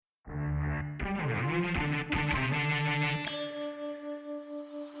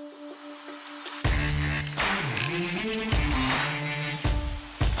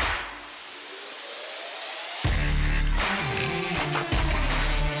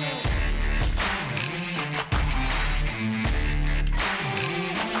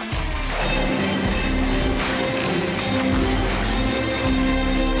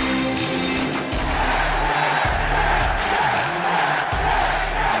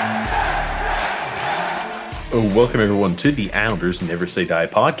Oh, welcome everyone to the Islanders Never Say Die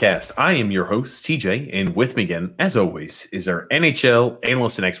podcast. I am your host, TJ, and with me again, as always, is our NHL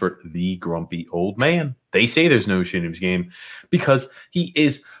analyst and expert, the grumpy old man. They say there's no shit in his game because he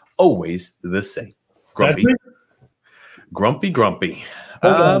is always the same. Grumpy. Grumpy.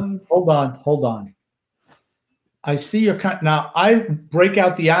 Hold on. I see your now. I break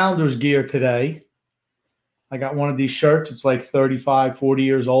out the Islanders gear today. I got one of these shirts. It's like 35, 40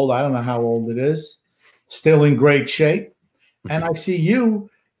 years old. I don't know how old it is. Still in great shape. And I see you.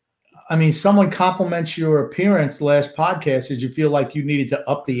 I mean, someone compliments your appearance last podcast. Did you feel like you needed to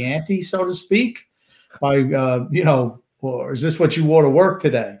up the ante, so to speak? By, or is this what you wore to work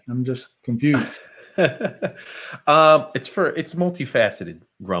today? I'm just confused. It's multifaceted,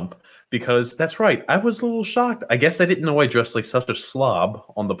 Grump, because that's right. I was a little shocked. I guess I didn't know I dressed like such a slob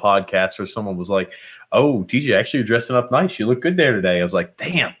on the podcast, or someone was like, "Oh, TJ, actually, you're dressing up nice. You look good there today." I was like,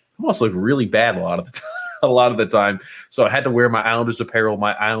 "Damn, I must look really bad a lot of the time." So I had to wear my Islanders apparel,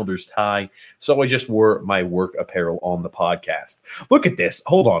 my Islanders tie. So I just wore my work apparel on the podcast. Look at this.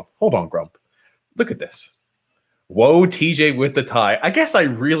 Hold on, Grump. Look at this. Whoa, TJ with the tie. I guess I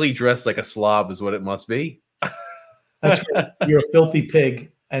really dress like a slob is what it must be. That's right. You're a filthy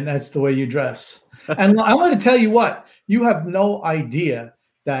pig, and that's the way you dress. And I want to tell you what, you have no idea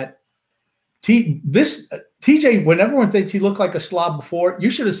that TJ, when everyone thinks he looked like a slob before, you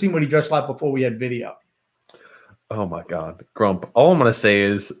should have seen what he dressed like before we had video. Oh, my God. Grump, all I'm going to say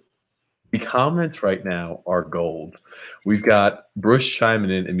is the comments right now are gold. We've got Bruce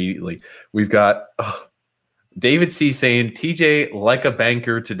chiming in immediately. We've got David C. saying, TJ like a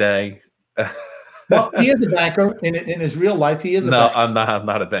banker today. Well, he is a banker. In his real life, he is a banker. I'm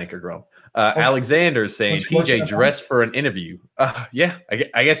not a banker, Grump. Alexander saying, TJ dressed for an interview. Yeah,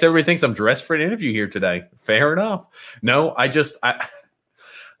 I guess everybody thinks I'm dressed for an interview here today. Fair enough. No,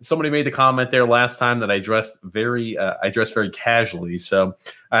 somebody made the comment there last time that I dressed very casually, so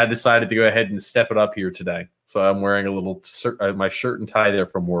I decided to go ahead and step it up here today. So I'm wearing a little my shirt and tie there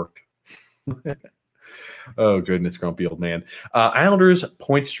from work. Oh goodness, grumpy old man. Islanders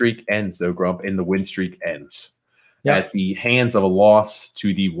point streak ends though, Grump, and the win streak ends at the hands of a loss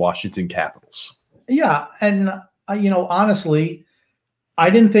to the Washington Capitals. Yeah, and honestly,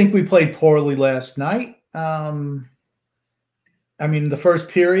 I didn't think we played poorly last night. I mean, the first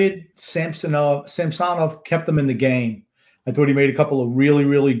period, Samsonov kept them in the game. I thought he made a couple of really,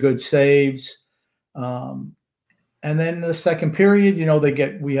 really good saves. And then the second period,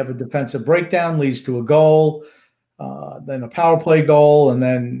 we have a defensive breakdown, leads to a goal, then a power play goal, and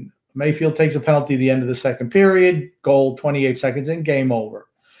then Mayfield takes a penalty at the end of the second period, goal, 28 seconds in, game over.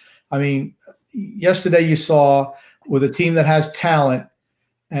 I mean, yesterday you saw with a team that has talent,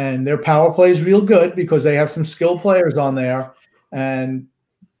 and their power play is real good because they have some skilled players on there. And,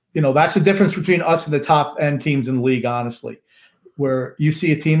 that's the difference between us and the top end teams in the league, honestly, where you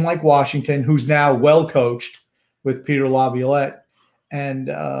see a team like Washington, who's now well coached with Peter Laviolette, and,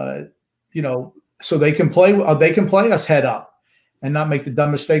 so they can play us head up and not make the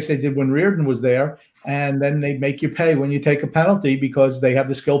dumb mistakes they did when Reardon was there. And then they make you pay when you take a penalty because they have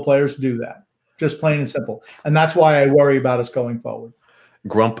the skilled players to do that. Just plain and simple. And that's why I worry about us going forward.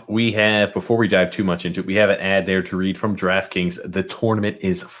 Grump, before we dive too much into it, we have an ad there to read from DraftKings. The tournament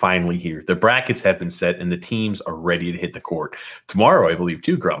is finally here. The brackets have been set and the teams are ready to hit the court. Tomorrow, I believe,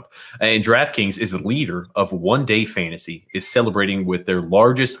 too, Grump. And DraftKings is the leader of One Day Fantasy, is celebrating with their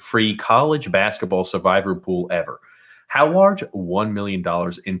largest free college basketball survivor pool ever. How large? $1 million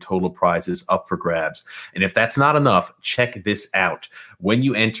in total prizes up for grabs. And if that's not enough, check this out. When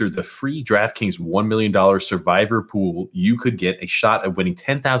you enter the free DraftKings $1 million survivor pool, you could get a shot at winning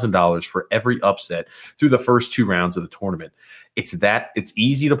 $10,000 for every upset through the first 2 rounds of the tournament. It's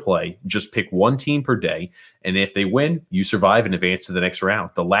easy to play. Just pick one team per day. And if they win, you survive and advance to the next round.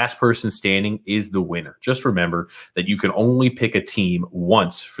 The last person standing is the winner. Just remember that you can only pick a team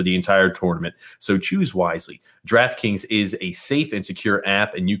once for the entire tournament, so choose wisely. DraftKings is a safe and secure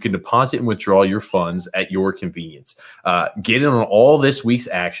app, and you can deposit and withdraw your funds at your convenience. Get in on all this week's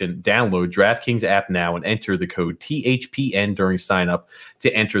action. Download DraftKings app now and enter the code THPN during sign-up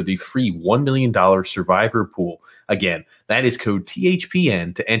to enter the free $1 million survivor pool. Again, that is code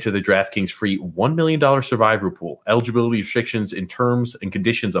THPN to enter the DraftKings free $1 million survivor pool. Eligibility restrictions and terms and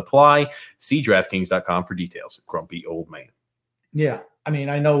conditions apply. See DraftKings.com for details. Grumpy old man. Yeah. I mean,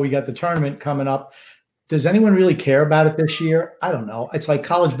 I know we got the tournament coming up. Does anyone really care about it this year? I don't know. It's like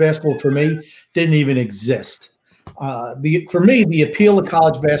college basketball for me didn't even exist. For me, the appeal of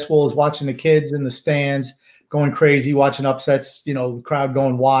college basketball is watching the kids in the stands going crazy, watching upsets, the crowd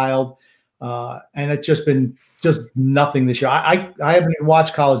going wild. And it's just been nothing this year. I haven't even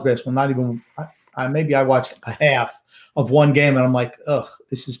watched college basketball, not even Maybe I watched a half of one game, and I'm like, ugh,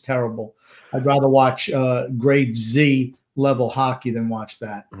 this is terrible. I'd rather watch grade Z level hockey than watch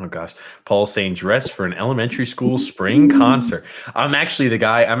that. Oh gosh, Paul's saying dress for an elementary school spring concert. I'm actually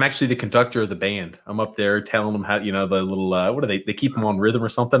the conductor of the band. I'm up there telling them how, the little what are they keep them on rhythm or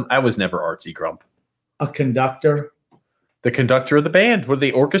something. I was never artsy, Grump. A conductor. The conductor of the band, or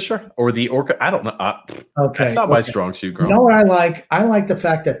the orchestra, or the I don't know. Okay, that's not my strong suit, Grump. You know what I like? I like the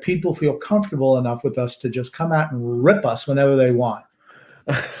fact that people feel comfortable enough with us to just come out and rip us whenever they want.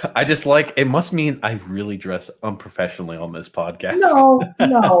 I just it must mean I really dress unprofessionally on this podcast.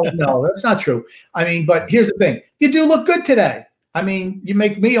 No, that's not true. I mean, but here's the thing. You do look good today. I mean, you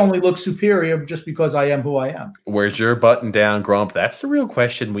make me only look superior just because I am who I am. Where's your button down, Grump? That's the real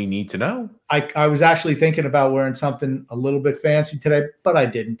question we need to know. I was actually thinking about wearing something a little bit fancy today, but I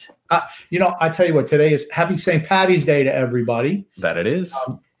didn't. I tell you what, today is Happy St. Patty's Day to everybody. That it is.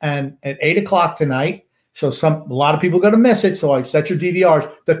 And at 8:00 tonight, so a lot of people are going to miss it. So I set your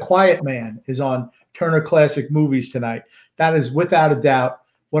DVRs. The Quiet Man is on Turner Classic Movies tonight. That is without a doubt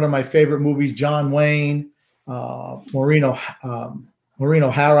one of my favorite movies. John Wayne, Maureen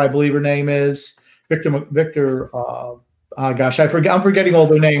O'Hara, I believe her name is. Victor. I'm forgetting all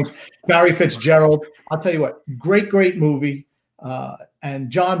their names. Barry Fitzgerald. I'll tell you what, great movie. And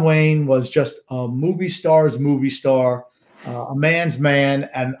John Wayne was just a movie star's movie star. A man's man,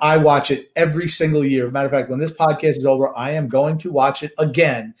 and I watch it every single year. Matter of fact, when this podcast is over, I am going to watch it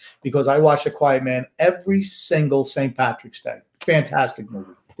again because I watch The Quiet Man every single St. Patrick's Day. Fantastic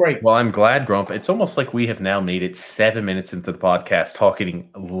movie. Great. Well, I'm glad, Grump. It's almost like we have now made it 7 minutes into the podcast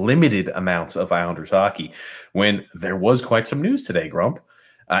talking limited amounts of Islanders hockey when there was quite some news today, Grump.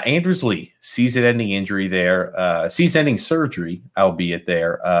 Anders Lee, season-ending injury there, season-ending surgery, albeit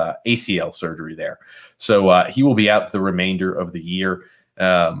there, ACL surgery there. So he will be out the remainder of the year.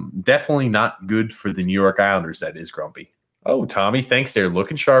 Definitely not good for the New York Islanders, that is, Grumpy. Oh, Tommy, thanks there.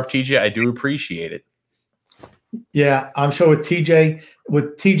 Looking sharp, TJ. I do appreciate it. Yeah, I'm sure with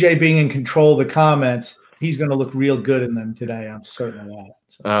TJ being in control of the comments, he's going to look real good in them today. I'm certain of that.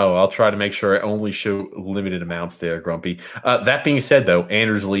 So. Oh, I'll try to make sure I only show limited amounts there, Grumpy. That being said, though,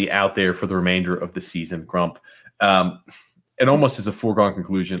 Anders Lee out there for the remainder of the season, Grump. It almost is a foregone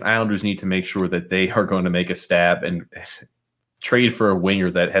conclusion. Islanders need to make sure that they are going to make a stab and trade for a winger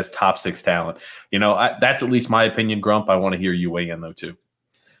that has top six talent. That's at least my opinion, Grump. I want to hear you weigh in, though, too.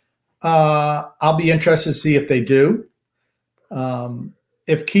 I'll be interested to see if they do.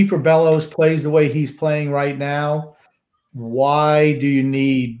 If Kiefer Bellows plays the way he's playing right now, why do you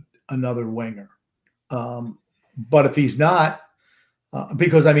need another winger? But if he's not,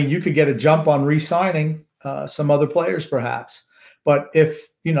 because, you could get a jump on re-signing some other players perhaps. But if,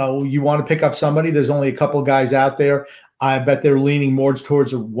 you want to pick up somebody, there's only a couple guys out there. I bet they're leaning more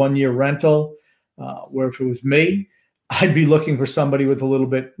towards a one-year rental, where if it was me, I'd be looking for somebody with a little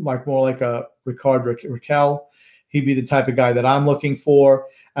bit more like a Rickard Rakell. He'd be the type of guy that I'm looking for,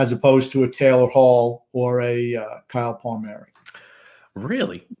 as opposed to a Taylor Hall or a Kyle Palmieri.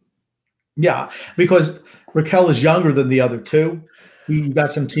 Really? Yeah, because Rakell is younger than the other two. He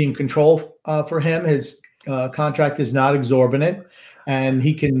got some team control for him. His contract is not exorbitant, and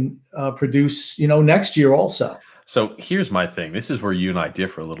he can produce, next year also. So here's my thing. This is where you and I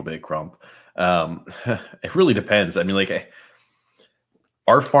differ a little bit, Grump. It really depends.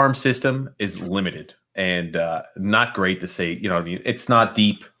 Our farm system is limited and not great to say. It's not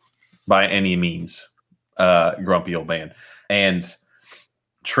deep by any means, grumpy old man. And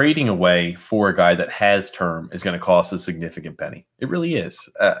trading away for a guy that has term is going to cost a significant penny. It really is.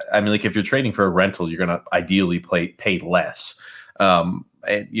 If you're trading for a rental, you're going to ideally pay less. And,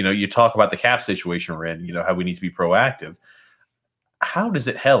 you talk about the cap situation we're in, how we need to be proactive. How does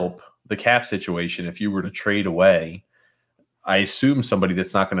it help the cap situation if you were to trade away, I assume, somebody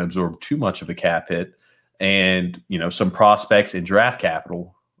that's not going to absorb too much of a cap hit and, some prospects in draft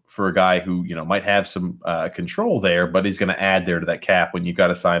capital for a guy who, might have some control there, but is going to add there to that cap when you've got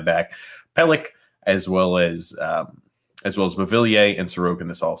to sign back Pelech as well as Beauvillier and Sorokin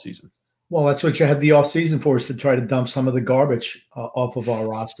this offseason. Well, that's what you had the offseason for, is to try to dump some of the garbage off of our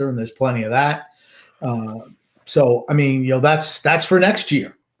roster, and there's plenty of that. That's for next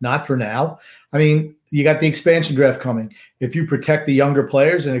year, not for now. You got the expansion draft coming. If you protect the younger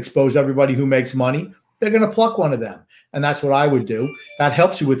players and expose everybody who makes money, they're going to pluck one of them. And that's what I would do. That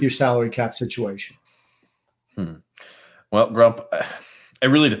helps you with your salary cap situation. Well, Grump, it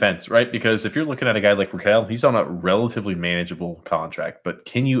really depends, right? Because if you're looking at a guy like Rakell, he's on a relatively manageable contract. But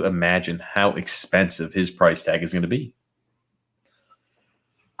can you imagine how expensive his price tag is going to be?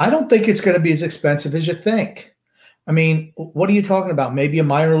 I don't think it's going to be as expensive as you think. I mean, what are you talking about? Maybe a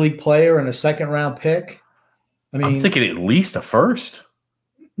minor league player and a second-round pick? I I'm mean, thinking at least a first.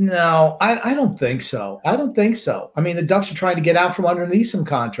 no, I don't think so. I don't think so. I mean, the Ducks are trying to get out from underneath some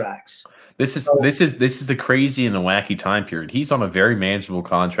contracts. This is So, this is this is the crazy and the wacky time period. He's on a very manageable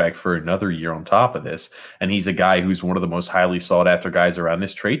contract for another year on top of this, and he's a guy who's one of the most highly sought after guys around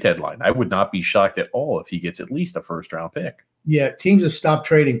this trade deadline. I would not be shocked at all if he gets at least a first round pick. yeah, teams have stopped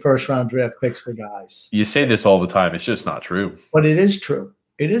trading first-round draft picks for guys. You say this all the time. It's just not true. But it is true.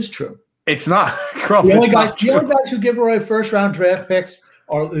 It is true. It's not. Crump, The only it's guys, not the only true. guys who give away first-round draft picks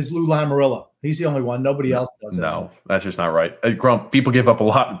is Lou Lamoriello. He's the only one. Nobody else does it. No, that's just not right. Grump, people give up a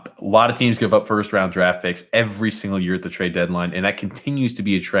lot. A lot of teams give up first round draft picks every single year at the trade deadline, and that continues to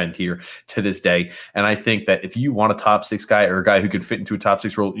be a trend here to this day. And I think that if you want a top six guy or a guy who could fit into a top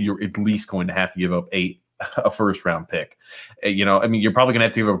six role, you're at least going to have to give up a first round pick. I mean, you're probably going to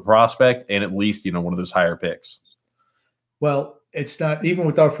have to give up a prospect and at least one of those higher picks. Well, it's not even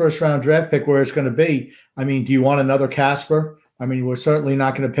with our first-round draft pick where it's going to be. I mean, do you want another Casper? I mean, we're certainly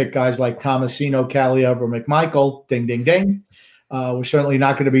not going to pick guys like Tomasino, Kaliev, or McMichael. Ding, ding, ding. We're certainly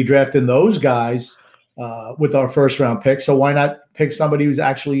not going to be drafting those guys with our first-round pick. So why not pick somebody who's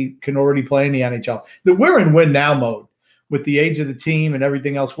actually can already play in the NHL? We're in win-now mode with the age of the team and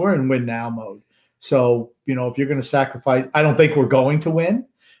everything else. We're in win-now mode. So, if you're going to sacrifice – I don't think we're going to win,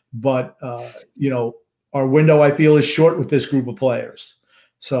 but, our window, I feel, is short with this group of players.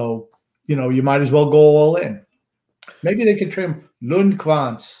 So, you might as well go all in. Maybe they could trim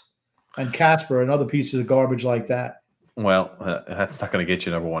Lundqvist and Casper and other pieces of garbage like that. Well, that's not going to get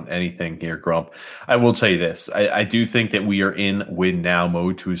you number one anything here, Grump. I will tell you this. I do think that we are in win now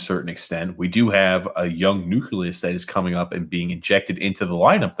mode to a certain extent. We do have a young nucleus that is coming up and being injected into the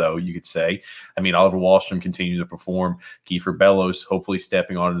lineup, though, you could say. I mean, Oliver Wahlstrom continuing to perform. Kiefer Bellows hopefully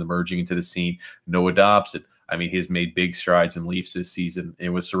stepping on and emerging into the scene. Noah Dobson. I mean, he's made big strides and leaps this season.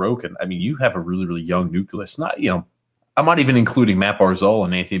 And with Sorokin, I mean, you have a really, really young nucleus. I'm not even including Matt Barzal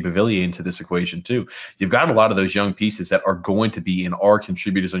and Anthony Beauvillier into this equation, too. You've got a lot of those young pieces that are going to be and are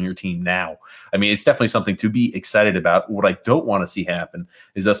contributors on your team now. I mean, it's definitely something to be excited about. What I don't want to see happen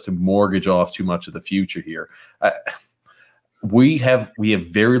is us to mortgage off too much of the future here. We have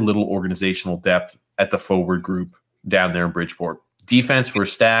very little organizational depth at the forward group down there in Bridgeport. Defense, we're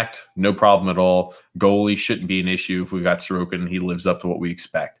stacked, no problem at all. Goalie shouldn't be an issue if we got Sorokin and he lives up to what we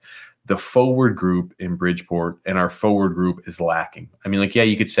expect. The forward group in Bridgeport and our forward group is lacking. I mean,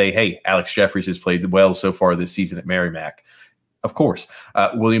 you could say, hey, Alex Jeffries has played well so far this season at Merrimack. Of course.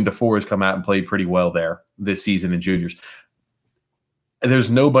 William DeFore has come out and played pretty well there this season in juniors.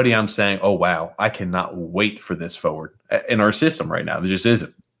 There's nobody I'm saying, oh, wow, I cannot wait for this forward in our system right now. There just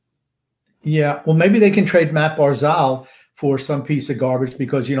isn't. Yeah, well, maybe they can trade Matt Barzal for some piece of garbage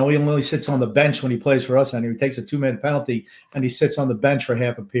because, he only sits on the bench when he plays for us and he takes a 2-minute penalty and he sits on the bench for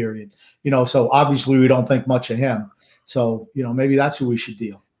half a period. So obviously we don't think much of him. So, maybe that's who we should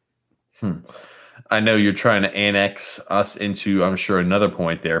deal. I know you're trying to annex us into, I'm sure, another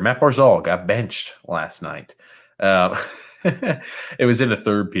point there. Matt Barzal got benched last night. It was in the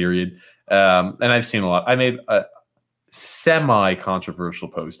third period. And I've seen a lot. I made a semi-controversial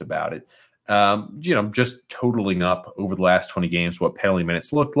post about it. Just totaling up over the last 20 games what penalty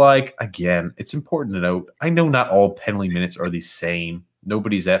minutes looked like. Again, it's important to note, I know not all penalty minutes are the same.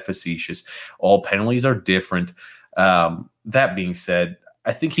 Nobody's that facetious. All penalties are different. That being said,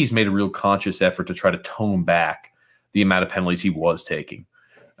 I think he's made a real conscious effort to try to tone back the amount of penalties he was taking.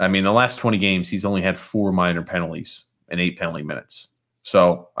 I mean, the last 20 games, he's only had 4 minor penalties and 8 penalty minutes.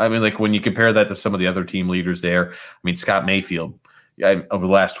 So, I mean, when you compare that to some of the other team leaders there, I mean, Scott Mayfield, over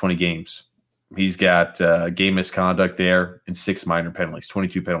the last 20 games, he's got game misconduct there and 6 minor penalties,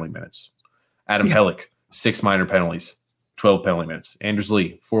 22 penalty minutes. Adam Pelech, 6 minor penalties, 12 penalty minutes. Anders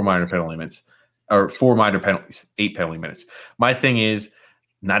Lee, 4 minor penalty minutes, or 4 minor penalties, 8 penalty minutes. My thing is,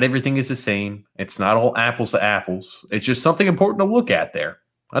 not everything is the same. It's not all apples to apples. It's just something important to look at there.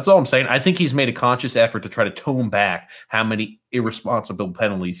 That's all I'm saying. I think he's made a conscious effort to try to tone back how many irresponsible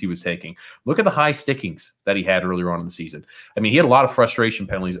penalties he was taking. Look at the high stickings that he had earlier on in the season. I mean, he had a lot of frustration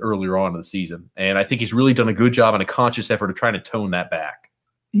penalties earlier on in the season, and I think he's really done a good job and a conscious effort of trying to tone that back.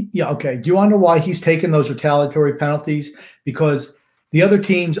 Yeah, okay. Do you want to know why he's taking those retaliatory penalties? Because the other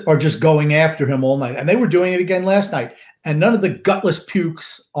teams are just going after him all night, and they were doing it again last night. And none of the gutless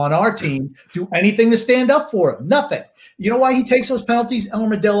pukes on our team do anything to stand up for him. Nothing. You know why he takes those penalties,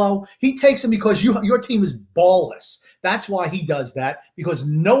 Armadillo? He takes them because your team is ballless. That's why he does that, because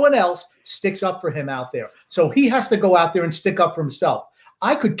no one else sticks up for him out there. So he has to go out there and stick up for himself.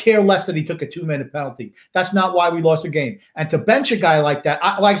 I could care less that he took a 2-minute penalty. That's not why we lost the game. And to bench a guy like that,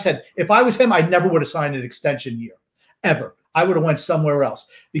 like I said, if I was him, I never would have signed an extension year. ever. I would have went somewhere else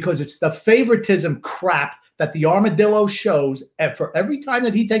because it's the favoritism crap that the Armadillo shows. And for every time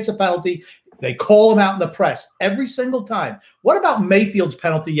that he takes a penalty, they call him out in the press every single time. What about Mayfield's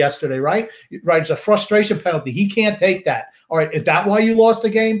penalty yesterday, right? Right, it's a frustration penalty. He can't take that. All right, is that why you lost the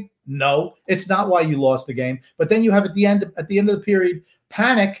game? No, it's not why you lost the game. But then you have at the end of the period,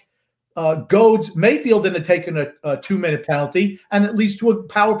 panic goads Mayfield into taking a 2-minute penalty, and it leads to a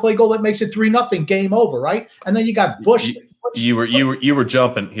power play goal that makes it 3-0, game over, right? And then you got Bush. You were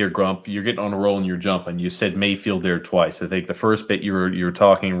jumping here, Grump. You're getting on a roll and you're jumping. You said Mayfield there twice. I think the first bit you were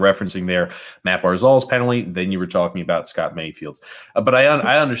talking, referencing there, Matt Barzal's penalty. Then you were talking about Scott Mayfield's. But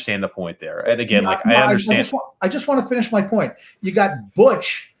I understand the point there. And again, I understand. I just want to finish my point. You got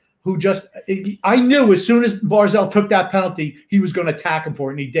Butch, who I knew as soon as Barzal took that penalty, he was going to attack him for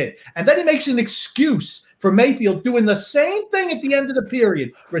it, and he did. And then he makes an excuse for Mayfield doing the same thing at the end of the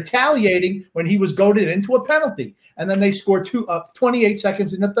period, retaliating when he was goaded into a penalty. And then they scored 28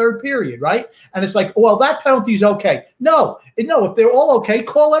 seconds in the third period, right? And it's like, well, that penalty's okay. No, if they're all okay,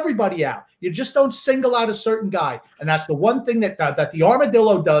 call everybody out. You just don't single out a certain guy. And that's the one thing that the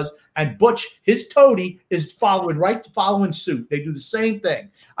Armadillo does. And Butch, his toady, is following suit. They do the same thing.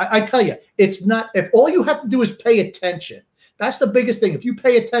 I tell you, it's not – if all you have to do is pay attention, that's the biggest thing. If you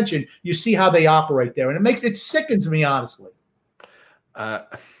pay attention, you see how they operate there. And it sickens me, honestly.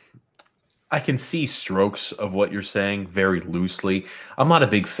 I can see strokes of what you're saying very loosely. I'm not a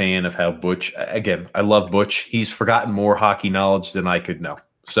big fan of how Butch – again, I love Butch. He's forgotten more hockey knowledge than I could know.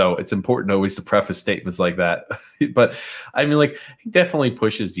 So it's important always to preface statements like that. But I mean, he definitely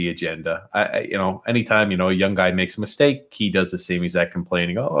pushes the agenda. Anytime, a young guy makes a mistake, he does the same exact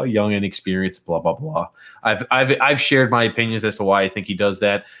complaining. Oh, young, inexperienced, blah, blah, blah. I've shared my opinions as to why I think he does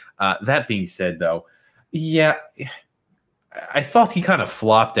that. That being said, though, yeah, I thought he kind of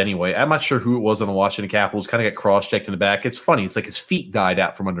flopped anyway. I'm not sure who it was on the Washington Capitals. Kind of got cross-checked in the back. It's funny. It's like his feet died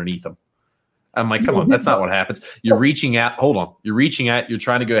out from underneath him. I'm like, come on, that's not what happens. You're reaching out. Hold on. You're reaching out. You're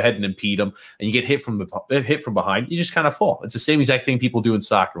trying to go ahead and impede them, and you get hit from behind. You just kind of fall. It's the same exact thing people do in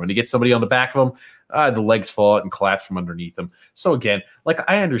soccer. When they get somebody on the back of them, the legs fall out and collapse from underneath them. So again,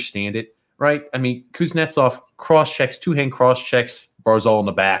 I understand it, right? I mean, Kuznetsov cross-checks, two-hand cross-checks Barzal in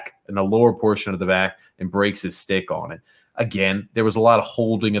the back, in the lower portion of the back, and breaks his stick on it. Again, there was a lot of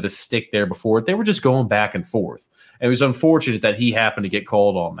holding of the stick there before. They were just going back and forth. And it was unfortunate that he happened to get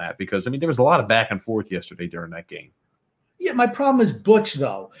called on that because, there was a lot of back and forth yesterday during that game. Yeah, my problem is Butch,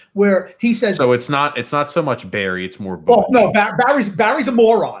 though, where he says – So it's not so much Barry, it's more Butch. Oh, no, Barry's a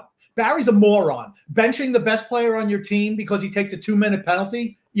moron. Barry's a moron. Benching the best player on your team because he takes a 2-minute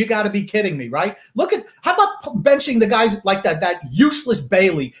penalty? You got to be kidding me, right? How about benching the guys like that useless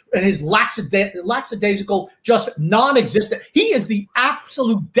Bailey and his lackadaisical, just non-existent. He is the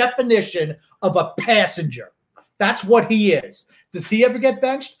absolute definition of a passenger. That's what he is. Does he ever get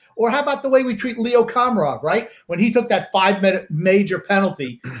benched? Or how about the way we treat Leo Komarov, right? When he took that 5-minute major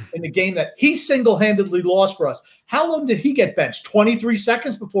penalty in the game that he single-handedly lost for us. How long did he get benched? 23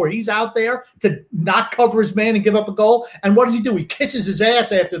 seconds before he's out there to not cover his man and give up a goal? And what does he do? He kisses his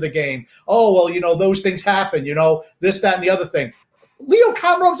ass after the game. Oh, well, those things happen, this, that, and the other thing. Leo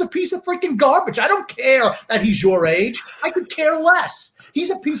Komarov's a piece of freaking garbage. I don't care that he's your age. I could care less.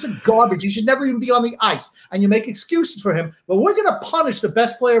 He's a piece of garbage. He should never even be on the ice. And you make excuses for him, but we're going to punish the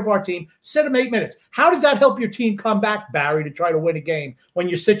best player of our team, sit him 8 minutes. How does that help your team come back, Barry, to try to win a game when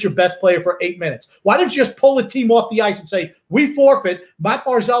you sit your best player for 8 minutes? Why don't you just pull the team off the ice and say, we forfeit, Matt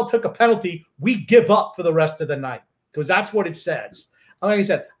Barzal took a penalty, we give up for the rest of the night? Because that's what it says. Like I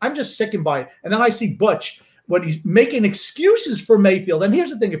said, I'm just sickened by it. And then I see Butch when he's making excuses for Mayfield. And here's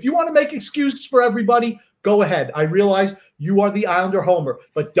the thing. If you want to make excuses for everybody, go ahead. I realize you are the Islander homer,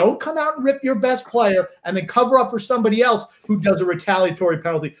 but don't come out and rip your best player and then cover up for somebody else who does a retaliatory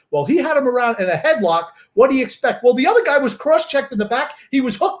penalty. Well, he had him around in a headlock. What do you expect? Well, the other guy was cross-checked in the back. He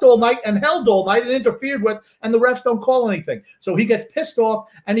was hooked all night and held all night and interfered with, and the refs don't call anything. So he gets pissed off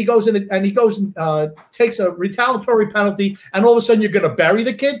and he goes and takes a retaliatory penalty, and all of a sudden you're going to bury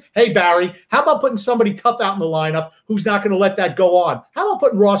the kid? Hey, Barry, how about putting somebody tough out in the lineup who's not going to let that go on? How about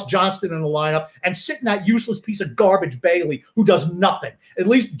putting Ross Johnston in the lineup and sitting that useless piece of garbage Bailey who does nothing? At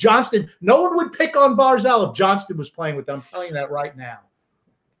least Johnston, no one would pick on Barzal if Johnston was playing with them. I'm telling you that right now.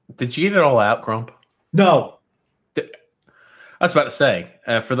 Did you get it all out, Grump? No. I was about to say,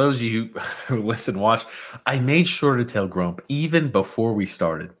 for those of you who listen, watch, I made sure to tell Grump, even before we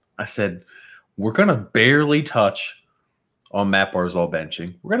started, I said, we're going to barely touch on Matt Barzal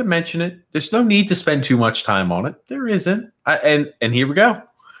benching. We're going to mention it. There's no need to spend too much time on it. There isn't. And here we go.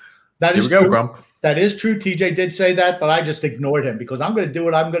 That is true. Go, Grump. That is true. TJ did say that, but I just ignored him because I'm going to do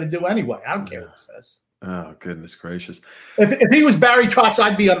what I'm going to do anyway. I don't care what it says. Oh, goodness gracious. If he was Barry Trotz,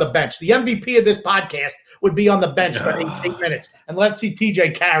 I'd be on the bench. The MVP of this podcast would be on the bench for 8 minutes, and let's see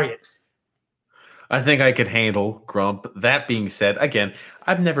TJ carry it. I think I could handle Grump. That being said, again,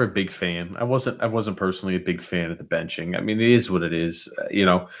 I'm never a big fan. I wasn't personally a big fan of the benching. I mean, it is what it is.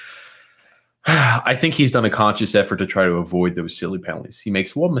 I think he's done a conscious effort to try to avoid those silly penalties. He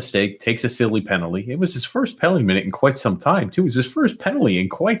makes one mistake, takes a silly penalty. It was his first penalty minute in quite some time, too. It was his first penalty in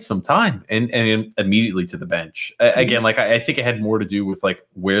quite some time, and immediately to the bench. Again, like I think it had more to do with like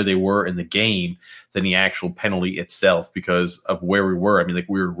where they were in the game than the actual penalty itself because of where we were. I mean, like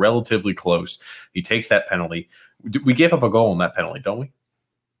we were relatively close. He takes that penalty. We gave up a goal on that penalty, don't we?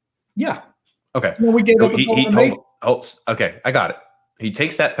 Yeah. Okay. Well, we gave up a goal. Okay, I got it. He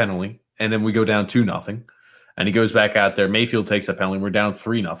takes that penalty. And then we go down 2-0, and he goes back out there. Mayfield takes a penalty. We're down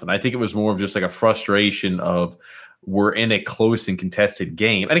 3-0. I think it was more of just like a frustration of we're in a close and contested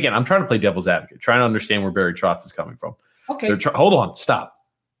game. And again, I'm trying to play devil's advocate, trying to understand where Barry Trotz is coming from. Okay. Hold on, stop.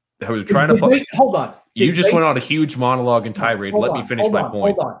 Hold on. You just went on a huge monologue and tirade. Let me finish my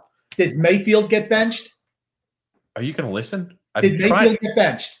point. Hold on. Did Mayfield get benched? Are you going to listen? Did Mayfield get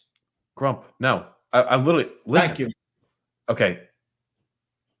benched? Grump, no. I literally listen. Thank you. Okay.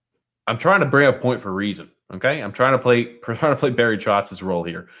 I'm trying to bring up a point for a reason. Okay, I'm trying to play Barry Trotz's role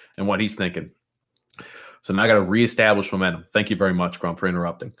here and what he's thinking. So now I got to reestablish momentum. Thank you very much, Grump, for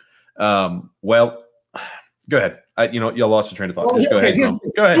interrupting. Well, go ahead. You lost your train of thought. Just go ahead. Go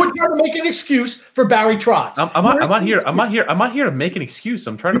ahead. You're trying to make an excuse for Barry Trotz. I'm not here to make an excuse.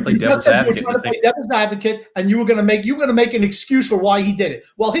 I'm trying to play devil's advocate. You're trying to play devil's advocate, and you were going to make an excuse for why he did it.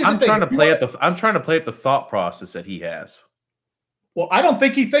 Well, here's the thing. I'm trying to play up the thought process that he has. Well, I don't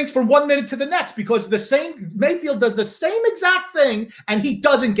think he thinks from 1 minute to the next because Mayfield does the same exact thing and he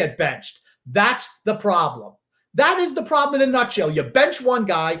doesn't get benched. That's the problem. That is the problem in a nutshell. You bench one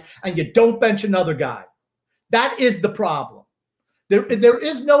guy and you don't bench another guy. That is the problem. There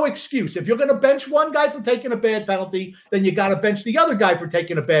is no excuse. If you're going to bench one guy for taking a bad penalty, then you got to bench the other guy for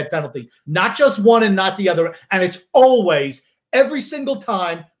taking a bad penalty. Not just one and not the other. And it's always, every single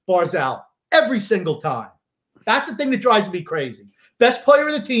time, Barzal. Every single time. That's the thing that drives me crazy. Best player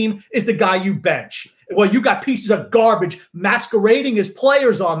of the team is the guy you bench. Well, you got pieces of garbage masquerading as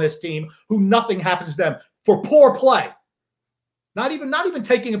players on this team who nothing happens to them for poor play. Not even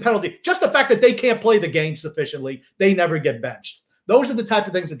taking a penalty. Just the fact that they can't play the game sufficiently, they never get benched. Those are the type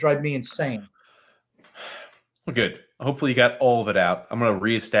of things that drive me insane. Well, good. Hopefully you got all of it out. I'm going to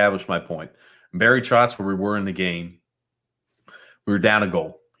reestablish my point. Barry Trotz, where we were in the game, we were down a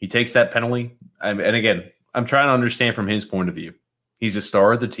goal. He takes that penalty. And again, I'm trying to understand from his point of view. He's a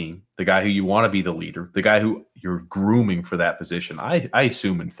star of the team, the guy who you want to be the leader, the guy who you're grooming for that position, I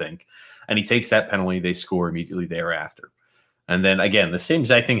assume and think. And he takes that penalty, they score immediately thereafter. And then, again, the same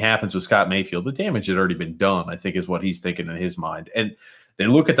exact thing happens with Scott Mayfield. The damage had already been done, I think, is what he's thinking in his mind. And they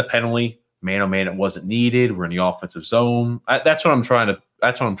look at the penalty, man, oh man, it wasn't needed. We're in the offensive zone. That's what I'm trying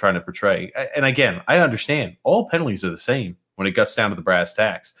to portray. And again, I understand all penalties are the same when it gets down to the brass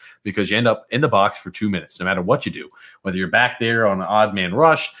tacks, because you end up in the box for 2 minutes, no matter what you do. Whether you're back there on an odd man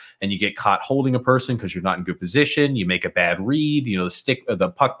rush and you get caught holding a person because you're not in good position, you make a bad read,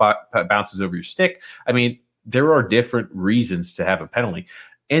 the puck bounces over your stick. I mean, there are different reasons to have a penalty.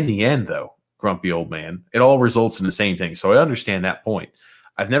 In the end, though, grumpy old man, it all results in the same thing. So I understand that point.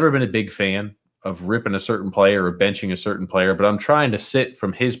 I've never been a big fan of ripping a certain player or benching a certain player, but I'm trying to sit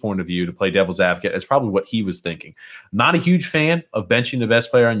from his point of view to play devil's advocate. That's probably what he was thinking. Not a huge fan of benching the best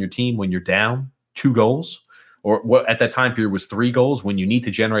player on your team when you're down 2 goals, or what at that time period was 3 goals when you need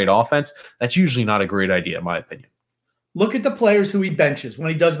to generate offense. That's usually not a great idea, in my opinion. Look at the players who he benches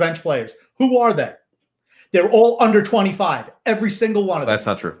when he does bench players. Who are they? They're all under 25, every single one of them. That's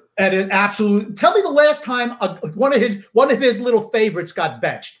not true. And an absolute. Tell me the last time one of his little favorites got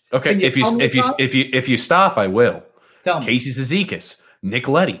benched. Okay, if you stop, I will. Tell me. Casey Cizikas, Nick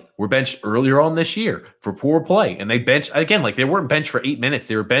Leddy were benched earlier on this year for poor play, and they benched again. Like, they weren't benched for 8 minutes;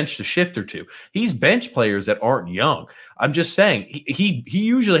 they were benched a shift or two. He's benched players that aren't young. I'm just saying he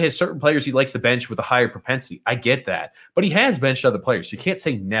usually has certain players he likes to bench with a higher propensity. I get that, but he has benched other players. You can't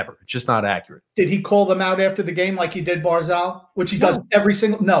say never. It's just not accurate. Did he call them out after the game like he did Barzal, which he does every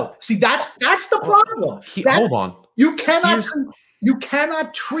single? No. See, that's the problem. Hold on. You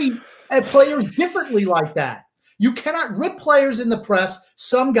cannot treat players differently like that. You cannot rip players in the press,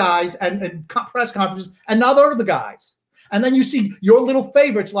 some guys, and press conferences, and not other guys. And then you see your little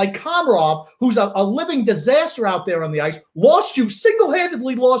favorites like Komarov, who's a living disaster out there on the ice,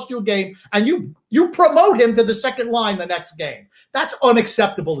 single-handedly lost your game, and you promote him to the second line the next game. That's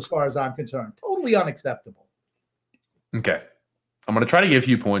unacceptable as far as I'm concerned. Totally unacceptable. Okay. I'm going to try to get a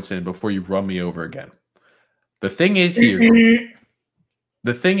few points in before you run me over again. The thing is here,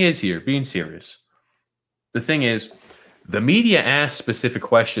 being serious. The thing is, the media asks specific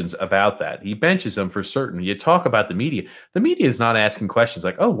questions about that. He benches them for certain. You talk about the media. The media is not asking questions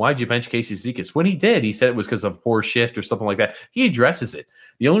like, oh, why'd you bench Casey Cizikas? When he did, he said it was because of poor shift or something like that. He addresses it.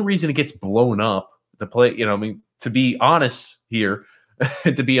 The only reason it gets blown up to play, to be honest here,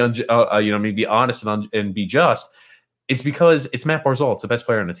 to be, be honest and be just, is because it's Matt Barzal. It's the best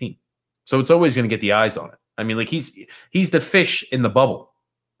player on the team. So it's always going to get the eyes on it. I mean, like he's the fish in the bubble.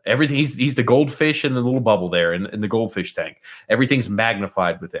 Everything he's the goldfish in the little bubble there in the goldfish tank. Everything's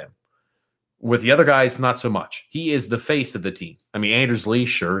magnified with him. With the other guys, not so much. He is the face of the team. I mean, Anders Lee,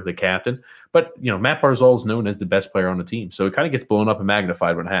 sure, the captain, but Matt Barzal is known as the best player on the team, so it kind of gets blown up and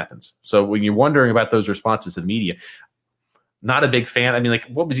magnified when it happens. So when you're wondering about those responses to the media, not a big fan. I mean, like,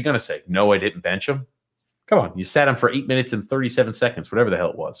 what was he going to say? No, I didn't bench him. Come on, you sat him for 8 minutes and 37 seconds, whatever the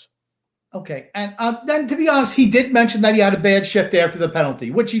hell it was. Okay, and then to be honest, he did mention that he had a bad shift after the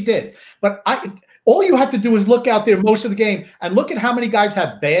penalty, which he did. But all you have to do is look out there most of the game and look at how many guys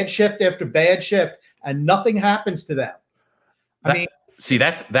have bad shift after bad shift, and nothing happens to them. See,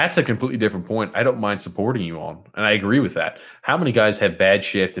 that's a completely different point. I don't mind supporting you on, and I agree with that. How many guys have bad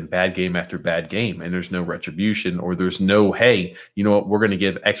shift and bad game after bad game, and there's no retribution, or there's no, hey, you know what, we're going to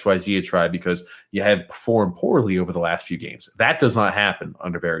give XYZ a try because you have performed poorly over the last few games. That does not happen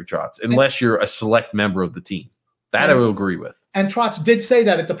under Barry Trotz, unless you're a select member of the team. That I will agree with. And Trotz did say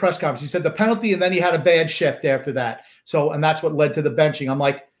that at the press conference. He said the penalty, and then he had a bad shift after that. So, and that's what led to the benching. I'm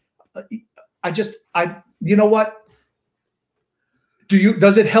like, you know what?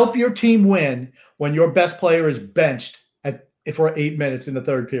 Does it help your team win when your best player is benched for 8 minutes in the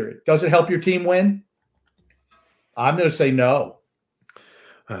third period? Does it help your team win? I'm going to say no.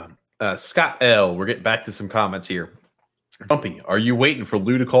 Scott L., we're getting back to some comments here. Grumpy, are you waiting for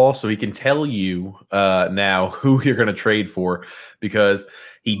Lou to call so he can tell you now who you're going to trade for? Because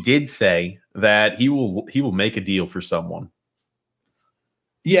he did say that he will make a deal for someone.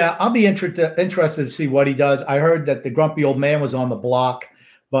 Yeah, I'll be interested to see what he does. I heard that the grumpy old man was on the block,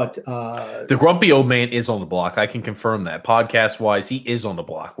 but the grumpy old man is on the block. I can confirm that. Podcast-wise, he is on the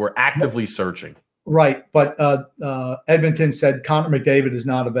block. We're actively searching. Right, but Edmonton said Connor McDavid is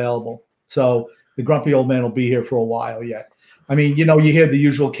not available, so the grumpy old man will be here for a while yet. I mean, you hear the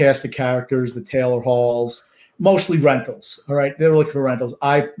usual cast of characters, the Taylor Halls, mostly rentals. All right, they're looking for rentals.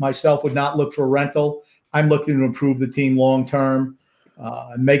 I myself would not look for a rental. I'm looking to improve the team long term.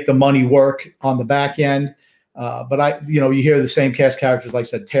 And make the money work on the back end. But you hear the same cast characters, like I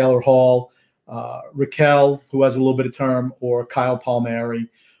said, Taylor Hall, Raquel, who has a little bit of term, or Kyle Palmieri,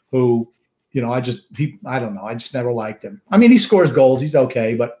 who, I don't know. I just never liked him. I mean, he scores goals. He's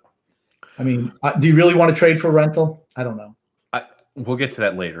okay. But, I mean, do you really want to trade for a rental? I don't know. We'll get to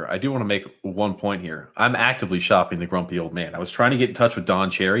that later. I do want to make one point here. I'm actively shopping the grumpy old man. I was trying to get in touch with Don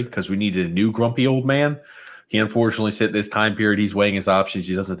Cherry because we needed a new grumpy old man. He unfortunately said this time period he's weighing his options.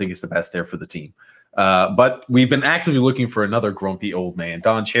 He doesn't think it's the best there for the team. But we've been actively looking for another grumpy old man.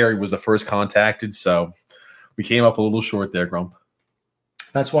 Don Cherry was the first contacted, so we came up a little short there, Grump.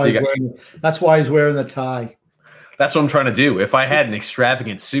 That's why he's wearing the tie. That's what I'm trying to do. If I had an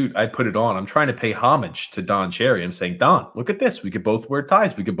extravagant suit, I'd put it on. I'm trying to pay homage to Don Cherry. I'm saying, Don, look at this. We could both wear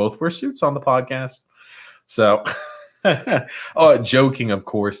ties. We could both wear suits on the podcast. So, joking, of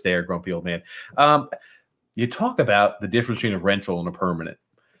course, there, grumpy old man. You talk about the difference between a rental and a permanent.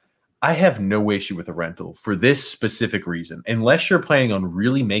 I have no issue with a rental for this specific reason. Unless you're planning on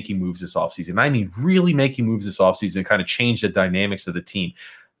really making moves this offseason, I mean really making moves this offseason and kind of change the dynamics of the team,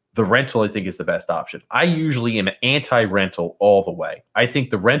 the rental, I think, is the best option. I usually am anti-rental all the way. I think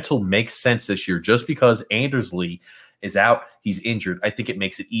the rental makes sense this year just because Anders Lee is out. He's injured. I think it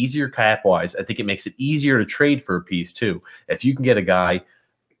makes it easier cap-wise. I think it makes it easier to trade for a piece, too. If you can get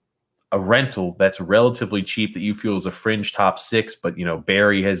a rental that's relatively cheap that you feel is a fringe top six, but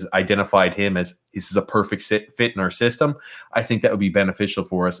Barry has identified him as this is a perfect fit in our system. I think that would be beneficial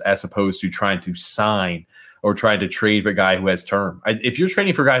for us as opposed to trying to sign or trying to trade for a guy who has term. If you're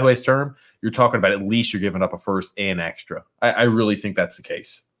trading for a guy who has term, you're talking about at least you're giving up a first and extra. I really think that's the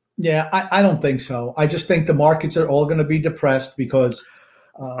case. Yeah, I don't think so. I just think the markets are all going to be depressed because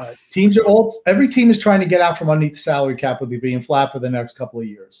every team is trying to get out from underneath the salary cap with it being flat for the next couple of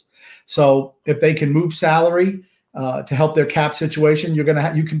years. So if they can move salary to help their cap situation, you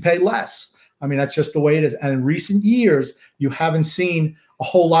can pay less. I mean, that's just the way it is. And in recent years, you haven't seen a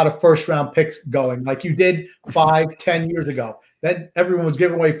whole lot of first round picks going like you did 5-10 years ago. Then everyone was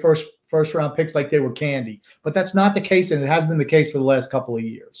giving away first round picks like they were candy, but that's not the case. And it has been the case for the last couple of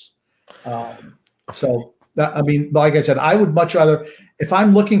years. So I mean, like I said, I would much rather, if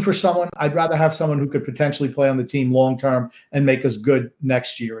I'm looking for someone, I'd rather have someone who could potentially play on the team long term and make us good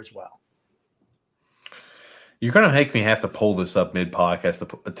next year as well. You're going to make me have to pull this up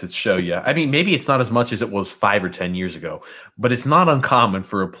mid-podcast to show you. I mean, maybe it's not as much as it was 5 or 10 years ago, but it's not uncommon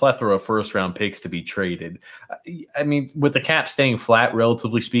for a plethora of first-round picks to be traded. I mean, with the cap staying flat,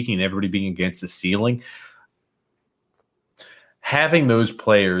 relatively speaking, and everybody being against the ceiling, having those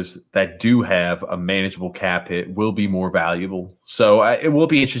players that do have a manageable cap hit will be more valuable. So it will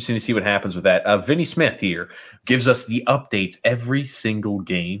be interesting to see what happens with that. Vinny Smith here gives us the updates every single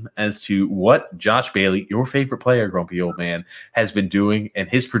game as to what Josh Bailey, your favorite player, Grumpy Old Man, has been doing and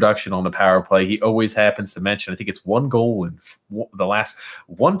his production on the power play. He always happens to mention, I think it's one power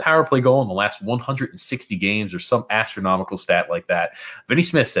play goal in the last 160 games or some astronomical stat like that. Vinny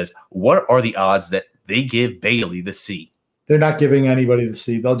Smith says, what are the odds that they give Bailey the C? They're not giving anybody the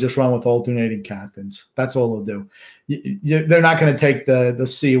C. They'll just run with alternating captains. That's all they'll do. They're not going to take the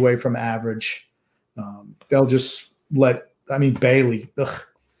C away from average. They'll just Bailey. Ugh,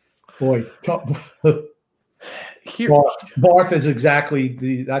 boy, Barth is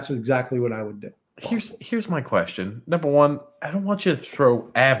that's exactly what I would do. Here's my question. Number one, I don't want you to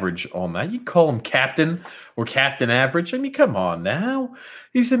throw average on that. You call him captain or captain average. I mean, come on now.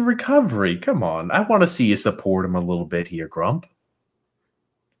 He's in recovery. Come on. I want to see you support him a little bit here, Grump.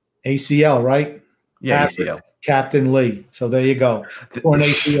 ACL, right? Yeah, average, ACL. Captain Lee. So there you go. Or an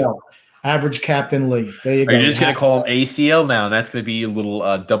ACL. Average Captain Lee. There you go. Are you just going to call him ACL now? And that's going to be your little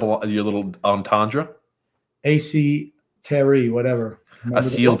your little entendre? AC Terry, whatever. A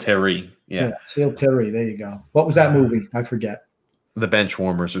Seal Terry. Yeah, Seal Terry. There you go. What was that movie? I forget. The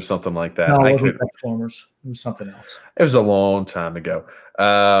Benchwarmers or something like that. No, it wasn't Benchwarmers. It was something else. It was a long time ago.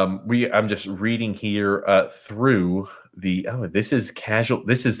 I'm just reading here through the. Oh, this is casual.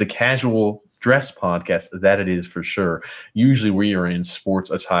 This is the Casual Dress Podcast. That it is for sure. Usually we are in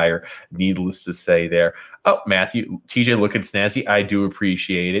sports attire. Needless to say, there. Oh, Matthew, TJ looking snazzy. I do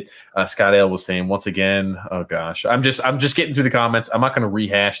appreciate it. Scott L was saying once again. Oh gosh, I'm just getting through the comments. I'm not going to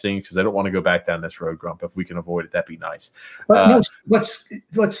rehash things because I don't want to go back down this road, Grump. If we can avoid it, that'd be nice. But no,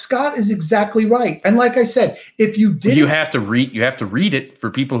 what Scott is exactly right. And like I said, if you did, you have to read it for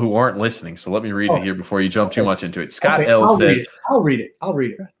people who aren't listening. So let me read it here before you jump too much into it. Scott L says, I'll read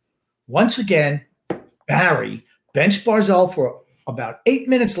it. Once again, Barry benched Barzal for about 8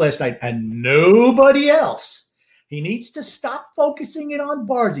 minutes last night and nobody else. He needs to stop focusing it on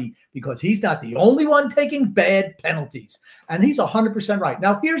Barzy because he's not the only one taking bad penalties. And he's 100% right.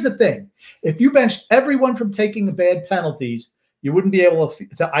 Now, here's the thing. If you benched everyone from taking the bad penalties, you wouldn't be able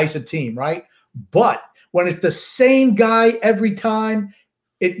to ice a team, right? But when it's the same guy every time,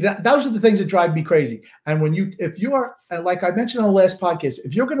 those are the things that drive me crazy. And if you are, like I mentioned on the last podcast,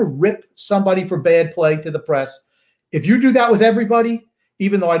 if you're going to rip somebody for bad play to the press, if you do that with everybody,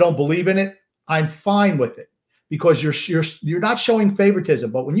 even though I don't believe in it, I'm fine with it because you're not showing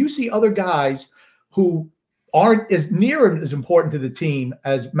favoritism. But when you see other guys who aren't as near as important to the team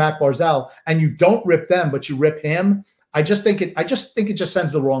as Matt Barzal, and you don't rip them, but you rip him, I just think it just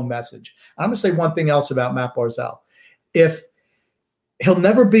sends the wrong message. And I'm going to say one thing else about Matt Barzal. If he'll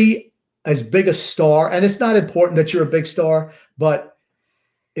never be as big a star, and it's not important that you're a big star, but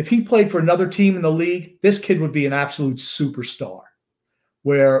if he played for another team in the league, this kid would be an absolute superstar,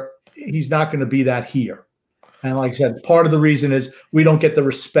 where he's not going to be that here. And like I said, part of the reason is we don't get the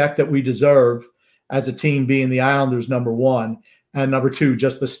respect that we deserve as a team, being the Islanders number one, and number two,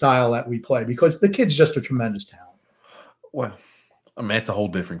 just the style that we play, because the kid's just a tremendous talent. Well, I mean, it's a whole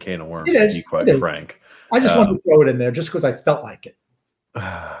different can of worms, it is, to be quite frank. I just wanted to throw it in there just because I felt like it.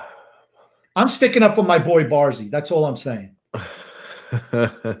 I'm sticking up for my boy Barzy. That's all I'm saying.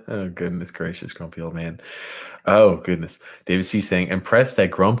 Oh, goodness gracious, Grumpy Old Man. Oh, goodness. David C. saying, impressed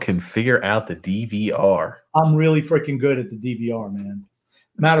that Grump can figure out the DVR. I'm really freaking good at the DVR, man.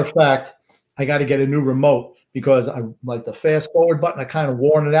 Matter of fact, I got to get a new remote because I like the fast forward button. I kind of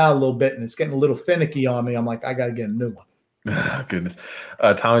worn it out a little bit and it's getting a little finicky on me. I'm like, I got to get a new one. Oh, goodness.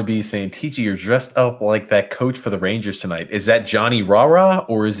 Tommy B saying, TG, you're dressed up like that coach for the Rangers tonight. Is that Johnny Rara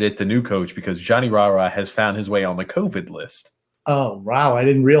or is it the new coach? Because Johnny Rara has found his way on the COVID list. Oh, wow. I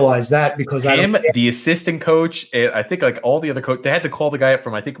didn't realize that because the assistant coach, and I think like all the other coach, they had to call the guy up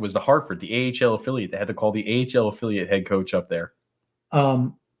from, I think it was the Hartford, the AHL affiliate. They had to call the AHL affiliate head coach up there.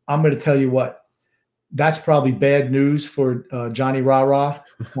 I'm going to tell you what, that's probably bad news for Johnny Rara,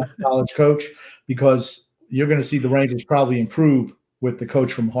 college coach, because you're going to see the Rangers probably improve with the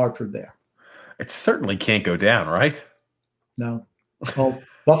coach from Hartford there. It certainly can't go down, right? No. Well,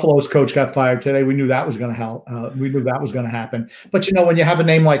 Buffalo's coach got fired today. We knew that was going to happen. But when you have a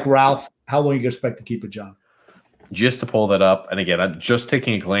name like Ralph, how long do you expect to keep a job? just to pull that up, and again, I'm just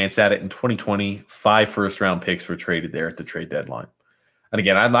taking a glance at it. In 2020, 5 first-round picks were traded there at the trade deadline. And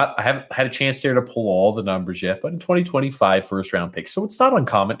again, I haven't had a chance there to pull all the numbers yet, but in 2025, first-round picks. So it's not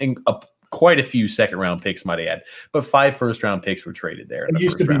uncommon. And quite a few second-round picks, might add. But 5 first-round picks were traded there. It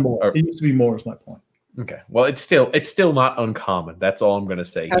used to be more. It used to be more is my point. Okay. Well, it's still not uncommon. That's all I'm going to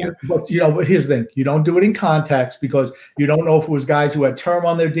say here. But here's the thing: you don't do it in context because you don't know if it was guys who had term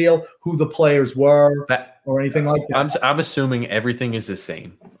on their deal, who the players were, or anything like that. I'm assuming everything is the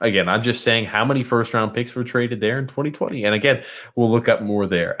same. Again, I'm just saying how many first round picks were traded there in 2020. And again, we'll look up more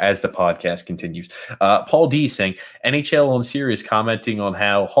there as the podcast continues. Paul D saying NHL on Sirius commenting on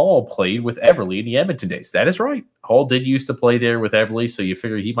how Hall played with Eberle in the Edmonton days. That is right. Hall did used to play there with Eberle, so you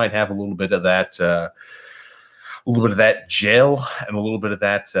figure he might have a little bit of that, gel and a little bit of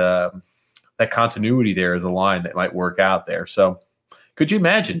that continuity there as a line that might work out there. So, could you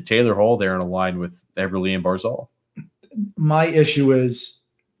imagine Taylor Hall there in a line with Eberle and Barzal? My issue is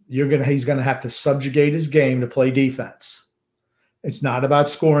he's gonna have to subjugate his game to play defense. It's not about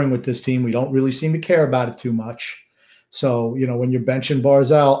scoring with this team. We don't really seem to care about it too much. So, when you're benching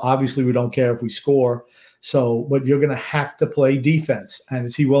Barzal, obviously we don't care if we score. So, but you're going to have to play defense. And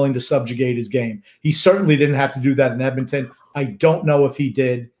is he willing to subjugate his game? He certainly didn't have to do that in Edmonton. I don't know if he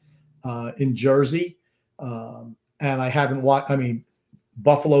did in Jersey. And I haven't watched. I mean,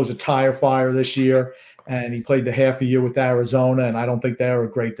 Buffalo's a tire fire this year, and he played the half a year with Arizona, and I don't think they're a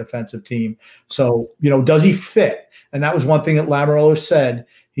great defensive team. So, does he fit? And that was one thing that Lamoriello said.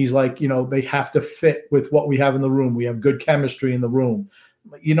 He's like, they have to fit with what we have in the room. We have good chemistry in the room.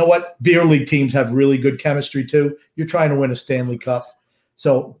 You know what? Beer league teams have really good chemistry too. You're trying to win a Stanley Cup.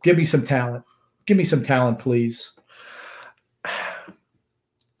 So give me some talent. Give me some talent, please. I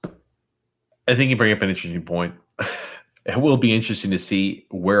think you bring up an interesting point. It will be interesting to see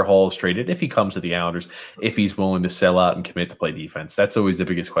where Hall is traded if he comes to the Islanders, if he's willing to sell out and commit to play defense. That's always the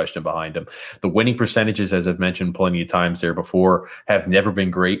biggest question behind him. The winning percentages, as I've mentioned plenty of times there before, have never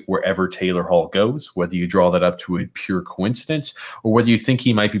been great wherever Taylor Hall goes, whether you draw that up to a pure coincidence or whether you think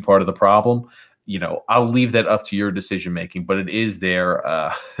he might be part of the problem. I'll leave that up to your decision making, but it is there.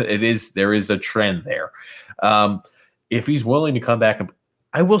 There is a trend there. If he's willing to come back, and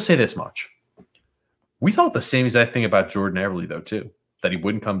I will say this much. We thought the same exact thing about Jordan Eberle, though, too, that he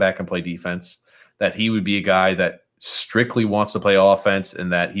wouldn't come back and play defense, that he would be a guy that strictly wants to play offense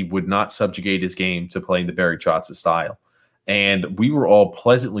and that he would not subjugate his game to playing the Barry Trotz style. And we were all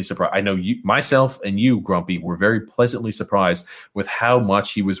pleasantly surprised. I know myself and you, Grumpy, were very pleasantly surprised with how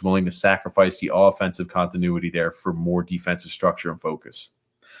much he was willing to sacrifice the offensive continuity there for more defensive structure and focus.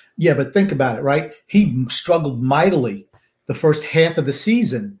 Yeah, but think about it, right? He struggled mightily the first half of the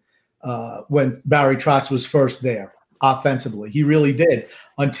season when Barry Trotz was first there offensively. He really did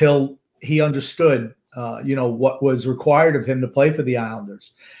until he understood, what was required of him to play for the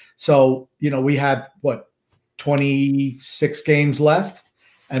Islanders. So, we had 26 games left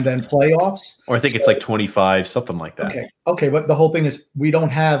and then playoffs. Or I think it's like 25, something like that. Okay. But the whole thing is we don't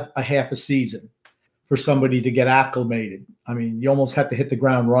have a half a season for somebody to get acclimated. I mean, you almost have to hit the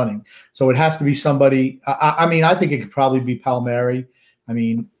ground running. So it has to be somebody. I think it could probably be Palmieri. I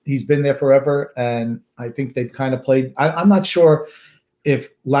mean, he's been there forever, and I think they've kind of played. I'm not sure if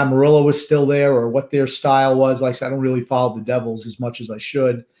Lamoriello was still there or what their style was. Like I said, I don't really follow the Devils as much as I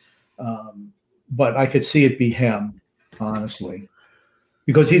should, but I could see it be him, honestly,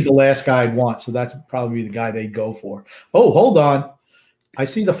 because he's the last guy I'd want. So that's probably the guy they'd go for. Oh, hold on. I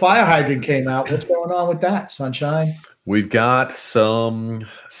see the fire hydrant came out. What's going on with that, Sunshine? We've got some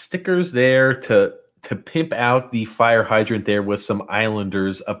stickers there to pimp out the fire hydrant there with some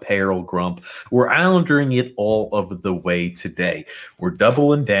Islanders apparel, Grump. We're Islandering it all of the way today. We're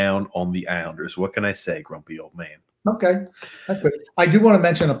doubling down on the Islanders. What can I say, Grumpy old man? Okay, that's good. I do want to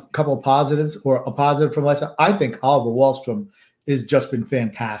mention a couple of positives, or a positive from last time. I think Oliver Wahlstrom has just been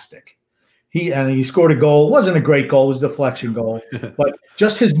fantastic. He scored a goal. It wasn't a great goal. It was a deflection goal. But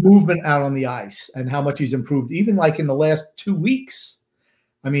just his movement out on the ice and how much he's improved, even like in the last 2 weeks.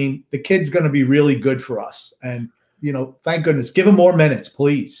 I mean, the kid's going to be really good for us. And, thank goodness. Give him more minutes,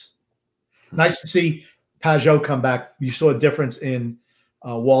 please. Nice to see Pajot come back. You saw a difference in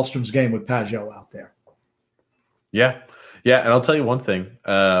Wahlstrom's game with Pajot out there. Yeah. Yeah, and I'll tell you one thing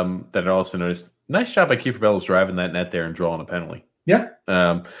that I also noticed. Nice job by Kiefer Bellows driving that net there and drawing a penalty. Yeah.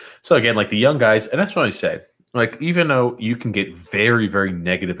 So, again, like the young guys, and that's what I say. Like, even though you can get very, very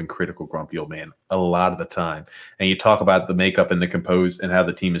negative and critical, Grumpy old man, a lot of the time, and you talk about the makeup and the composed and how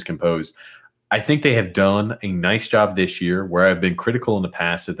the team is composed, I think they have done a nice job this year where I've been critical in the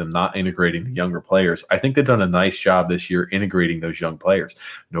past of them not integrating the younger players. I think they've done a nice job this year integrating those young players.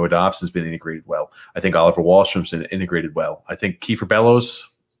 Noah Dobson's been integrated well. I think Oliver Wahlstrom's been integrated well. I think Kiefer Bellows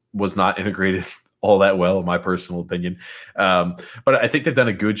was not integrated all that well, in my personal opinion. But I think they've done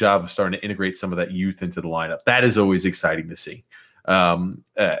a good job of starting to integrate some of that youth into the lineup. That is always exciting to see. And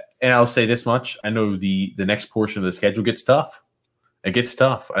I'll say this much. I know the next portion of the schedule gets tough. It gets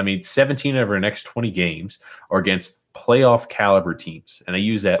tough. I mean, 17 of our next 20 games are against playoff caliber teams. And I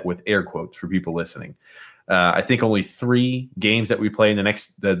use that with air quotes for people listening. I think only 3 games that we play in the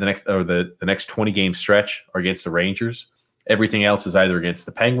next 20 game stretch are against the Rangers. Everything else is either against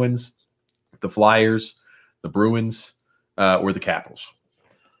the Penguins, the Flyers, the Bruins, or the Capitals.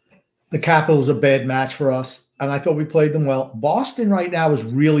 The Capitals a bad match for us, and I thought we played them well. Boston right now is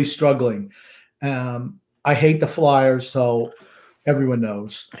really struggling. I hate the Flyers, so everyone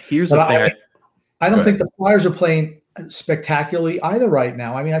knows. Here's the thing. I don't think the Flyers are playing spectacularly either right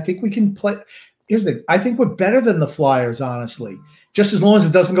now. I mean, I think we can play. I think we're better than the Flyers, honestly, just as long as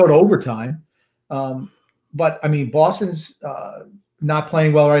it doesn't go to overtime. But I mean, Boston's not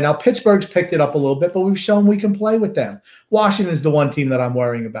playing well right now. Pittsburgh's picked it up a little bit, but we've shown we can play with them. Washington is the one team that I'm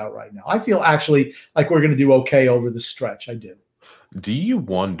worrying about right now. I feel actually like we're going to do okay over the stretch. I do. Do you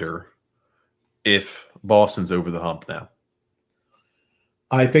wonder if Boston's over the hump now?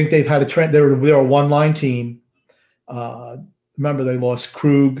 I think they've had a trend. They're a one-line team. Remember, they lost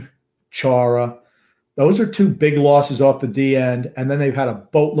Krug, Chara. Those are 2 big losses off the D end, and then they've had a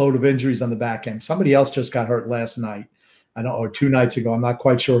boatload of injuries on the back end. Somebody else just got hurt last night, or 2 nights ago. I'm not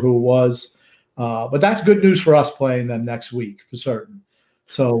quite sure who it was, but that's good news for us playing them next week for certain.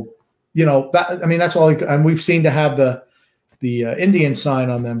 So, that's all. And we've seen to have the Indian sign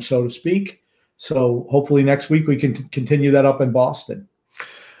on them, so to speak. So hopefully next week we can continue that up in Boston.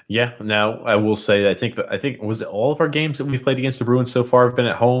 Yeah. Now I will say I think was it all of our games that we've played against the Bruins so far have been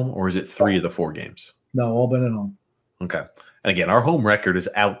at home, or is it 3 of the 4 games? No, all been at home. Okay. And again, our home record is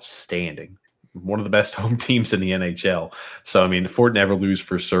outstanding. One of the best home teams in the NHL. So I mean, Fort Never Lose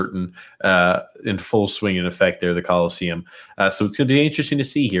for certain, in full swing in effect there, the Coliseum. So it's going to be interesting to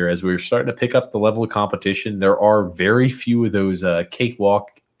see here as we're starting to pick up the level of competition. There are very few of those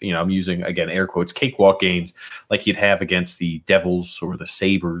cakewalk. I'm using, again, air quotes, cakewalk games like you'd have against the Devils or the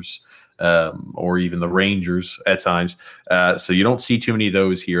Sabres or even the Rangers at times. So you don't see too many of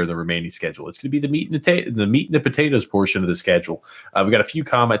those here in the remaining schedule. It's going to be the meat and the potatoes portion of the schedule. We got a few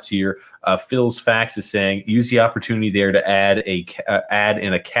comments here. Phil's Fax is saying, use the opportunity there to add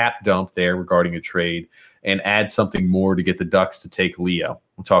in a cap dump there regarding a trade and add something more to get the Ducks to take Leo.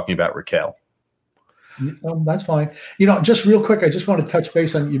 I'm talking about Raquel. That's fine. Just real quick, I just want to touch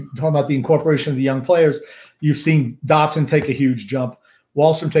base on you talking about the incorporation of the young players. You've seen Dobson take a huge jump,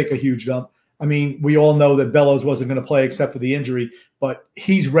 Wahlstrom take a huge jump. I mean, we all know that Bellows wasn't going to play except for the injury, but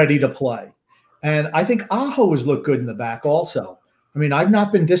he's ready to play. And I think Aho has looked good in the back also. I mean, I've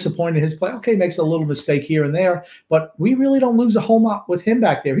not been disappointed in his play. Okay, makes a little mistake here and there, but we really don't lose a whole lot with him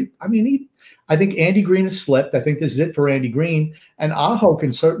back there. I think Andy Green has slipped. I think this is it for Andy Green, and Aho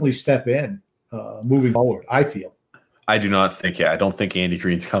can certainly step in. Moving forward, I feel. I don't think Andy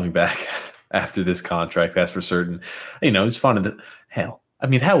Green's coming back after this contract. That's for certain. It's fun. Hell, I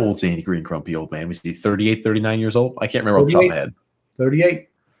mean, how old's Andy Green, grumpy old man? Was he 38, 39 years old? I can't remember off the top of my head. 38.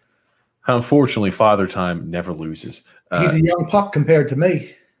 Unfortunately, Father Time never loses. He's a young pup compared to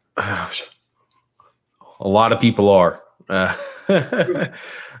me. A lot of people are.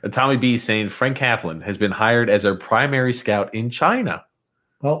 Tommy B is saying Frank Kaplan has been hired as our primary scout in China.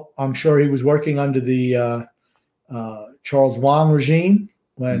 Well, I'm sure he was working under the Charles Wang regime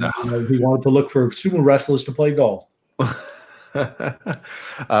when he wanted to look for sumo wrestlers to play goal.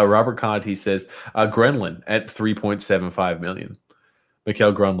 Robert Conti says Grenlin at $3.75 million.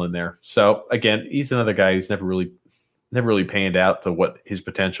 Mikael Grenlin there. So again, he's another guy who's never really panned out to what his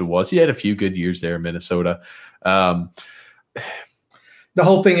potential was. He had a few good years there in Minnesota. The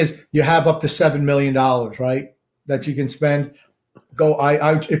whole thing is you have up to $7 million, right, that you can spend.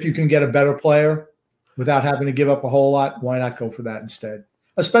 If you can get a better player without having to give up a whole lot, why not go for that instead?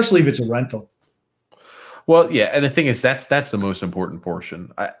 Especially if it's a rental. Well, yeah, and the thing is that's the most important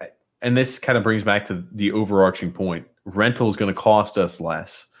portion. And this kind of brings back to the overarching point. Rental is going to cost us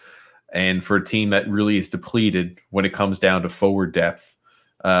less. And for a team that really is depleted when it comes down to forward depth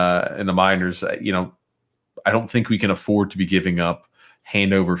in the minors, I don't think we can afford to be giving up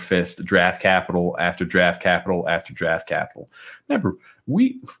hand over fist draft capital after draft capital after draft capital. Remember,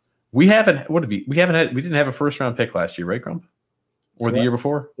 we didn't have a first round pick last year, right, Grump? Or the year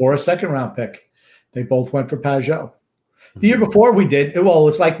before? Or a second round pick. They both went for Pajot. The year before we did. Well,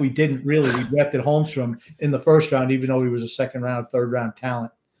 it's like we didn't really. We drafted Holmstrom in the first round, even though he was a second round, third round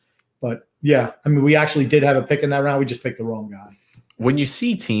talent. But yeah, I mean, we actually did have a pick in that round. We just picked the wrong guy. When you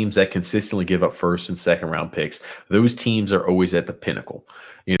see teams that consistently give up first and second round picks, those teams are always at the pinnacle.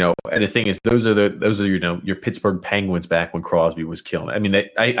 And the thing is, those are your Pittsburgh Penguins back when Crosby was killing it. I mean,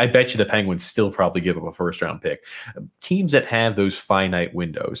 I bet you the Penguins still probably give up a first round pick. Teams that have those finite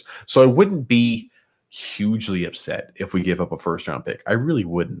windows. So I wouldn't be hugely upset if we give up a first round pick. I really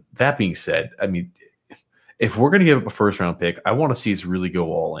wouldn't. That being said, I mean, if we're going to give up a first round pick, I want to see us really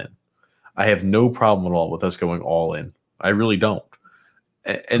go all in. I have no problem at all with us going all in. I really don't.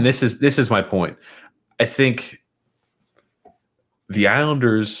 And this is my point. I think the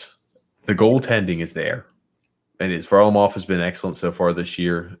Islanders, the goaltending is there. And Varlamov has been excellent so far this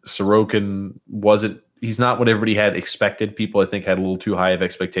year. Sorokin he's not what everybody had expected. People, I think, had a little too high of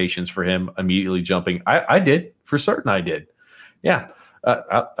expectations for him immediately jumping. I did. For certain I did. Yeah.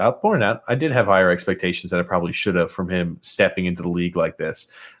 I'll point out, I did have higher expectations than I probably should have from him stepping into the league like this.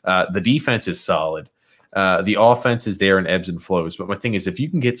 The defense is solid. The offense is there in ebbs and flows. But my thing is, if you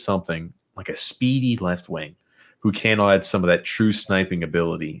can get something like a speedy left wing who can add some of that true sniping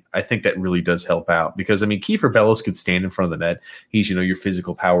ability, I think that really does help out. Because, I mean, Kiefer Bellows could stand in front of the net. He's, your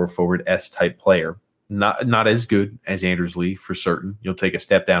physical power forward S-type player. Not as good as Anders Lee, for certain. You'll take a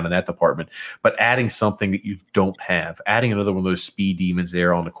step down in that department. But adding something that you don't have, adding another one of those speed demons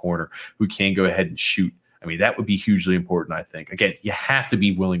there on the corner who can go ahead and shoot, I mean, that would be hugely important, I think. Again, you have to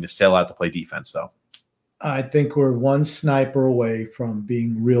be willing to sell out to play defense, though. I think we're one sniper away from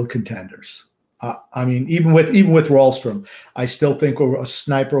being real contenders. I mean, even with Wahlstrom, I still think we're a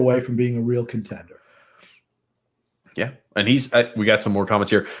sniper away from being a real contender. Yeah, and we got some more comments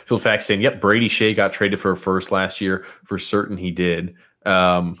here. Phil Fax saying, yep, Brady Shea got traded for a first last year. For certain he did.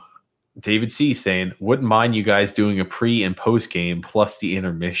 David C. saying, wouldn't mind you guys doing a pre and post game plus the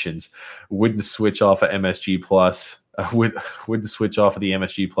intermissions. Wouldn't switch off of MSG plus. Wouldn't switch off of the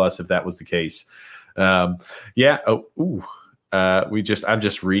MSG plus if that was the case. Yeah. I'm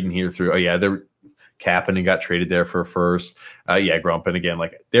just reading here through. Oh yeah, Kapanen got traded there for a first. Yeah, Grumpin again.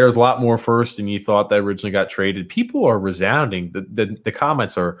 Like, there's a lot more first than you thought that originally got traded. People are resounding. The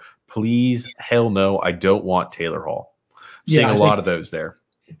comments are, please, hell no, I don't want Taylor Hall. Seeing a lot of those there.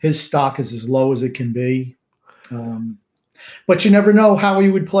 His stock is as low as it can be. But you never know how he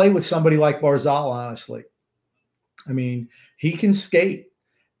would play with somebody like Barzal, honestly. I mean, he can skate.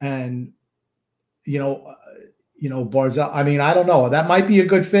 And, Barzal, I mean, I don't know. That might be a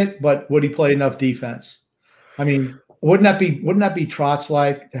good fit, but would he play enough defense? I mean, wouldn't that be Trotz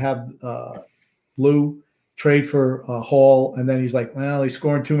like to have Lou trade for Hall, and then he's like, well, he's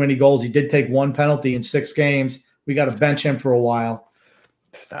scoring too many goals. He did take one penalty in 6 games. We got to bench him for a while.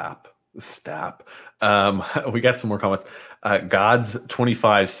 Stop. We got some more comments.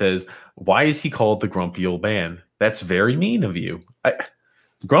 Gods25 says, why is he called the grumpy old man? That's very mean of you.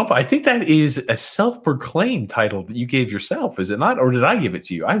 Grump, I think that is a self-proclaimed title that you gave yourself, is it not? Or did I give it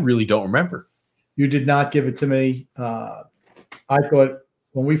to you? I really don't remember. You did not give it to me. I thought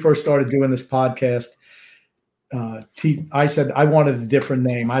when we first started doing this podcast, I said I wanted a different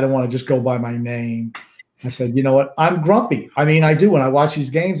name. I don't want to just go by my name. I said, you know what? I'm grumpy. I mean, I do. When I watch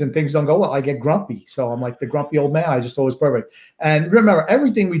these games and things don't go well, I get grumpy. So I'm like the grumpy old man. I just thought it was perfect. And remember,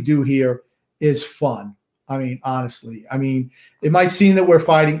 everything we do here is fun. I mean, honestly, it might seem that we're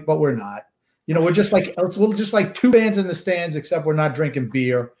fighting, but we're not. We're just like 2 fans in the stands, except we're not drinking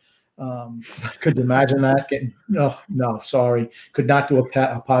beer. Could you imagine that? No, sorry. Could not do a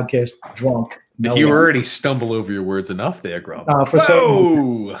podcast drunk. No, you already stumble over your words enough there, Grump. For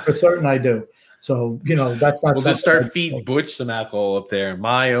certain I do. So, that's not. We'll just start feeding Butch some alcohol up there.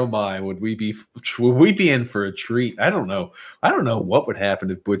 My, oh my, would we be in for a treat? I don't know what would happen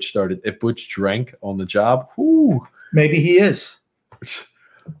if Butch drank on the job. Whew. Maybe he is.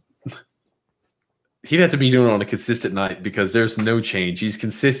 He'd have to be doing it on a consistent night because there's no change. He's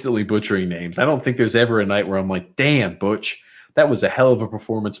consistently butchering names. I don't think there's ever a night where I'm like, damn, Butch, that was a hell of a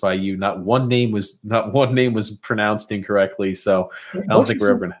performance by you. Not one name was pronounced incorrectly. So I don't think we're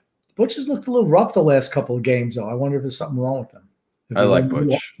ever going to. Butch has looked a little rough the last couple of games, though. I wonder if there's something wrong with him. I like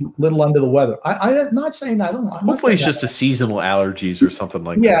Butch. A little under the weather. I'm not saying I don't. Hopefully, it's just a seasonal allergies or something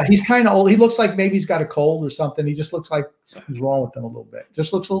like that. Yeah, he's kind of old. He looks like maybe he's got a cold or something. He just looks like something's wrong with him a little bit.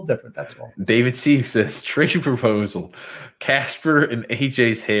 Just looks a little different. That's all. David C. says, trade proposal. Casper and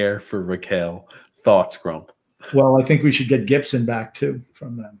AJ's hair for Raquel. Thoughts, Grump? Well, I think we should get Gibson back, too,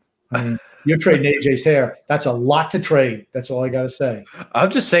 from them. I mean, you're trading AJ's hair. That's a lot to trade. That's all I got to say.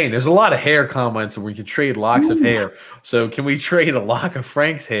 I'm just saying, there's a lot of hair comments where we can trade locks of hair. So can we trade a lock of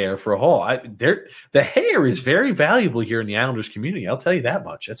Frank's hair for a haul? The hair is very valuable here in the Islanders community. I'll tell you that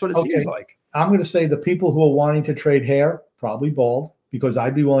much. That's what it seems like. I'm going to say the people who are wanting to trade hair, probably bald, because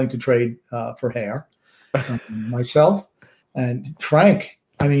I'd be willing to trade for hair myself. And Frank,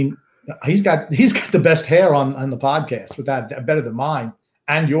 I mean, he's got the best hair on the podcast, without better than mine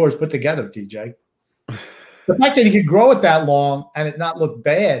and yours put together, TJ. The fact that he could grow it that long and it not look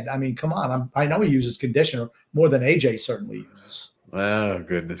bad, I mean, come on. I know he uses conditioner more than AJ certainly uses. Oh,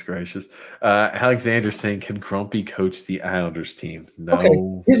 goodness gracious. Alexander saying, can Grumpy coach the Islanders team? No. Okay,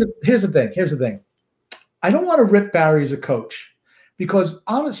 here's the thing. I don't want to rip Barry as a coach because,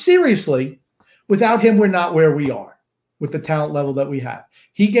 seriously, without him, we're not where we are with the talent level that we have.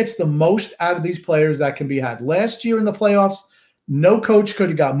 He gets the most out of these players that can be had. Last year in the playoffs, no coach could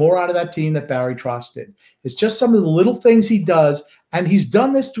have got more out of that team that Barry Trotz did. It's just some of the little things he does, and he's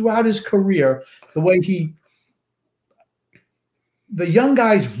done this throughout his career, the way the young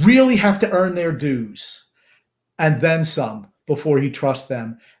guys really have to earn their dues and then some before he trusts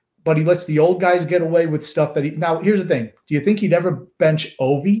them. But he lets the old guys get away with stuff that now, here's the thing. Do you think he'd ever bench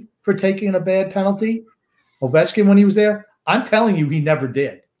Ovi for taking a bad penalty? Ovechkin when he was there? I'm telling you, he never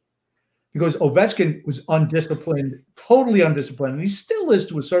did. Because Ovechkin was undisciplined, totally undisciplined, and he still is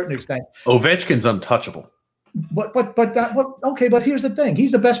to a certain extent. Ovechkin's untouchable. But here's the thing.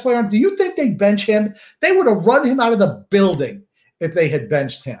 He's the best player. Do you think they'd bench him? They would have run him out of the building if they had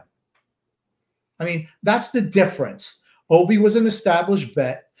benched him. I mean, that's the difference. Ovi was an established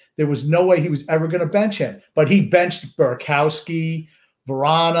vet. There was no way he was ever going to bench him. But he benched Burkowski,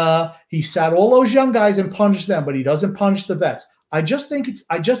 Vrana. He sat all those young guys and punished them, but he doesn't punish the vets. I just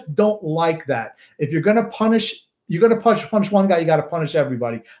don't like that. If you're going to punish one guy, you got to punish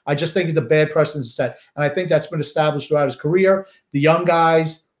everybody. I just think it's a bad precedent set. And I think that's been established throughout his career. The young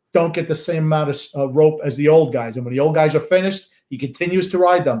guys don't get the same amount of rope as the old guys. And when the old guys are finished, he continues to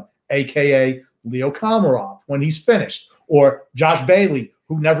ride them, a.k.a. Leo Komarov when he's finished, or Josh Bailey,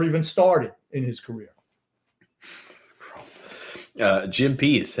 who never even started in his career. Jim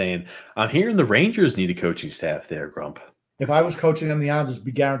P. is saying, I'm hearing the Rangers need a coaching staff there, Grump. If I was coaching them, the Islanders would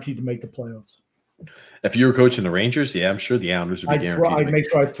be guaranteed to make the playoffs. If you were coaching the Rangers, yeah, I'm sure the Islanders would be guaranteed. I'd make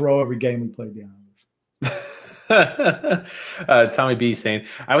sure I throw every game we played the Islanders. Tommy B saying,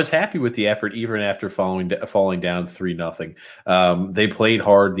 I was happy with the effort even after falling down 3-0. They played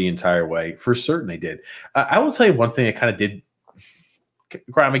hard the entire way. For certain they did. I will tell you one thing that kind of did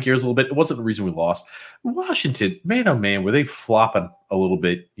grind my gears a little bit. It wasn't the reason we lost. Washington, man, oh man, were they flopping a little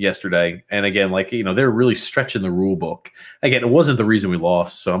bit yesterday. And again, they're really stretching the rule book. Again, it wasn't the reason we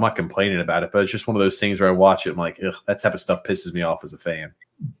lost, so I'm not complaining about it, but it's just one of those things where I watch it, I'm like, ugh, that type of stuff pisses me off as a fan.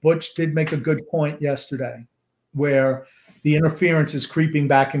 Butch did make a good point yesterday where the interference is creeping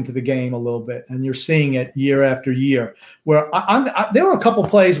back into the game a little bit, and you're seeing it year after year. Where there were a couple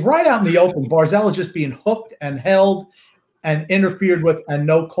plays right out in the open. Barzal is just being hooked and held and interfered with and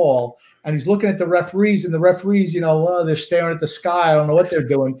no call. And he's looking at the referees, and the referees, they're staring at the sky. I don't know what they're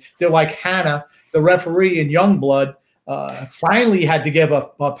doing. They're like Hannah, the referee in Youngblood, finally had to give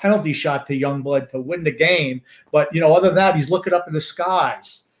a penalty shot to Youngblood to win the game. But, other than that, he's looking up in the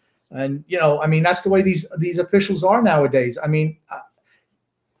skies. And, that's the way these officials are nowadays. I mean,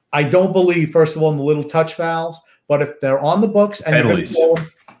 I don't believe, first of all, in the little touch fouls. But if they're on the books and penalties, you're going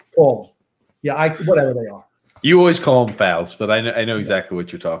to call them. Yeah, whatever they are. You always call them fouls, but I know exactly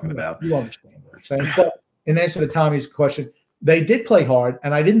what you're talking about. You understand what I'm saying. But in answer to Tommy's question, they did play hard,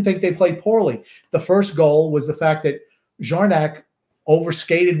 and I didn't think they played poorly. The first goal was the fact that Jarnac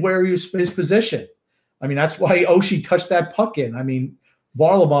overskated where he was his position. I mean, that's why Oshie touched that puck in. I mean,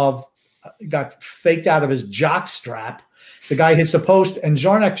 Varlamov got faked out of his jock strap. The guy hits the post, and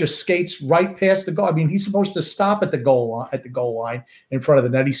Jarnac just skates right past the goal. I mean, he's supposed to stop at the goal line in front of the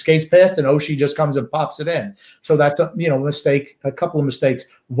net. He skates past, and Oshie just comes and pops it in. So that's a mistake, a couple of mistakes.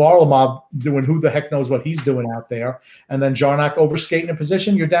 Varlamov doing who the heck knows what he's doing out there, and then Jarnac overskating in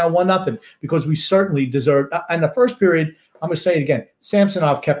position. You're down 1-0 because we certainly deserved. And the first period, I'm going to say it again.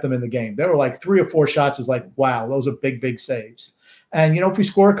 Samsonov kept them in the game. There were like 3 or 4 shots. It's like, wow, those are big, big saves. And if we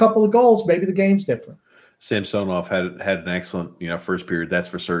score a couple of goals, maybe the game's different. Samsonov had an excellent, first period. That's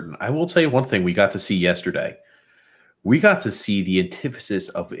for certain. I will tell you one thing we got to see yesterday. We got to see the antithesis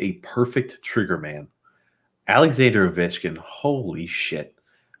of a perfect trigger man. Alexander Ovechkin, holy shit.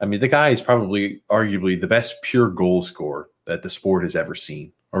 I mean, the guy is probably arguably the best pure goal scorer that the sport has ever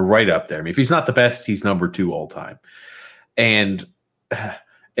seen, or right up there. I mean, if he's not the best, he's number 2 all time. And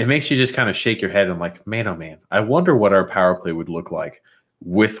it makes you just kind of shake your head and like, man, oh man, I wonder what our power play would look like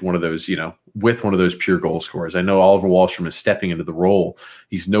with one of those, with one of those pure goal scorers. I know Oliver Wahlstrom is stepping into the role.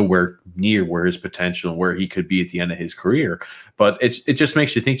 He's nowhere near where his potential, where he could be at the end of his career. But it just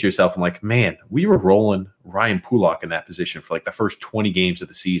makes you think to yourself, I'm like, man, we were rolling Ryan Pulock in that position for like the first 20 games of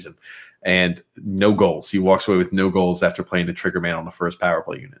the season and no goals. He walks away with no goals after playing the trigger man on the first power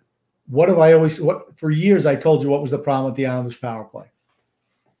play unit. For years I told you what was the problem with the Islanders power play?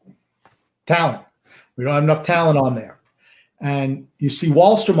 Talent. We don't have enough talent on there. And you see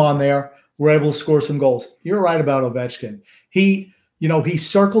Wahlstrom on there, we're able to score some goals. You're right about Ovechkin. He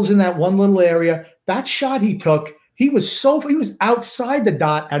circles in that one little area. That shot he took, he was outside the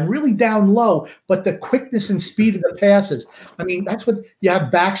dot and really down low, but the quickness and speed of the passes. I mean, that's what you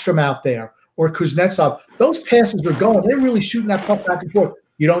have Backstrom out there or Kuznetsov. Those passes are going. They're really shooting that puck back and forth.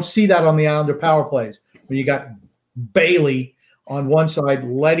 You don't see that on the Islander power plays. When you got Bailey on one side,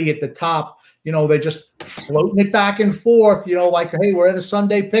 Leddy at the top, they just floating it back and forth, like, hey, we're at a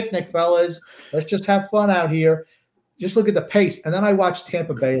Sunday picnic, fellas. Let's just have fun out here. Just look at the pace. And then I watched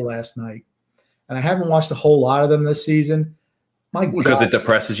Tampa Bay last night, and I haven't watched a whole lot of them this season. Because it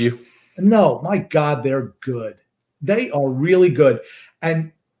depresses you? No, my God, they're good. They are really good.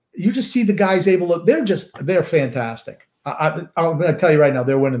 And you just see the guys they're fantastic. I'm going to tell you right now,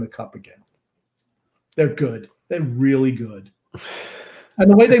 they're winning the cup again. They're good. They're really good. And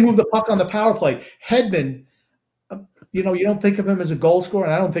the way they move the puck on the power play, Hedman, you don't think of him as a goal scorer,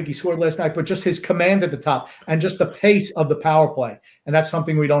 and I don't think he scored last night, but just his command at the top and just the pace of the power play. And that's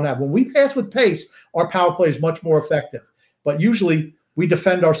something we don't have. When we pass with pace, our power play is much more effective. But usually we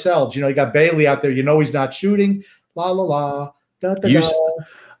defend ourselves. You got Bailey out there. He's not shooting. La, la, la. Da, da, da.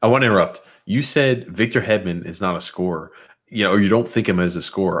 I want to interrupt. You said Victor Hedman is not a scorer, or you don't think him as a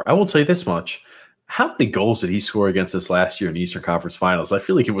scorer. I will tell you this much. How many goals did he score against us last year in the Eastern Conference Finals? I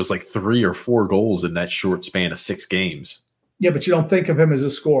feel like it was like 3 or 4 goals in that short span of 6 games. Yeah, but you don't think of him as a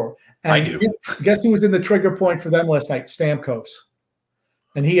scorer. And I do. Guess who was in the trigger point for them last night? Stamkos.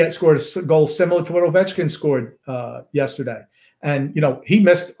 And he had scored a goal similar to what Ovechkin scored yesterday. And, he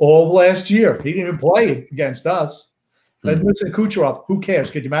missed all of last year. He didn't even play against us. And listen, Kucherov, who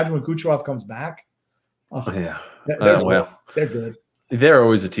cares? Could you imagine when Kucherov comes back? Oh, yeah. They're good. They're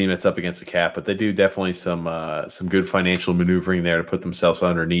always a team that's up against the cap, but they do definitely some good financial maneuvering there to put themselves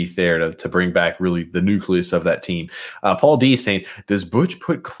underneath there to bring back really the nucleus of that team. Paul D is saying, does Butch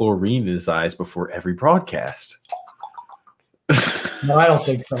put chlorine in his eyes before every broadcast? No, I don't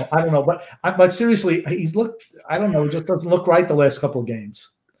think so. I don't know, but seriously, I don't know. He just doesn't look right the last couple of games.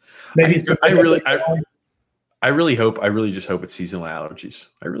 Maybe I really just hope it's seasonal allergies.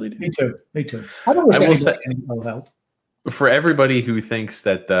 I really do. Me too. I will say no health. For everybody who thinks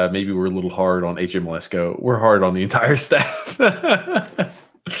that maybe we're a little hard on AJ Malesko, we're hard on the entire staff.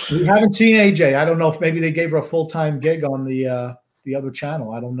 We haven't seen AJ. I don't know if maybe they gave her a full-time gig on the other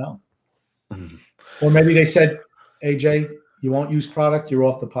channel. I don't know. Or maybe they said, AJ, you won't use product, you're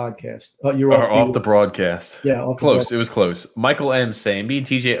off the podcast. You're off the broadcast. Yeah, close. It was close. Michael M saying, me and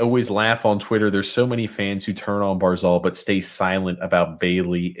TJ always laugh on Twitter. There's so many fans who turn on Barzal but stay silent about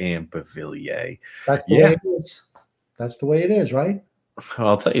Bailey and Beauvillier. That's the way it is. That's the way it is, right?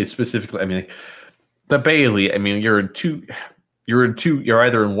 I'll tell you specifically. I mean, the Bailey. I mean, you're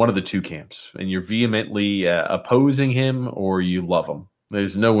either in one of the two camps, and you're vehemently opposing him, or you love him.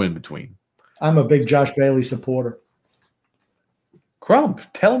 There's no in between. I'm a big Josh Bailey supporter. Crump,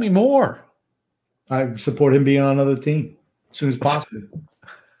 tell me more. I support him being on another team as soon as possible.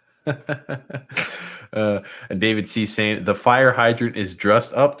 And David C saying the fire hydrant is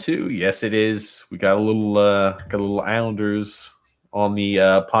dressed up too. Yes, it is. We got a little Islanders on the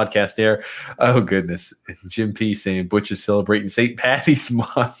podcast there. Oh goodness. And Jim P saying Butch is celebrating St. Patty's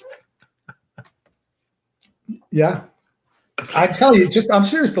month. Yeah. I tell you, I'm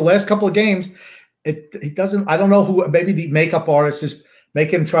serious. The last couple of games, it doesn't. I don't know who. Maybe the makeup artist is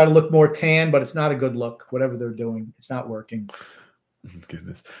making him try to look more tan, but it's not a good look. Whatever they're doing, it's not working.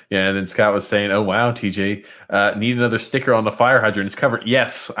 Goodness. Yeah, and then Scott was saying, oh, wow, TJ, need another sticker on the fire hydrant. It's covered.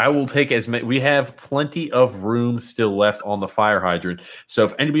 Yes, I will take as many. We have plenty of room still left on the fire hydrant. So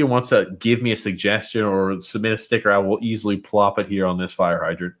if anybody wants to give me a suggestion or submit a sticker, I will easily plop it here on this fire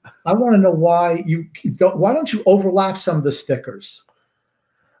hydrant. I want to know why don't you overlap some of the stickers?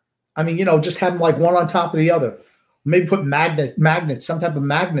 I mean, just have them like one on top of the other. Maybe put magnets, some type of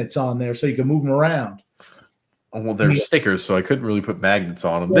magnets on there so you can move them around. Well, they're stickers, so I couldn't really put magnets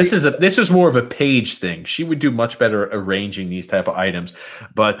on them. This is more of a Paige thing. She would do much better arranging these type of items,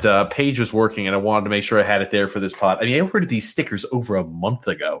 but Paige was working, and I wanted to make sure I had it there for this pod. I mean, I ordered these stickers over a month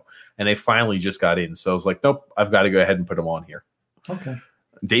ago, and they finally just got in. So I was like, nope, I've got to go ahead and put them on here. Okay.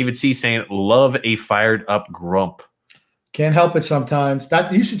 David C saying, love a fired up grump. Can't help it sometimes.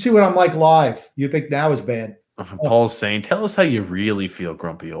 That you should see what I'm like live. You think now is bad. Paul's saying, tell us how you really feel,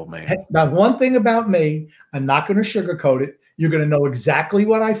 grumpy old man. Now, one thing about me, I'm not going to sugarcoat it. You're going to know exactly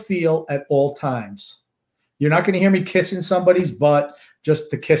what I feel at all times. You're not going to hear me kissing somebody's butt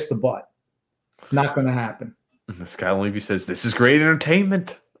just to kiss the butt. Not going to happen. Scott Levy says, this is great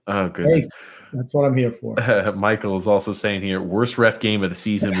entertainment. Oh, goodness. Hey, that's what I'm here for. Michael is also saying here, worst ref game of the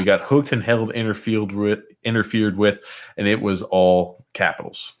season. We got hooked and held, interfered with, and it was all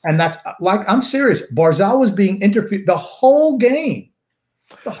Capitals. And that's like, I'm serious. Barzal was being interfered the whole game.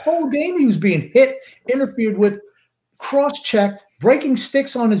 The whole game he was being hit, interfered with, cross-checked, breaking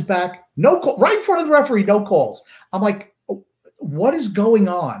sticks on his back, no call, right in front of the referee, no calls. I'm like, what is going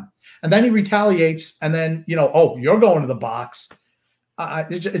on? And then he retaliates, and then, you're going to the box.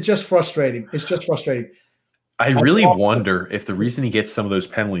 It's just frustrating. It's just frustrating. I really wonder if the reason he gets some of those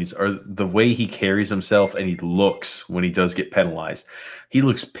penalties are the way he carries himself and he looks when he does get penalized. He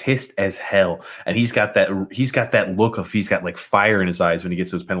looks pissed as hell, and he's got that look of he's got like fire in his eyes when he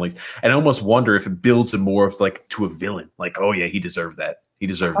gets those penalties. And I almost wonder if it builds him more of like to a villain. Like, oh yeah, he deserved that. He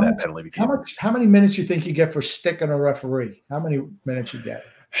deserved that penalty. How many minutes you think you get for sticking a referee? How many minutes you get?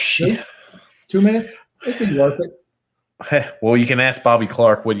 2 minutes? It'd be worth it. Well, you can ask Bobby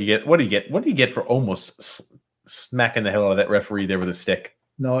Clark. What do you get? What do you get for almost smacking the hell out of that referee there with a stick?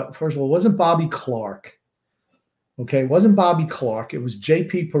 No, first of all, it wasn't Bobby Clark. Okay, it wasn't Bobby Clark. It was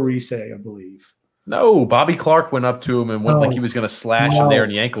J.P. Parise, I believe. No, Bobby Clark went up to him and went like he was going to slash him there in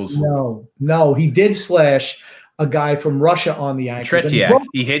the ankles. No, he did slash a guy from Russia on the ankles. Tretiak.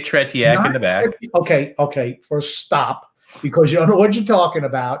 He hit Tretiak in the back. Okay. First, stop, because you don't know what you're talking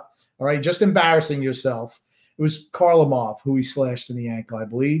about. All right, just embarrassing yourself. It was Karlamov who he slashed in the ankle, I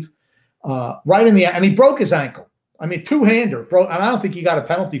believe. Right in the and he broke his ankle. I mean, two-hander. I don't think he got a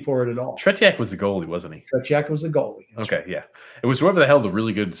penalty for it at all. Tretiak was the goalie, wasn't he? Tretiak was the goalie. That's right. Yeah. It was whoever the hell the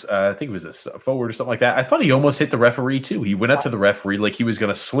really good, I think it was a forward or something like that. I thought he almost hit the referee, too. He went up to the referee like he was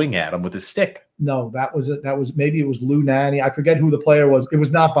going to swing at him with his stick. No, that was maybe it was Lou Nanny. I forget who the player was. It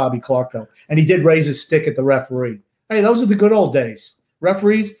was not Bobby Clark, though. And he did raise his stick at the referee. Hey, those are the good old days.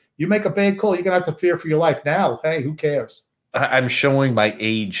 Referees, you make a bad call, you're going to have to fear for your life. Now, hey, who cares? I'm showing my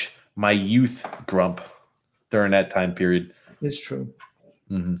age, my youth, Grump, during that time period. It's true.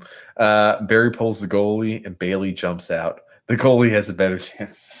 Mm-hmm. Barry pulls the goalie and Bailey jumps out. The goalie has a better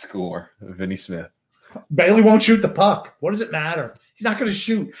chance to score. Vinny Smith. Bailey won't shoot the puck. What does it matter? He's not going to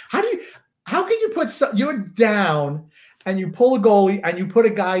shoot. How can you put you're down and you pull a goalie and you put a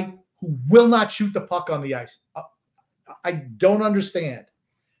guy who will not shoot the puck on the ice? I don't understand.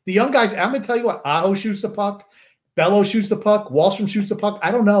 The young guys, I'm going to tell you what, Aho shoots the puck. Bello shoots the puck. Wallstrom shoots the puck.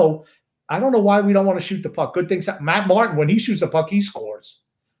 I don't know why we don't want to shoot the puck. Good things happen. Matt Martin, when he shoots the puck, he scores.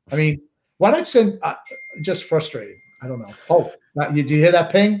 I mean, why not send just frustrated. I don't know. Oh, did you hear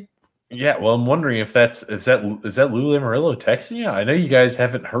that ping? Yeah, well, I'm wondering if is that Lou Lamoriello texting you? I know you guys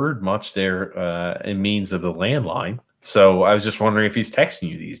haven't heard much there in means of the landline. So I was just wondering if he's texting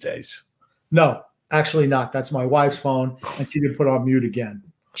you these days. No, actually not. That's my wife's phone, and she didn't put on mute again.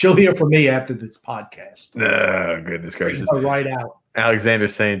 She'll hear from me after this podcast. Oh, goodness gracious. Right out.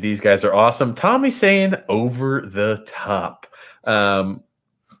 Alexander's saying these guys are awesome. Tommy's saying over the top.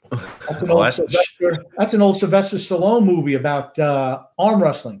 That's an old Sylvester Stallone movie about arm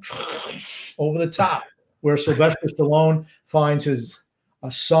wrestling. Over the top, where Sylvester Stallone finds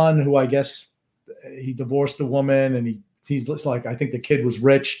a son who I guess he divorced a woman, and he's like, I think the kid was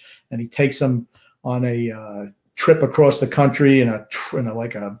rich, and he takes him on a trip across the country in a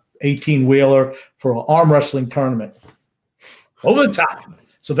 18-wheeler for an arm wrestling tournament. Over the top.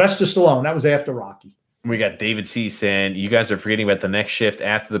 Sylvester Stallone. That was after Rocky. We got David C. saying, you guys are forgetting about the next shift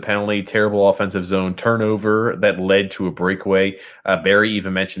after the penalty, terrible offensive zone turnover that led to a breakaway. Barry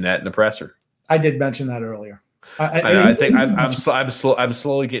even mentioned that in the presser. I did mention that earlier. I think I'm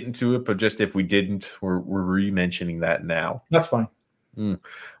slowly getting to it, but just if we didn't, we're re-mentioning that now. That's fine.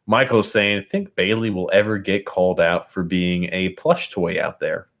 Michael's saying, think Bailey will ever get called out for being a plush toy out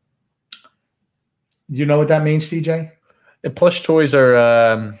there. You know what that means, TJ? Plush toys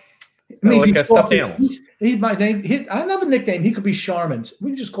are it means like a stuffed animal. He's my name. Another nickname. He could be Charmin's.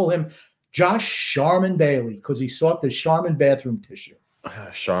 We can just call him Josh Charmin Bailey because he's soft as Charmin bathroom tissue.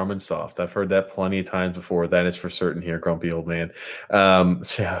 Charmin soft. I've heard that plenty of times before. That is for certain here, Grumpy Old Man.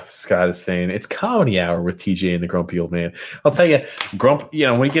 Scott is saying it's comedy hour with TJ and the Grumpy Old Man. I'll tell you, Grump,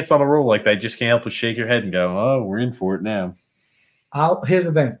 when he gets on a roll like that, just can't help but shake your head and go, oh, we're in for it now. Here's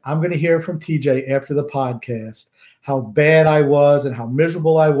the thing. I'm going to hear from TJ after the podcast how bad I was and how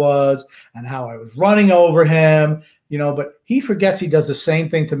miserable I was and how I was running over him, but he forgets he does the same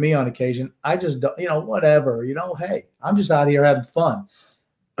thing to me on occasion. I just don't, whatever, hey, I'm just out here having fun.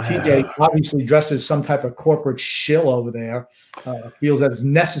 TJ obviously dresses some type of corporate shill over there, feels that it's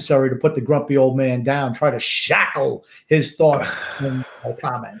necessary to put the grumpy old man down, try to shackle his thoughts and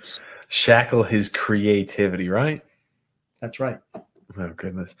comments. Shackle his creativity, right? That's right. Oh,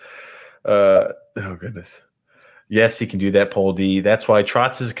 goodness. Goodness. Yes, he can do that, Paul D. That's why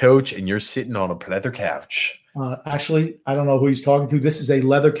Trotz is a coach, and you're sitting on a leather couch. Actually, I don't know who he's talking to. This is a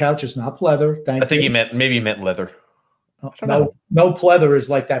leather couch. It's not pleather. I think he meant leather. No pleather is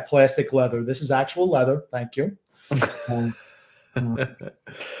like that plastic leather. This is actual leather. Thank you. That's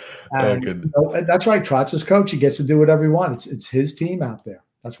right. Trotz is coach. He gets to do whatever he wants. It's his team out there.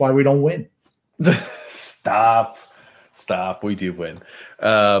 That's why we don't win. Stop. We do win.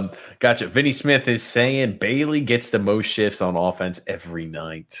 Gotcha. Vinny Smith is saying Bailey gets the most shifts on offense every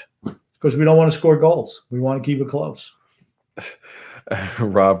night. Because we don't want to score goals. We want to keep it close.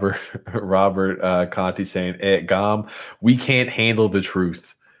 Robert Conti saying, Gom, we can't handle the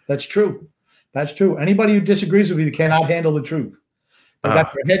truth. That's true. Anybody who disagrees with you cannot handle the truth. They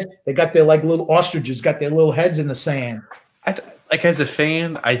got their heads. They got their little ostriches, got their little heads in the sand. As a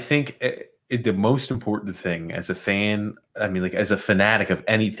fan, I think the most important thing as a fan, as a fanatic of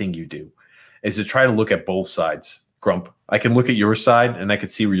anything you do, is to try to look at both sides. Grump, I can look at your side and I can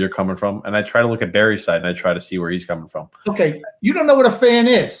see where you're coming from, and I try to look at Barry's side and I try to see where he's coming from. Okay, you don't know what a fan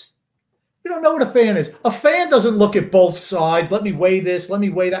is. A fan doesn't look at both sides. Let me weigh this. Let me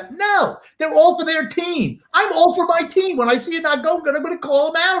weigh that. No, they're all for their team. I'm all for my team. When I see it not going good, I'm going to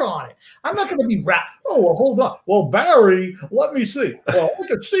call them out on it. I'm not going to be Oh, well, hold on. Well, Barry, let me see. Well, I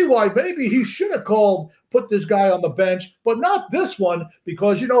can see why maybe he should have put this guy on the bench, but not this one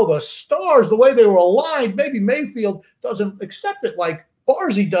because, the stars, the way they were aligned, maybe Mayfield doesn't accept it like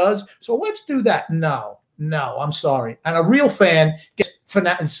Barzy does. So let's do that. No, I'm sorry. And a real fan gets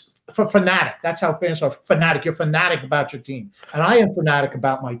fanatic. That's how fans are. Fanatic. You're fanatic about your team. And I am fanatic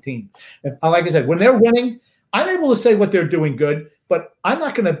about my team. And like I said, when they're winning, I'm able to say what they're doing good, but I'm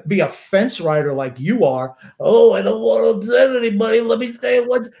not going to be a fence rider like you are. Oh, I don't want to upset anybody. Let me say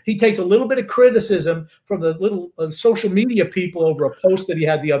what he takes a little bit of criticism from the little social media people over a post that he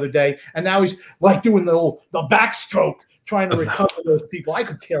had the other day. And now he's like doing the backstroke, trying to recover those people. I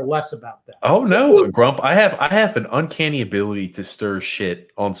could care less about that. Oh no, Grump. I have an uncanny ability to stir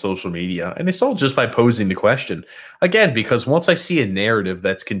shit on social media, and it's all just by posing the question. Again, because once I see a narrative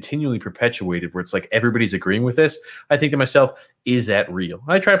that's continually perpetuated where it's like everybody's agreeing with this, I think to myself, is that real?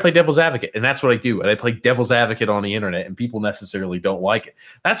 And I try to play devil's advocate, and that's what I do. And I play devil's advocate on the internet, and people necessarily don't like it.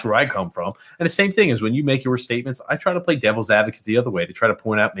 That's where I come from. And the same thing is when you make your statements, I try to play devil's advocate the other way to try to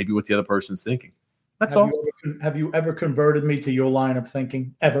point out maybe what the other person's thinking. That's all. Have you ever converted me to your line of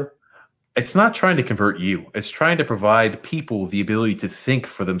thinking? Ever? It's not trying to convert you. It's trying to provide people the ability to think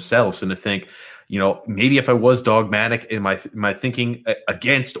for themselves and to think, maybe if I was dogmatic in my thinking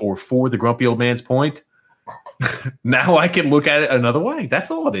against or for the grumpy old man's point, now I can look at it another way. That's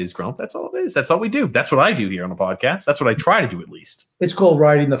all it is, Grump. That's all it is. That's all we do. That's what I do here on the podcast. That's what I try to do at least. It's called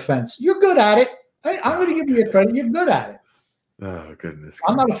riding the fence. You're good at it. I'm going to give you your credit. You're good at it. Oh, goodness.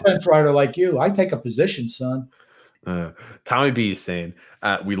 I'm not a fence rider like you. I take a position, son. Tommy B is saying,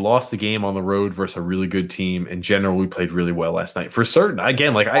 we lost the game on the road versus a really good team. In general, we played really well last night. For certain.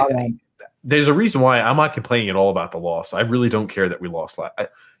 Again, there's a reason why I'm not complaining at all about the loss. I really don't care that we lost.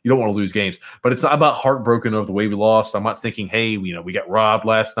 You don't want to lose games. But it's not about heartbroken over the way we lost. I'm not thinking, hey, we got robbed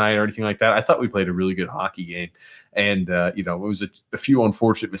last night or anything like that. I thought we played a really good hockey game. And, it was a few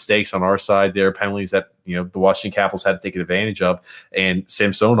unfortunate mistakes on our side there, penalties that, the Washington Capitals had to take advantage of. And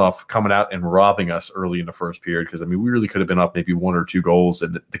Samsonov coming out and robbing us early in the first period because, we really could have been up maybe 1 or 2 goals.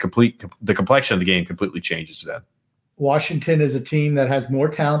 And the complexion of the game completely changes then. Washington is a team that has more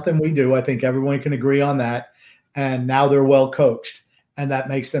talent than we do. I think everyone can agree on that. And now they're well coached, and that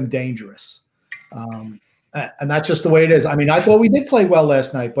makes them dangerous. And that's just the way it is. I thought we did play well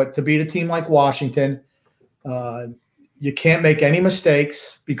last night, but to beat a team like Washington, you can't make any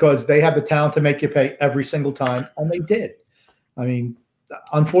mistakes because they have the talent to make you pay every single time, and they did.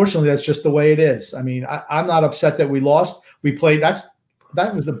 Unfortunately, that's just the way it is. I'm not upset that we lost. We played.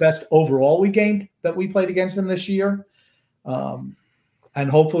 That was the best overall game that we played against them this year, and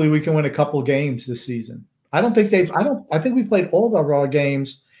hopefully we can win a couple games this season. I think we played all of our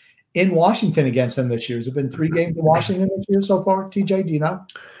games in Washington against them this year. Has it been 3 games in Washington this year so far? TJ, do you know?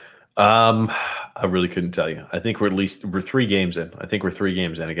 I really couldn't tell you. I think we're 3 games in. I think we're 3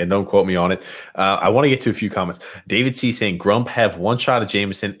 games in. Again, don't quote me on it. I want to get to a few comments. David C saying Grump have one shot at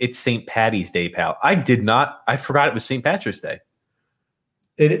Jameson. It's St. Patty's Day, pal. I did not. I forgot it was St. Patrick's Day.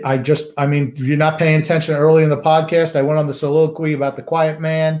 You're not paying attention early in the podcast. I went on the soliloquy about the quiet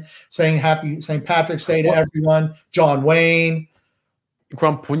man saying happy St. Patrick's Day to everyone. John Wayne.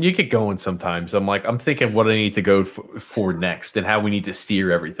 Grump, when you get going sometimes, I'm thinking what I need to go for next and how we need to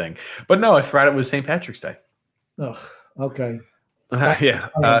steer everything. But no, I forgot it was St. Patrick's Day. Ugh, okay. Yeah.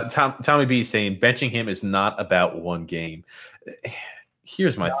 Tommy B is saying benching him is not about one game.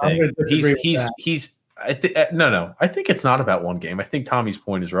 Here's my thing. I think it's not about one game. I think Tommy's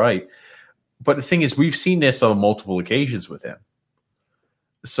point is right. But the thing is, we've seen this on multiple occasions with him.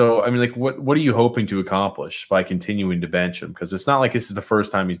 So, I mean, like, what are you hoping to accomplish by continuing to bench him? Because it's not like this is the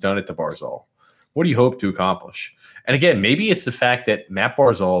first time he's done it to Barzal. What do you hope to accomplish? And again, maybe it's the fact that Matt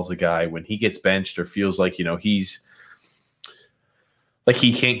Barzal is a guy when he gets benched or feels like, he's like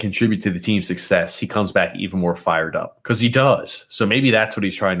he can't contribute to the team's success, he comes back even more fired up because he does. So maybe that's what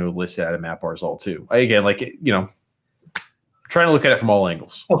he's trying to elicit out of Matt Barzal too. Again, trying to look at it from all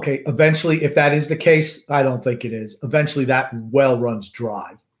angles. Okay, eventually, if that is the case, I don't think it is. Eventually, that well runs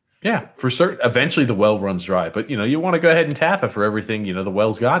dry. Yeah, for certain. Eventually, the well runs dry. But, you want to go ahead and tap it for everything, the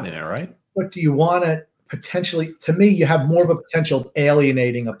well's gotten in it, right? But do you want to potentially – to me, you have more of a potential of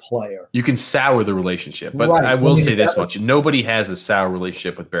alienating a player. You can sour the relationship. But right. I will say this much. Nobody has a sour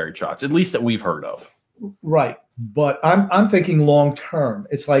relationship with Barry Trotz, at least that we've heard of. Right. But I'm thinking long term.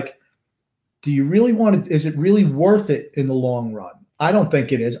 It's like, do you really want to – is it really worth it in the long run? I don't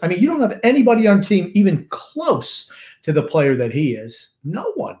think it is. I mean, you don't have anybody on the team even close to the player that he is.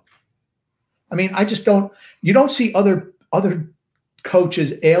 No one. I mean, I just don't – you don't see other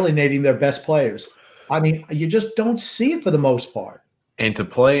coaches alienating their best players. I mean, you just don't see it for the most part. And to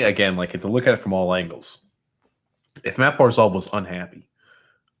play, again, to look at it from all angles, if Matt Barzal was unhappy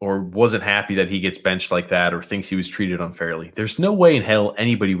or wasn't happy that he gets benched like that or thinks he was treated unfairly, there's no way in hell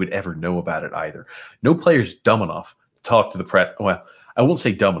anybody would ever know about it either. No player's dumb enough to talk to the press. Well, I won't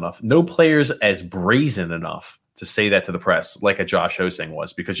say dumb enough. No player's as brazen enough to say that to the press like a Josh Hosang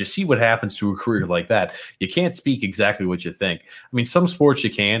was, because you see what happens to a career like that. You can't speak exactly what you think. I mean, some sports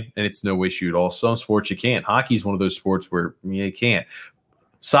you can, and it's no issue at all. Some sports you can't. Hockey's one of those sports where you can't.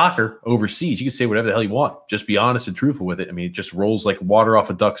 Soccer, overseas, you can say whatever the hell you want. Just be honest and truthful with it. I mean, it just rolls like water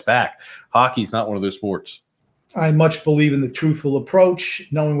off a duck's back. Hockey's not one of those sports. I much believe in the truthful approach,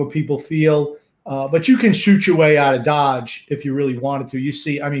 knowing what people feel. But you can shoot your way out of Dodge if you really wanted to. You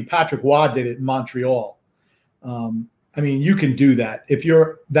see, I mean, Patrick Waugh did it in Montreal. I mean, you can do that. If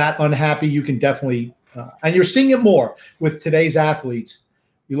you're that unhappy, you can definitely and you're seeing it more with today's athletes.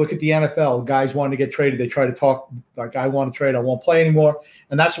 You look at the NFL, guys wanting to get traded. They try to talk like, I want to trade. I won't play anymore.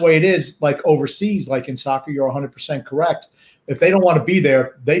 And that's the way it is. Like overseas, like in soccer, you're 100% correct. If they don't want to be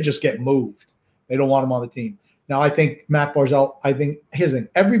there, they just get moved. They don't want them on the team. Now, I think Matt Barzal, here's the thing.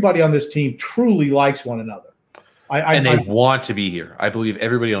 Everybody on this team truly likes one another. They want to be here. I believe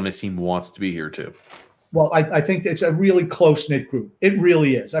everybody on this team wants to be here too. Well, I think it's a really close-knit group. It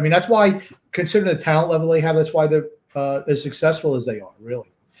really is. I mean, that's why, considering the talent level they have, that's why they're as successful as they are, really.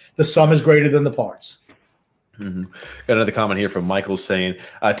 The sum is greater than the parts. Mm-hmm. Got another comment here from Michael saying,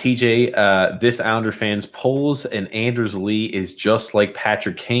 TJ, this Islander fans polls and Anders Lee is just like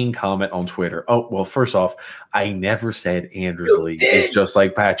Patrick Kane comment on Twitter. Oh, well, first off, I never said Anders Lee is just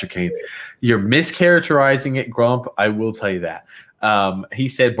like Patrick Kane. You're mischaracterizing it, Grump. I will tell you that. He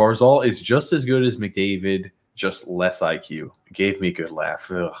said Barzal is just as good as McDavid, just less IQ. Gave me a good laugh.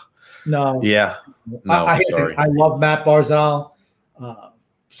 Ugh. No. Yeah. No, I love Matt Barzal.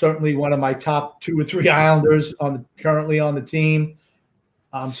 Certainly one of my top 2 or 3 Islanders currently on the team.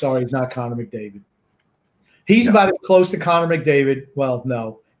 I'm sorry, he's not Connor McDavid. He's about as close to Connor McDavid. Well,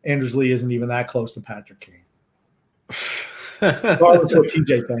 no, Anders Lee isn't even that close to Patrick Kane. Regardless of what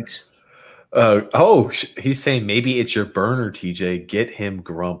TJ thinks. He's saying maybe it's your burner, TJ. Get him,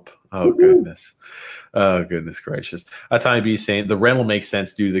 Grump. Oh, goodness. Oh, goodness gracious. Tommy B is saying the rental makes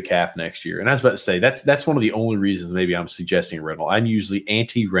sense due to the cap next year. And I was about to say, that's one of the only reasons maybe I'm suggesting rental. I'm usually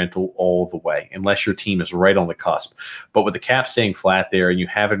anti-rental all the way, unless your team is right on the cusp. But with the cap staying flat there and you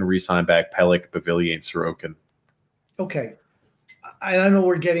haven't re-signed back Pelech, Bavillier, and Sorokin. Okay. I know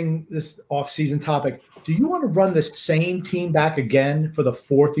we're getting this off-season topic. Do you want to run the same team back again for the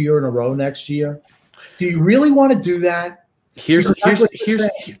 4th year in a row next year? Do you really want to do that? Here's what I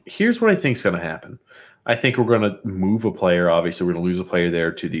think is going to happen. I think we're going to move a player. Obviously, we're going to lose a player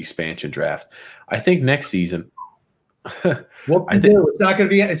there to the expansion draft. I think next season. It's not going to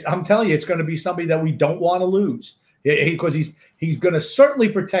be. I'm telling you, it's going to be somebody that we don't want to lose. because he's going to certainly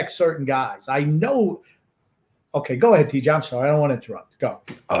protect certain guys. I know. Okay, go ahead, TJ. I'm sorry. I don't want to interrupt. Go.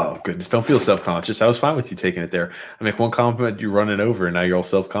 Oh, goodness. Don't feel self-conscious. I was fine with you taking it there. I make one compliment, you run it over, and now you're all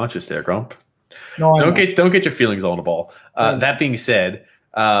self-conscious there, Grump. No, don't get your feelings on the ball. That being said,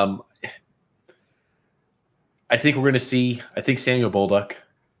 I think we're going to see – I think Samuel Bolduc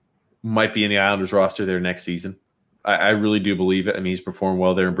might be in the Islanders roster there next season. I really do believe it. I mean, he's performed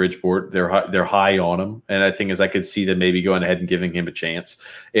well there in Bridgeport. They're high on him, and I think as I could see them maybe going ahead and giving him a chance,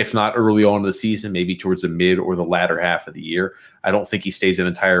 if not early on in the season, maybe towards the mid or the latter half of the year. I don't think he stays an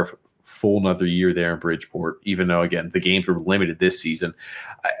entire full another year there in Bridgeport, even though again the games were limited this season.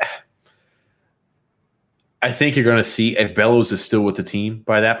 I think you're going to see if Bellows is still with the team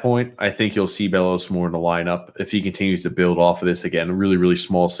by that point. I think you'll see Bellows more in the lineup if he continues to build off of this again. A really, really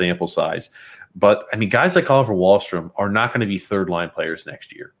small sample size. But, I mean, guys like Oliver Wahlstrom are not going to be third-line players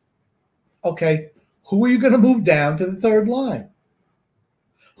next year. Okay. Who are you going to move down to the third line?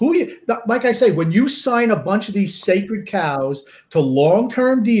 Who are you? Like I say, when you sign a bunch of these sacred cows to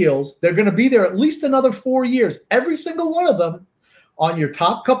long-term deals, they're going to be there at least another 4 years, every single one of them, on your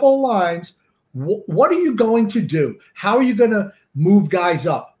top couple of lines. What are you going to do? How are you going to move guys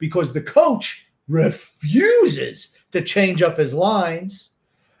up? Because the coach refuses to change up his lines.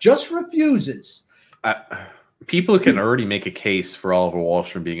 Just refuses. People can already make a case for Oliver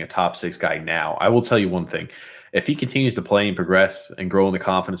Wahlstrom being a top 6 guy now. I will tell you one thing. If he continues to play and progress and grow in the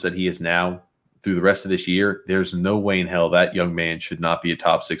confidence that he is now through the rest of this year, there's no way in hell that young man should not be a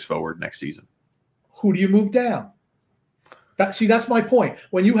top 6 forward next season. Who do you move down? That's my point.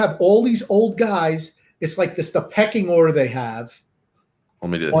 When you have all these old guys, it's like this the pecking order they have.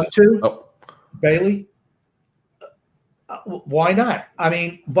 Let me do this. 1, 2, Bailey. Why not? I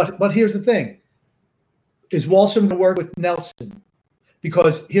mean, but here's the thing. Is Wahlstrom going to work with Nelson?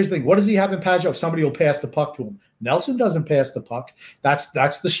 Because here's the thing. What does he have in Pajot? Somebody will pass the puck to him. Nelson doesn't pass the puck. That's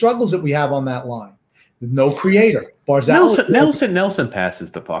the struggles that we have on that line. No creator. Nelson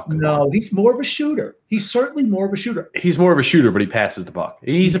passes the puck. No, he's more of a shooter. He's certainly more of a shooter. He's more of a shooter, but he passes the puck.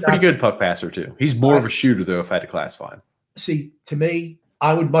 He's a pretty good puck passer, too. He's more of a shooter, though, if I had to classify him. See, to me,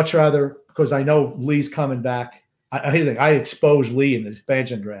 I would much rather, because I know Lee's coming back. Here's the thing. I exposed Lee in the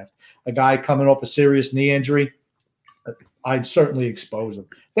expansion draft. A guy coming off a serious knee injury, I'd certainly expose him.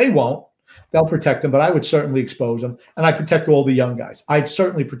 They won't. They'll protect him, but I would certainly expose him. And I protect all the young guys. I'd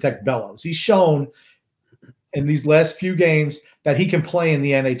certainly protect Bellows. He's shown in these last few games that he can play in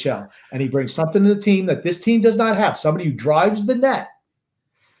the NHL. And he brings something to the team that this team does not have. Somebody who drives the net.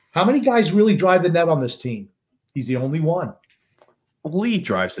 How many guys really drive the net on this team? He's the only one. Lee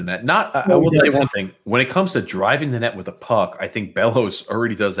drives the net. I will tell you one thing. When it comes to driving the net with a puck, I think Bellows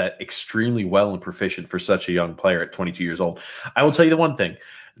already does that extremely well and proficient for such a young player at 22 years old. I will tell you the one thing.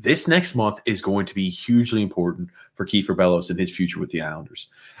 This next month is going to be hugely important for Kiefer Bellows and his future with the Islanders.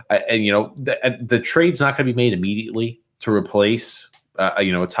 The trade's not going to be made immediately to replace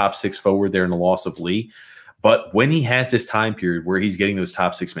a top 6 forward there in the loss of Lee. But when he has this time period where he's getting those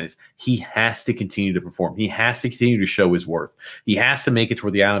top 6 minutes, he has to continue to perform. He has to continue to show his worth. He has to make it to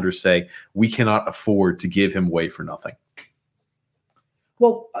where the Islanders say, we cannot afford to give him away for nothing.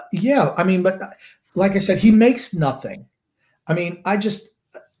 Well, yeah. I mean, but like I said, he makes nothing. I mean, I just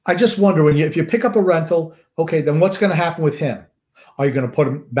wonder if you pick up a rental, okay, then what's going to happen with him? Are you going to put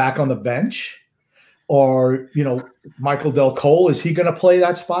him back on the bench? Or, Michael Del Cole, is he going to play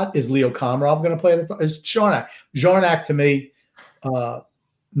that spot? Is Leo Komarov going to play that spot? Is Jarnac? Jarnac, to me,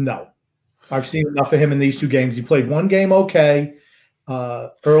 no. I've seen enough of him in these 2 games. He played one game okay.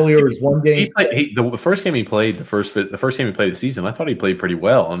 Earlier is one game. The first game he played, the first game he played the season, I thought he played pretty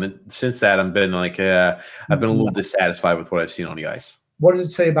well. I mean, since that, I've been a little dissatisfied with what I've seen on the ice. What does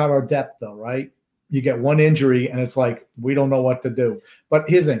it say about our depth, though, right? You get one injury, and it's like, we don't know what to do. But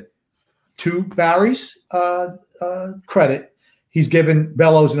here's the thing. To Barry's credit, he's given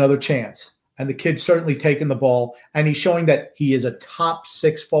Bellows another chance. And the kid's certainly taken the ball, and he's showing that he is a top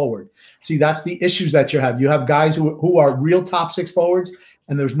 6 forward. See, that's the issues that you have. You have guys who are real top 6 forwards,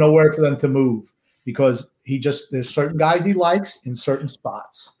 and there's nowhere for them to move because there's certain guys he likes in certain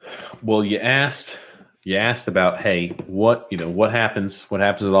spots. Well, you asked about, hey, what happens with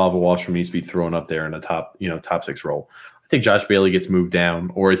Oliver Wahlstrom needs to be thrown up there in a top 6 role. I think Josh Bailey gets moved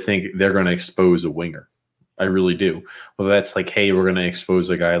down, or I think they're going to expose a winger. I really do. Whether that's like, hey, we're going to expose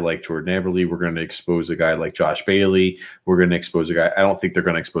a guy like Jordan Eberle, we're going to expose a guy like Josh Bailey, we're going to expose a guy. I don't think they're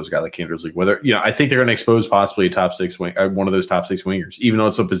going to expose a guy like Anders Lee. I think they're going to expose possibly a top 6 wing, one of those top 6 wingers, even though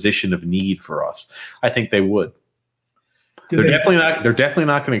it's a position of need for us. I think they would. They're definitely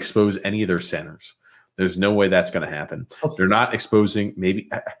not going to expose any of their centers. There's no way that's going to happen. Okay. They're not exposing. Maybe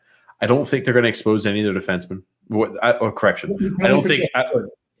I don't think they're going to expose any of their defensemen. Correction. I don't think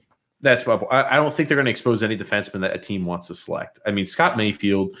that's what I don't think they're going to expose any defenseman that a team wants to select. I mean, Scott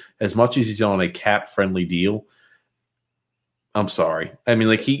Mayfield, as much as he's on a cap-friendly deal, I'm sorry. I mean,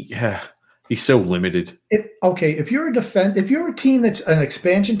 like he's so limited. If you're a team that's an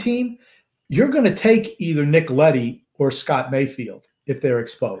expansion team, you're going to take either Nick Leddy or Scott Mayfield if they're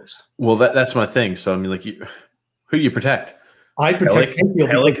exposed. Well, that's my thing. So I mean, like, who do you protect? I protect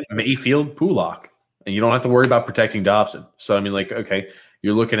Mayfield, Pulak, and you don't have to worry about protecting Dobson. So I mean, like, okay,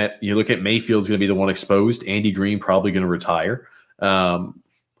 you look at Mayfield's going to be the one exposed. Andy Green probably going to retire.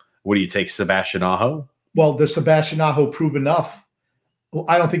 What do you take, Sebastian Aho? Well, does Sebastian Aho prove enough? Well,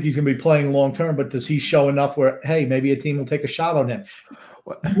 I don't think he's going to be playing long term, but does he show enough where, hey, maybe a team will take a shot on him?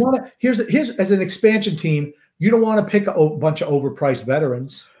 Here's as an expansion team, you don't want to pick a bunch of overpriced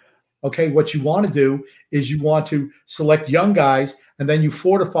veterans. Okay, what you want to do is you want to select young guys, and then you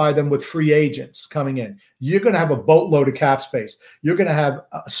fortify them with free agents coming in. You're going to have a boatload of cap space. You're going to have,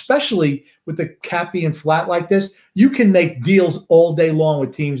 especially with the cap being flat like this, you can make deals all day long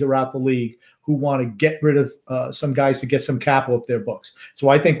with teams around the league who want to get rid of some guys to get some capital off their books. So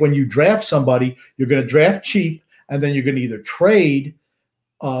I think when you draft somebody, you're going to draft cheap, and then you're going to either trade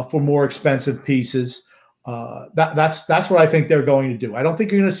for more expensive pieces. That's what I think they're going to do. I don't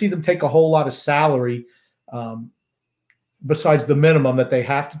think you're going to see them take a whole lot of salary besides the minimum that they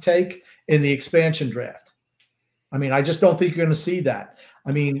have to take in the expansion draft. I mean, I just don't think you're going to see that.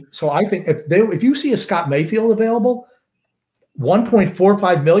 I mean, so I think if you see a Scott Mayfield available,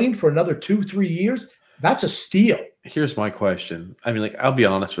 $1.45 million for another 2-3 years, that's a steal. Here's my question. I mean, like, I'll be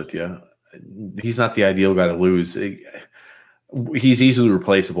honest with you. He's not the ideal guy to lose. He's easily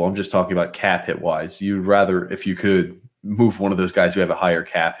replaceable. I'm just talking about cap hit wise. You'd rather, if you could, move one of those guys who have a higher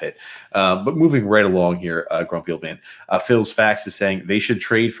cap hit. But moving right along here, Grumpy Old Man. Phil's Fax is saying they should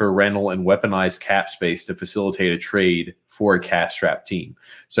trade for a rental and weaponize cap space to facilitate a trade for a cap-strapped team.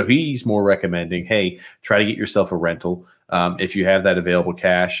 So he's more recommending, hey, try to get yourself a rental. If you have that available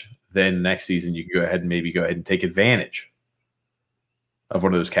cash, then next season you can go ahead and take advantage of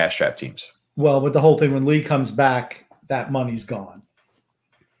one of those cash-strapped teams. Well, but the whole thing, when Lee comes back, that money's gone.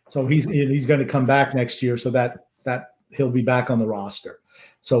 So he's going to come back next year, so that he'll be back on the roster.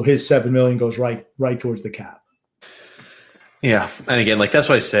 So his $7 million goes right towards the cap. Yeah, and again, like that's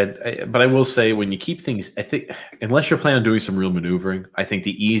what I said. But I will say, when you keep things, I think unless you're planning on doing some real maneuvering, I think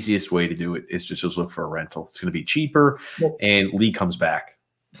the easiest way to do it is to just look for a rental. It's going to be cheaper, and Lee comes back.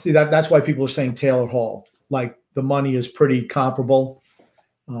 See, that's why people are saying Taylor Hall. Like, the money is pretty comparable,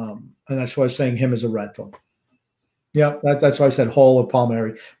 and that's why I'm saying him as a rental. Yeah, that's why I said Hall or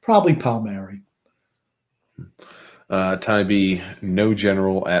Palmieri. Probably Palmieri. Tommy B, no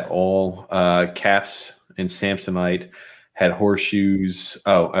general at all. Caps and Samsonite had horseshoes.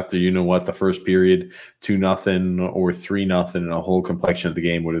 After the first period, 2-0 or 3-0, and the whole complexion of the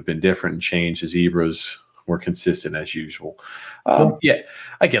game would have been different and changed. The Zebras were consistent as usual. Yeah,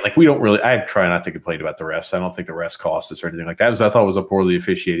 again, like we don't really. I try not to complain about the refs. I don't think the refs cost us or anything like that. I thought it was a poorly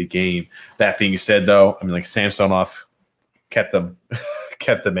officiated game. That being said, though, I mean, like Samsonov kept them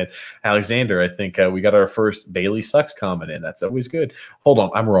in. Alexander, I think we got our first Bailey sucks comment in. That's always good. Hold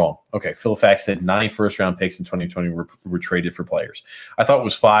on, I'm wrong. Okay, Phil Fax said 9 first-round picks in 2020 were traded for players. I thought it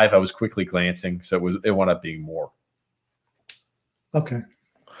was 5. I was quickly glancing, so it wound up being more. Okay.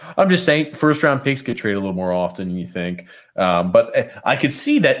 I'm just saying first-round picks get traded a little more often than you think. But I could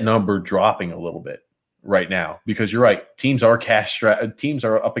see that number dropping a little bit right now because you're right. Teams are teams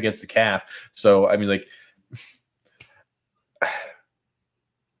are up against the cap. So, I mean, like –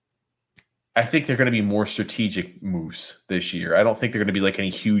 I think they're going to be more strategic moves this year. I don't think they're going to be like any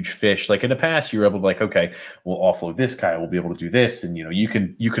huge fish. Like in the past, you were able to like, okay, we'll offload this guy. We'll be able to do this. And, you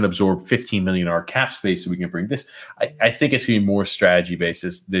can absorb $15 million cap space so we can bring this. I think it's going to be more strategy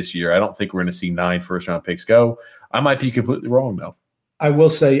basis this year. I don't think we're going to see 9 first-round picks go. I might be completely wrong, though. I will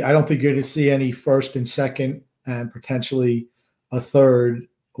say I don't think you're going to see any first and second and potentially a third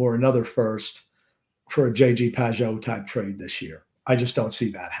or another first for a J.G. Pageau type trade this year. I just don't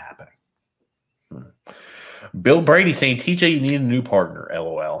see that happening. Bill Brady saying, TJ, you need a new partner.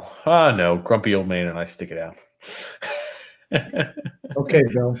 LOL. No, Grumpy Old Man and I stick it out. Okay,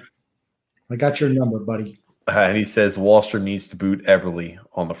 Bill. I got your number, buddy. And he says Wallstrom needs to boot Everly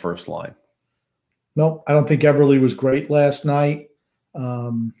on the first line. No, I don't think Everly was great last night.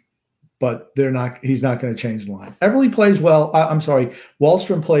 But he's not going to change the line. Everly plays well.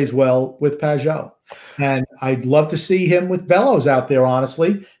 Wallstrom plays well with Pageau. And I'd love to see him with Bellows out there,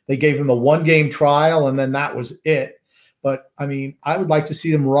 honestly. They gave him a 1-game trial, and then that was it. But, I mean, I would like to see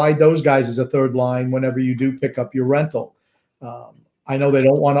them ride those guys as a third line whenever you do pick up your rental. I know they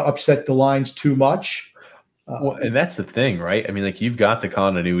don't want to upset the lines too much. Well, and that's the thing, right? I mean, like you've got the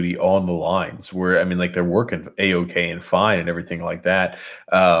continuity on the lines where I mean, like they're working a-okay and fine and everything like that.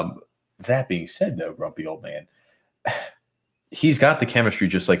 That being said, though, grumpy old man, he's got the chemistry,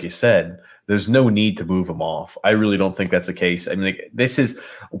 just like you said. There's no need to move him off. I really don't think that's the case. I mean, like, this is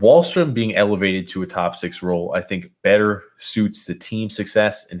Wallstrom being elevated to a top 6 role. I think better suits the team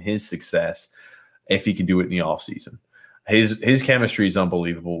success and his success if he can do it in the offseason. His chemistry is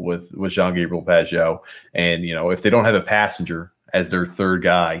unbelievable with Jean-Gabriel Pageau. And, if they don't have a passenger as their third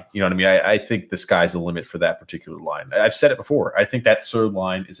guy, you know what I mean? I think the sky's the limit for that particular line. I've said it before. I think that third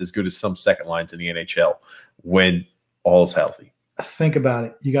line is as good as some second lines in the NHL when all is healthy. Think about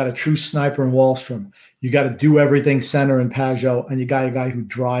it. You got a true sniper in Wallstrom. You got to do everything center in Pageau, and you got a guy who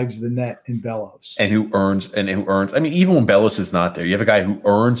drives the net in Bellows. And who earns. I mean, even when Bellows is not there, you have a guy who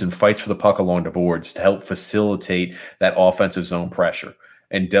earns and fights for the puck along the boards to help facilitate that offensive zone pressure.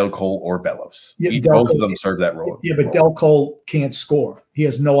 And Del Cole or Bellows. Yeah, both of them serve that role. Yeah, but Del Cole can't score. He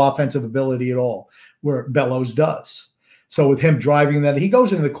has no offensive ability at all, where Bellows does. So with him driving that, he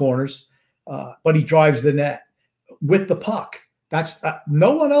goes into the corners, but he drives the net with the puck. That's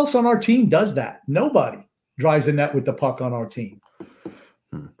no one else on our team does that. Nobody drives the net with the puck on our team.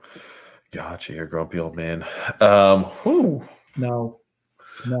 Gotcha, you're grumpy old man. No.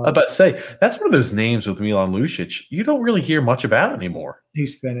 I was about to say, that's one of those names with Milan Lucic you don't really hear much about anymore.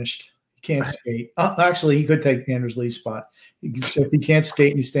 He's finished. He can't skate. Actually, he could take Anders Lee's spot. If he can't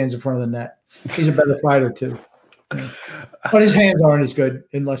skate and he stands in front of the net, he's a better fighter too. But his hands aren't as good,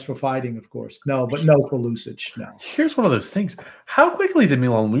 unless for fighting, of course. No, but no for Lucic, no. Here's one of those things. How quickly did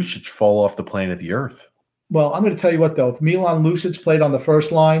Milan Lucic fall off the planet the Earth? Well, I'm going to tell you what, though. If Milan Lucic played on the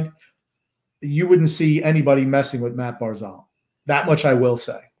first line, you wouldn't see anybody messing with Matt Barzal. That much I will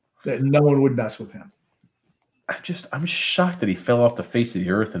say. That no one would mess with him. I'm shocked that he fell off the face of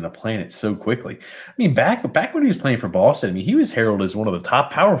the earth and the planet so quickly. I mean, back when he was playing for Boston, I mean, he was heralded as one of the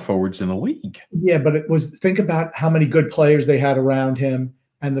top power forwards in the league. Yeah, but think about how many good players they had around him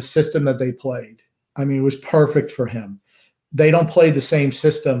and the system that they played. I mean, it was perfect for him. They don't play the same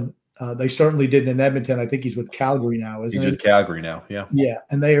system. They certainly did in Edmonton. I think he's with Calgary now, isn't he? He's with Calgary now, yeah. Yeah,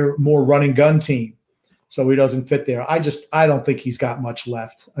 and they are more running gun team. So he doesn't fit there. I don't think he's got much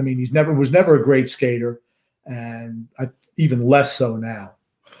left. I mean, was never a great skater. And even less so now.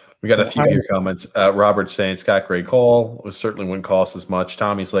 We got a few here comments. Robert saying Scott Gray call was certainly wouldn't cost as much.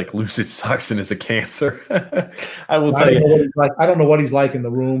 Tommy's like Lucic sucks and is a cancer. I will tell you. I don't know what he's like in the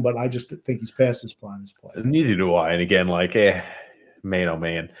room, but I just think he's past his prime as player. Neither do I. And again, man, oh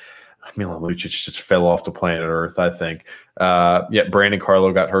man, Milan Lucic just fell off the planet Earth. I think. Brandon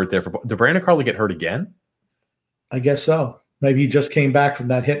Carlo got hurt there. Did Brandon Carlo get hurt again? I guess so. Maybe he just came back from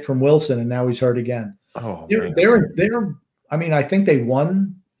that hit from Wilson, and now he's hurt again. Oh, they're. I mean, I think they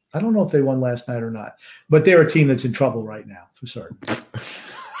won. I don't know if they won last night or not, but they're a team that's in trouble right now for certain.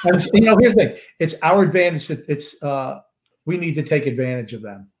 And here's the thing: it's our advantage. We need to take advantage of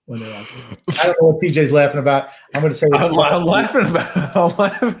them when they're out there. I don't know what TJ's laughing about. I'm going to say I'm laughing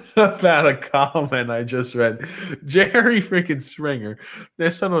about a comment I just read. Jerry freaking Springer,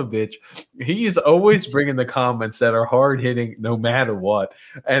 this son of a bitch. He's always bringing the comments that are hard hitting, no matter what.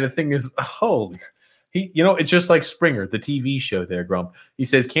 And the thing is, holy. It's just like Springer, the TV show there, Grump. He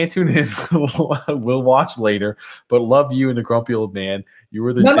says, can't tune in. We'll watch later, but love you and the grumpy old man. You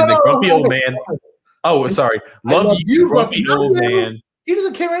were the grumpy old man. Oh, sorry. Love you, grumpy old man. He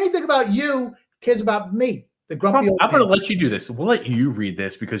doesn't care anything about you. He cares about me, the grumpy old man. I'm going to let you do this. We'll let you read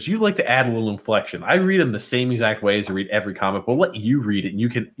this because you like to add a little inflection. I read them the same exact way as I read every comic. We'll let you read it, and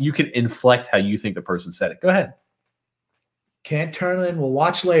you can inflect how you think the person said it. Go ahead. Can't turn in. We'll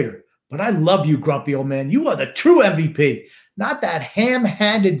watch later. But I love you, grumpy old man. You are the true MVP, not that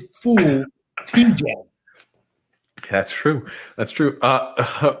ham-handed fool, TJ. That's true. That's true.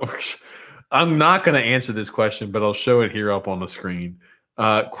 I'm not going to answer this question, but I'll show it here up on the screen.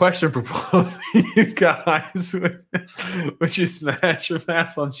 Question proposed to you guys. Would you smash your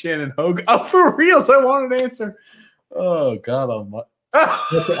mask on Shannon Hogue? Oh, for reals. I want an answer. Oh, God almighty.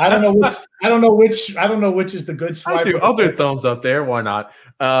 I don't know which is the good swipe. I'll do thumbs up there. Why not?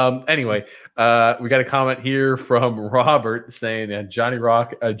 Anyway, we got a comment here from Robert saying Johnny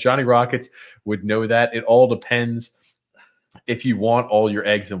Rockets would know that. It all depends if you want all your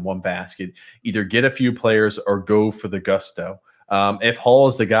eggs in one basket. Either get a few players or go for the gusto. If Hall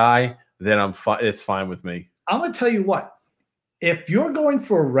is the guy, then I'm fine. It's fine with me. I'm going to tell you what. If you're going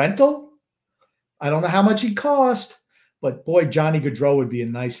for a rental, I don't know how much he cost. But, boy, Johnny Gaudreau would be a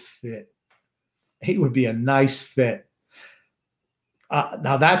nice fit. He would be a nice fit.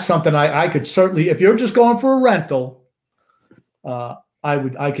 Now, that's something I could certainly – if you're just going for a rental,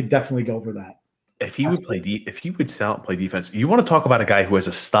 I could definitely go for that. if he would if he would play defense, you want to talk about a guy who has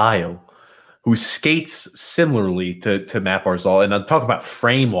a style, who skates similarly to Matt Barzal, and I'm talking about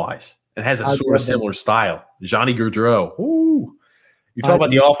frame wise and has a sort of similar style. Johnny Gaudreau. Ooh. You talk about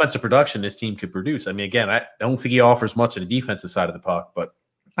the offensive production this team could produce. I mean, again, I don't think he offers much on the defensive side of the puck, but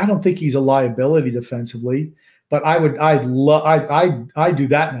I don't think he's a liability defensively. But I'd do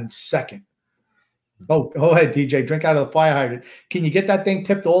that in a second. Oh, go ahead, DJ. Drink out of the fire hydrant. Can you get that thing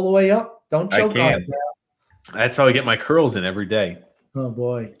tipped all the way up? Don't choke on it. That's how I get my curls in every day. Oh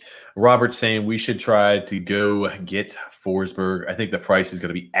boy. Robert's saying we should try to go get Forsberg. I think the price is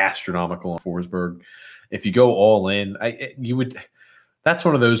going to be astronomical on Forsberg. If you go all in, you would. That's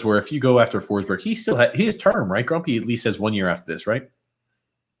one of those where if you go after Forsberg, he has term, right? Grumpy at least has 1 year after this, right?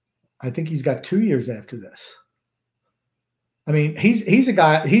 I think he's got 2 years after this. I mean, he's a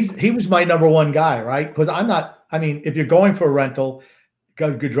guy. He was my number one guy, right? Because I'm not. I mean, if you're going for a rental,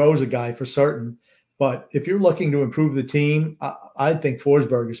 Gaudreau's a guy for certain. But if you're looking to improve the team, I think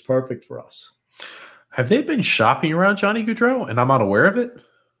Forsberg is perfect for us. Have they been shopping around Johnny Gaudreau, and I'm not aware of it?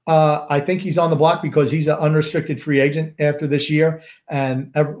 I think he's on the block because he's an unrestricted free agent after this year,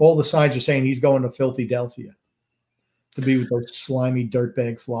 and all the signs are saying he's going to Filthy Delphia to be with those slimy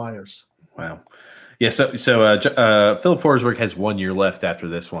dirtbag Flyers. Wow. Yeah, so Philip Forsberg has 1 year left after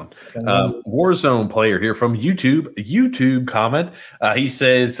this one. Warzone player here from YouTube comment. He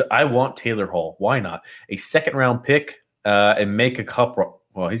says, I want Taylor Hall. Why not? A second-round pick and make a cup.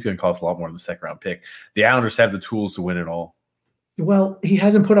 Well, he's going to cost a lot more than the second-round pick. The Islanders have the tools to win it all. Well, he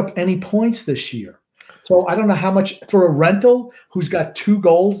hasn't put up any points this year. So I don't know how much for a rental who's got 2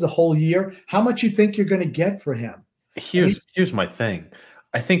 goals the whole year, how much you think you're going to get for him? Here's my thing.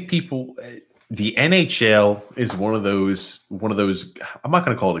 I think the NHL is one of those. I'm not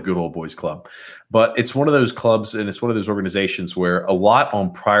going to call it a good old boys club, but it's one of those clubs and it's one of those organizations where a lot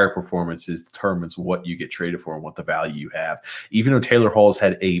on prior performances determines what you get traded for and what the value you have. Even though Taylor Hall's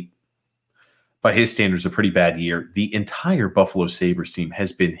had by his standards, a pretty bad year, the entire Buffalo Sabres team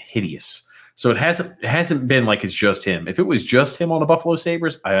has been hideous. So it hasn't been like it's just him. If it was just him on the Buffalo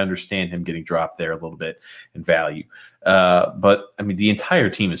Sabres, I understand him getting dropped there a little bit in value. But I mean, the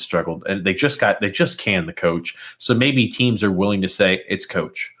entire team has struggled, and they just canned the coach. So maybe teams are willing to say it's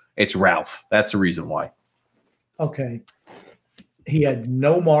coach, it's Ralph. That's the reason why. Okay, he had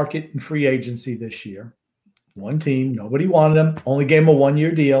no market in free agency this year. One team, nobody wanted him. Only gave him a 1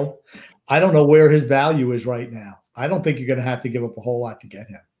 year deal. I don't know where his value is right now. I don't think you're going to have to give up a whole lot to get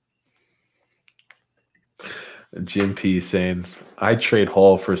him. Jim P saying, I'd trade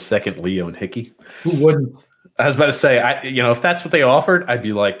Hall for a second Leo and Hickey. Who wouldn't? I was about to say, if that's what they offered, I'd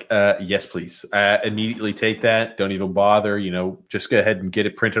be like, yes, please. Immediately take that. Don't even bother. Just go ahead and get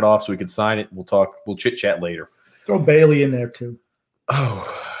it printed off so we can sign it. We'll chit chat later. Throw Bailey in there too.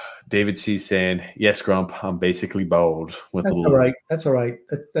 Oh, David C saying, yes, Grump, I'm basically bald. That's all right. That's all right.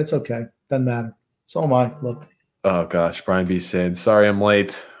 That's okay. Doesn't matter. So am I. Look. Oh, gosh. Brian B said, sorry I'm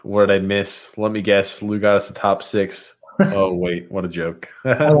late. What did I miss? Let me guess. Lou got us a top 6. Oh, wait. What a joke.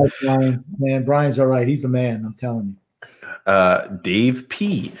 I like Brian. Man, Brian's all right. He's the man. I'm telling you. Dave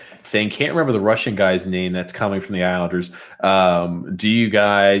P saying, can't remember the Russian guy's name that's coming from the Islanders. Do you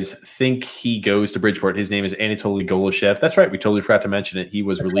guys think he goes to Bridgeport? His name is Anatoly Golishev. That's right. We totally forgot to mention it. He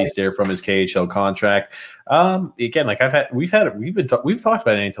was released there from his KHL contract. Again, like we've talked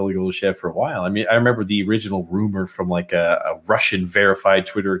about Anatoly Golishev for a while. I mean, I remember the original rumor from like a Russian verified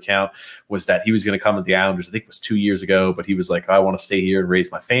Twitter account was that he was going to come to the Islanders. I think it was 2 years ago, but he was like, I want to stay here and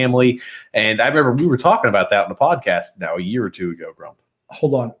raise my family. And I remember we were talking about that on the podcast now a year or two ago, Grump.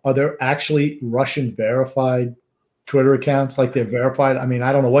 Hold on. Are there actually Russian verified Twitter accounts? Like they're verified? I mean,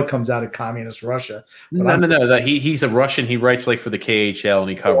 I don't know what comes out of communist Russia. No. He's a Russian. He writes like for the KHL and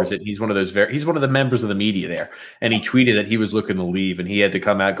he covers it. He's one of those he's one of the members of the media there. And he tweeted that he was looking to leave and he had to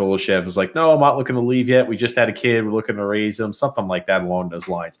come out. Golishev was like, no, I'm not looking to leave yet. We just had a kid. We're looking to raise him. Something like that along those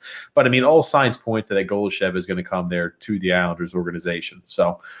lines. But I mean, all signs point to that Golishev is going to come there to the Islanders organization.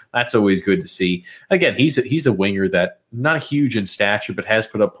 So that's always good to see. Again, he's a winger that not huge in stature, but has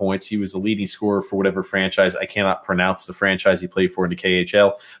put up points. He was the leading scorer for whatever franchise. I cannot pronounce the franchise he played for in the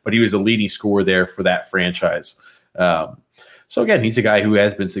KHL, but he was a leading scorer there for that franchise. So again, he's a guy who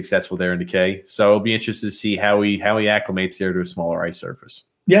has been successful there in the K. So it'll be interesting to see how he acclimates there to a smaller ice surface.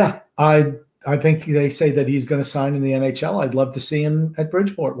 Yeah, I think they say that he's going to sign in the NHL. I'd love to see him at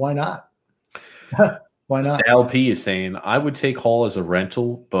Bridgeport. Why not? Why not? Sal P is saying, I would take Hall as a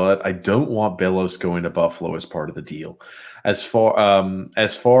rental, but I don't want Bellows going to Buffalo as part of the deal. As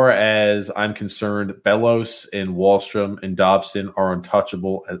far as I'm concerned, Bellows and Wahlstrom and Dobson are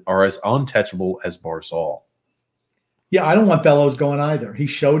as untouchable as Barzal. Yeah, I don't want Bellows going either. He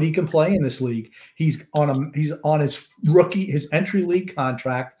showed he can play in this league. He's on his entry league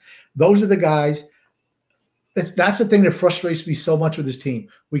contract. Those are the guys. That's the thing that frustrates me so much with this team.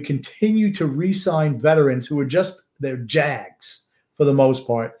 We continue to re-sign veterans who are they're jags for the most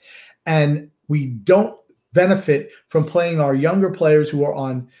part, and we don't benefit from playing our younger players who are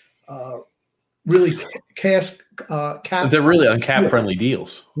on really cap. They're really on cap friendly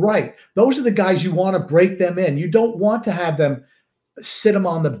deals. Right. Those are the guys you want to break them in. You don't want to have them sit them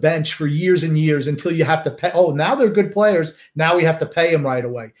on the bench for years and years until you have to pay. Oh, now they're good players. Now we have to pay them right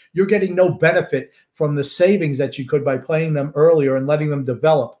away. You're getting no benefit from the savings that you could by playing them earlier and letting them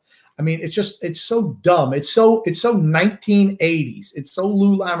develop. I mean, it's so dumb. It's so 1980s. It's so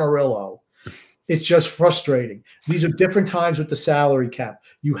Lou Lamoriello. It's just frustrating. These are different times with the salary cap.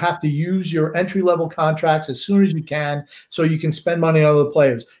 You have to use your entry-level contracts as soon as you can so you can spend money on other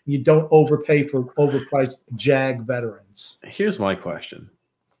players. You don't overpay for overpriced JAG veterans. Here's my question.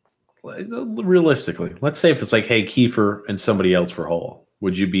 Realistically, let's say if it's like, hey, Kiefer and somebody else for Hall.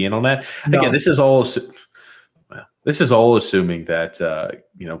 Would you be in on that? No. Again, this is all assuming that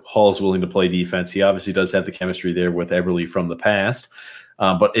Hall is willing to play defense. He obviously does have the chemistry there with Eberle from the past.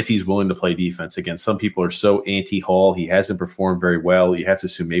 But if he's willing to play defense, again, some people are so anti-Hall. He hasn't performed very well. You have to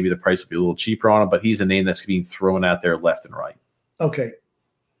assume maybe the price will be a little cheaper on him, but he's a name that's being thrown out there left and right. Okay.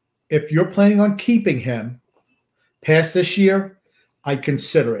 If you're planning on keeping him past this year, I'd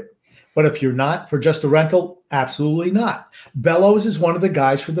consider it. But if you're not, for just a rental, absolutely not. Bellows is one of the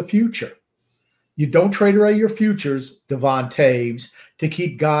guys for the future. You don't trade away your futures, Devon Taves, to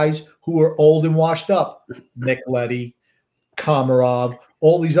keep guys who are old and washed up. Nick Leddy, Komarov,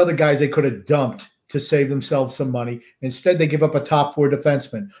 all these other guys they could have dumped to save themselves some money. Instead, they give up a top 4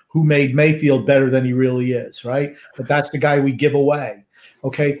 defenseman who made Mayfield better than he really is, right? But that's the guy we give away.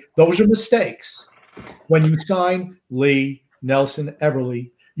 Okay, those are mistakes. When you sign Lee, Nelson,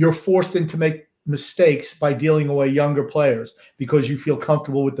 Eberle, you're forced into make mistakes by dealing away younger players because you feel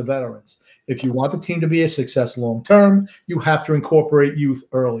comfortable with the veterans. If you want the team to be a success long term, you have to incorporate youth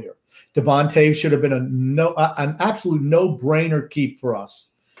earlier. Devon Taves should have been an absolute no-brainer keep for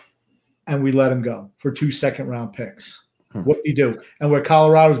us, and we let him go for 2 second-round picks. What do you do? And where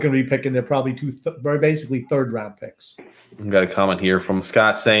Colorado's going to be picking, they're probably basically third-round picks. I've got a comment here from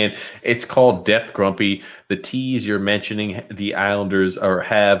Scott saying it's called depth, Grumpy. The teams you're mentioning, the Islanders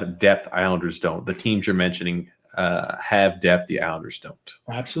have depth. Islanders don't. The teams you're mentioning have depth. The Islanders don't.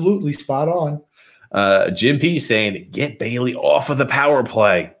 Absolutely spot on. Jim P saying get Bailey off of the power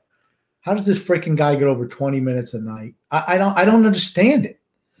play. How does this freaking guy get over 20 minutes a night? I don't understand it.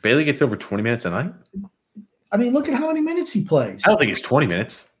 Bailey gets over 20 minutes a night? I mean, look at how many minutes he plays. I don't think it's 20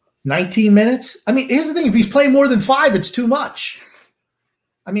 minutes. 19 minutes? I mean, here's the thing. If he's playing more than 5, it's too much.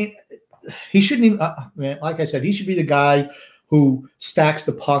 I mean, he shouldn't even like I said, he should be the guy who stacks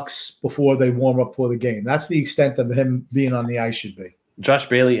the pucks before they warm up for the game. That's the extent of him being on the ice should be. Josh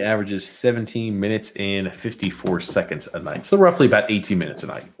Bailey averages 17 minutes and 54 seconds a night. So roughly about 18 minutes a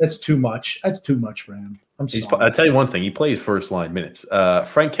night. That's too much. That's too much for him. I'll tell you one thing. He plays first-line minutes.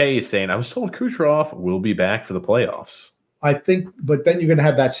 Frank K is saying, I was told Kucherov will be back for the playoffs. I think, but then you're going to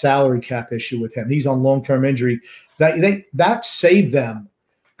have that salary cap issue with him. He's on long-term injury. That saved them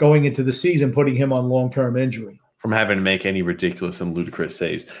going into the season, putting him on long-term injury. From having to make any ridiculous and ludicrous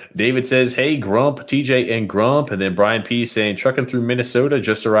saves. David says, hey, Grump, TJ and Grump. And then Brian P saying, trucking through Minnesota,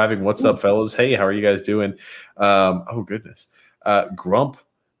 just arriving. What's up, fellas? Hey, how are you guys doing? Oh, goodness. Grump,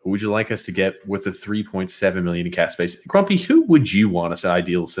 who would you like us to get with the $3.7 million in cap space? Grumpy, who would you want as an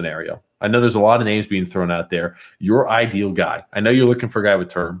ideal scenario? I know there's a lot of names being thrown out there. Your ideal guy. I know you're looking for a guy with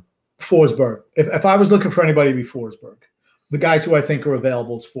term. Forsberg. If I was looking for anybody, it'd be Forsberg. The guys who I think are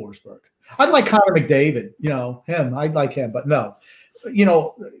available is Forsberg. I'd like Connor McDavid, him. I'd like him, but no.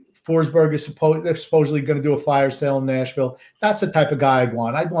 Forsberg is supposedly going to do a fire sale in Nashville. That's the type of guy I'd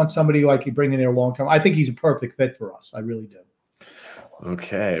want. I'd want somebody who I could bring in there long term. I think he's a perfect fit for us. I really do.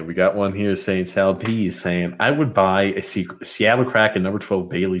 Okay, we got one here saying Sal P is saying, I would buy a Seattle Kraken number 12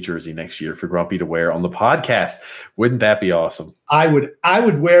 Bailey jersey next year for Grumpy to wear on the podcast. Wouldn't that be awesome? I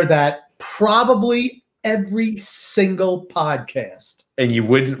would wear that probably every single podcast. And you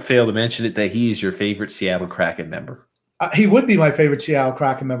wouldn't fail to mention it that he is your favorite Seattle Kraken member. He would be my favorite Seattle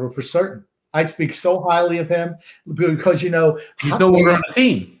Kraken member for certain. I'd speak so highly of him because, he's no longer on the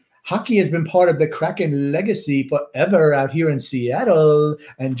team. Hockey has been part of the Kraken legacy forever out here in Seattle,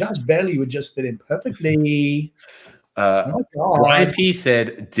 and Josh Bailey would just fit in perfectly. Brian P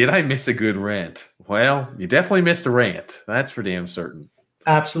said, did I miss a good rant? Well, you definitely missed a rant. That's for damn certain.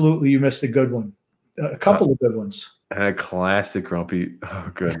 Absolutely, you missed a good one. A couple of good ones. And a classic Grumpy. Oh,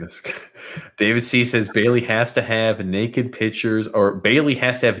 goodness. David C says Bailey has to have naked pictures of Barry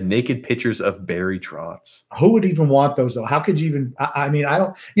Trotz. Who would even want those though? How could you even? I mean, I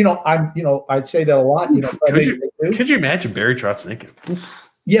don't. I'd say that a lot. Could you imagine Barry Trotz naked?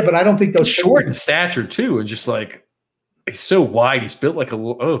 Yeah, but I don't think those he's short in stature too, and just like he's so wide. He's built like a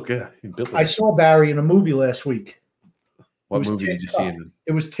little. Oh god, I saw Barry in a movie last week. What movie did you see him in?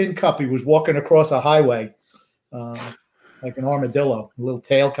 It was Tin Cup. He was walking across a highway. Like an armadillo, a little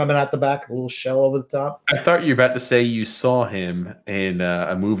tail coming out the back, a little shell over the top. I thought you were about to say you saw him in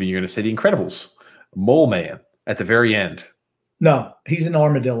a movie. You're going to say The Incredibles, Mole Man at the very end. No, he's an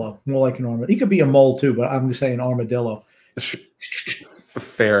armadillo, more like an armadillo. He could be a mole too, but I'm going to say an armadillo.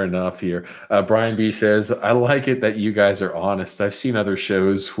 Fair enough here. Brian B says, I like it that you guys are honest. I've seen other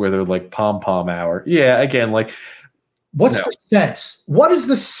shows where they're like pom-pom hour. Yeah, again, like. What's the sense? What is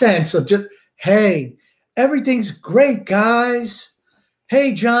the sense of just, hey, everything's great, guys.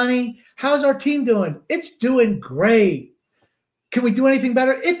 Hey, Johnny, how's our team doing? It's doing great. Can we do anything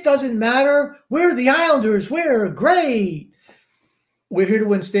better? It doesn't matter. We're the Islanders. We're great. We're here to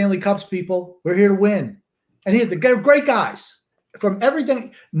win Stanley Cups, people. We're here to win. And here, they're great guys from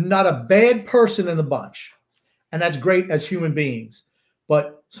everything. Not a bad person in the bunch. And that's great as human beings.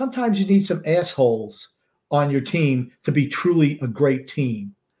 But sometimes you need some assholes on your team to be truly a great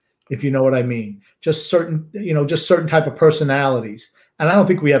team, if you know what I mean. Just certain type of personalities. And I don't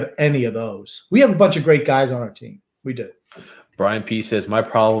think we have any of those. We have a bunch of great guys on our team. We do. Brian P says, my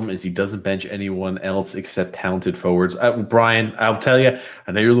problem is he doesn't bench anyone else except talented forwards. Brian, I'll tell you,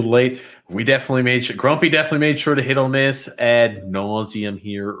 I know you're a little late. Grumpy definitely made sure to hit on this ad nauseum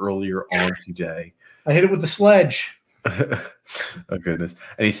here earlier on today. I hit it with the sledge. Oh, goodness.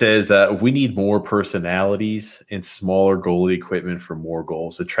 And he says, we need more personalities and smaller goalie equipment for more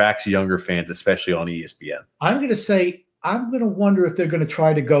goals. Attracts younger fans, especially on ESPN. I'm going to wonder if they're going to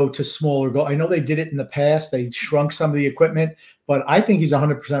try to go to smaller goal. I know they did it in the past. They shrunk some of the equipment, but I think he's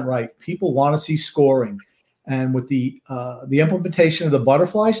 100% right. People want to see scoring. And with the implementation of the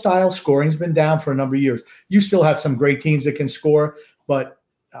butterfly style, scoring's been down for a number of years. You still have some great teams that can score, but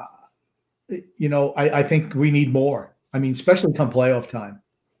I think we need more. I mean, especially come playoff time.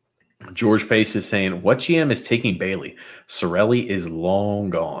 George Pace is saying, what GM is taking Bailey? Cirelli is long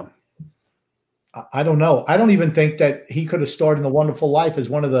gone. I don't know. I don't even think that he could have starred in The Wonderful Life as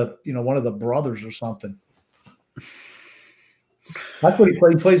one of the brothers or something. That's what he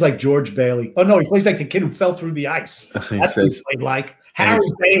plays. He plays like George Bailey. Oh no, he plays like the kid who fell through the ice. That's what he played like. Harry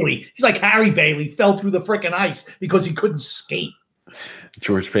Bailey. He's like Harry Bailey, fell through the freaking ice because he couldn't skate.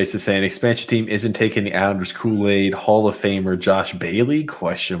 George Pace is saying expansion team isn't taking the Islanders Kool-Aid Hall of Famer Josh Bailey? ?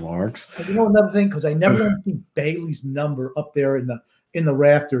 You know another thing, because I never see Bailey's number up there in the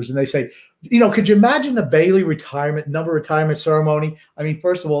rafters, and they say, could you imagine the Bailey retirement ceremony? I mean,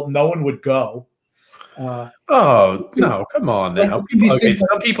 first of all, no one would go. Oh no, come on now. Okay,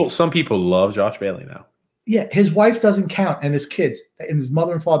 some people love Josh Bailey now. Yeah, his wife doesn't count, and his kids and his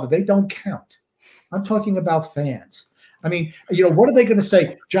mother and father, they don't count. I'm talking about fans. I mean, what are they going to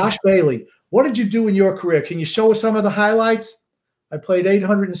say? Josh Bailey, what did you do in your career? Can you show us some of the highlights? I played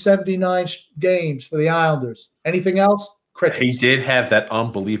 879 games for the Islanders. Anything else? Crickets. He did have that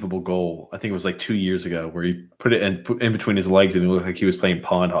unbelievable goal. I think it was like 2 years ago where he put it in between his legs and it looked like he was playing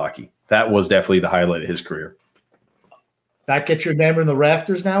pond hockey. That was definitely the highlight of his career. That gets your name in the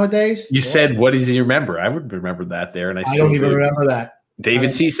rafters nowadays? You said, what does he remember? I would remember that there. And I don't even remember that.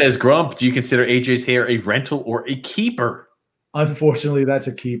 David C says, Grump, do you consider AJ's hair a rental or a keeper? Unfortunately, that's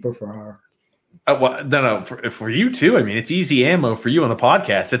a keeper for her. No, for you too. I mean, it's easy ammo for you on the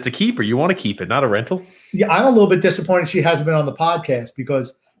podcast. It's a keeper. You want to keep it, not a rental. Yeah, I'm a little bit disappointed she hasn't been on the podcast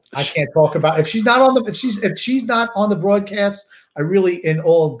because I can't talk about if she's not on the broadcast. I really, in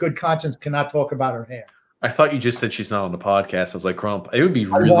all good conscience, cannot talk about her hair. I thought you just said she's not on the podcast. I was like, Grump, it would be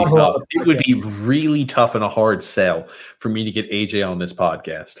really tough. It would be really tough and a hard sell for me to get AJ on this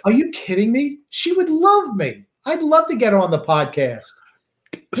podcast. Are you kidding me? She would love me. I'd love to get her on the podcast.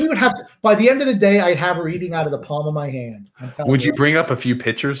 We would have to, by the end of the day, I'd have her eating out of the palm of my hand. Would you bring up a few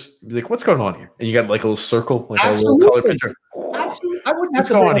pictures? Be like, what's going on here? And you got like a little circle, like Absolutely. a little color picture. Absolutely. I wouldn't have what's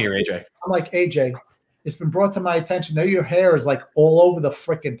going on here, AJ? I'm like, AJ, it's been brought to my attention. Now your hair is like all over the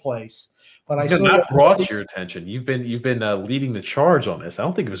freaking place. But I saw not brought to your attention. You've been leading the charge on this. I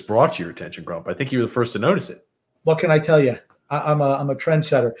don't think it was brought to your attention, Grump. I think you were the first to notice it. What can I tell you? I'm a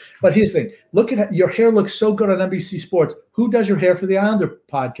trendsetter. But here's the thing: looking at your hair looks so good on NBC Sports. Who does your hair for the Islander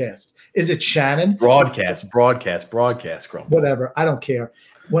podcast? Is it Shannon? Broadcast, Grump. Whatever. I don't care.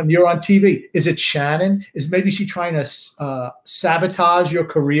 when you're on TV? Is it Shannon? Is maybe she trying to sabotage your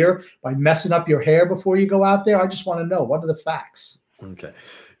career by messing up your hair before you go out there? I just want to know, what are the facts? Okay.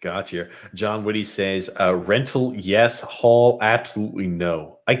 Gotcha. John Whitty says, rental, yes. Hall, absolutely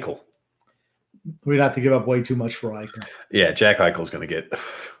no. Eichel. We'd have to give up way too much for Eichel. Yeah, Jack Eichel's going to get.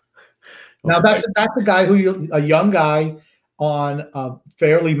 Now that's a guy a young guy on a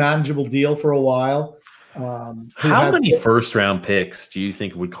fairly manageable deal for a while. How many first-round picks do you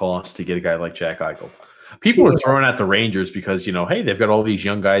think it would cost to get a guy like Jack Eichel? People are throwing out the Rangers because, hey, they've got all these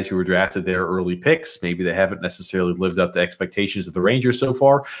young guys who were drafted their early picks. Maybe they haven't necessarily lived up to expectations of the Rangers so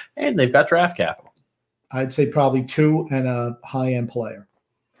far, and they've got draft capital. I'd say probably 2 and a high-end player.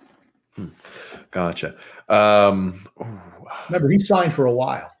 Gotcha. Remember, he signed for a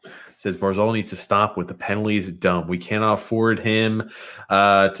while. Says Barzal needs to stop with the penalties. Dumb. We cannot afford him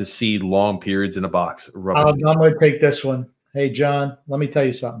to see long periods in a box. I'm going to take this one. Hey, John, let me tell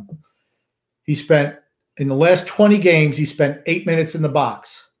you something. In the last 20 games, he spent 8 minutes in the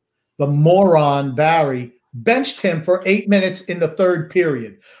box. The moron, Barry, benched him for 8 minutes in the third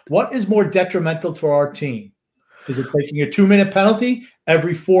period. What is more detrimental to our team? Is it taking a 2-minute penalty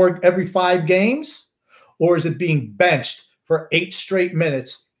every 5 games? Or is it being benched for 8 straight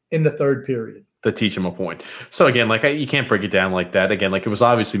minutes in the third period? To teach him a point. So again, you can't break it down like that. Again, it was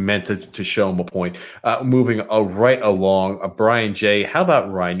obviously meant to show him a point. Moving right along, Brian J. How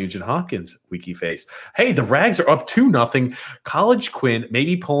about Ryan Nugent-Hopkins? Wiki face. Hey, the Rags are up 2-0. College Quinn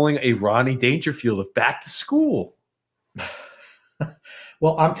maybe pulling a Ronnie Dangerfield of back to school.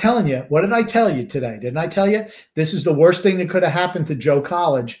 Well, I'm telling you, what did I tell you today? Didn't I tell you this is the worst thing that could have happened to Joe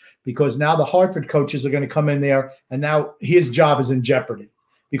College, because now the Hartford coaches are going to come in there and now his job is in jeopardy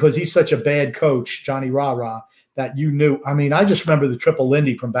because he's such a bad coach, Johnny Rah-Rah, that you knew. I mean, I just remember the Triple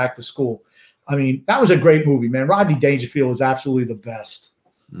Lindy from Back to School. I mean, that was a great movie, man. Rodney Dangerfield was absolutely the best.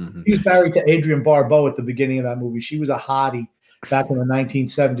 Mm-hmm. He was married to Adrienne Barbeau at the beginning of that movie. She was a hottie back in the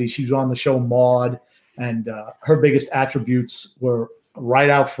 1970s. She was on the show Maude, and her biggest attributes were right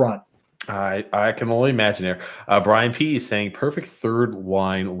out front. I can only imagine there. Brian P. is saying perfect third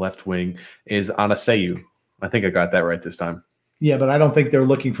line left wing is Anasayu. I think I got that right this time. Yeah, but I don't think they're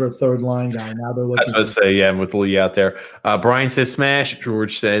looking for a third line guy. Now they're looking. I was about to say, yeah, with Lee out there. Brian says smash.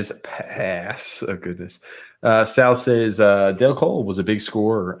 George says pass. Oh, goodness. Sal says Dale Cole was a big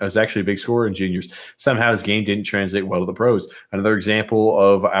scorer. Was actually a big scorer in juniors. Somehow his game didn't translate well to the pros. Another example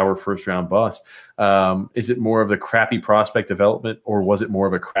of our first-round bust. Is it more of the crappy prospect development, or was it more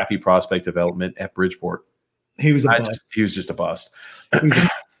of a crappy prospect development at Bridgeport? He was a bust. He was just a bust.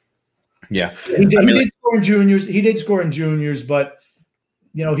 Yeah, he did score in juniors. He did score in juniors, but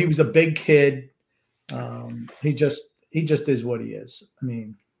he was a big kid. He just is what he is. I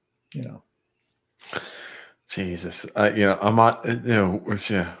mean, Jesus, I'm not.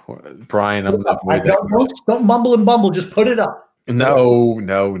 Brian, I'm not. Don't mumble and bumble. Just put it up. No.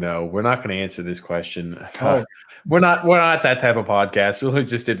 We're not going to answer this question. Oh. We're not that type of podcast. We only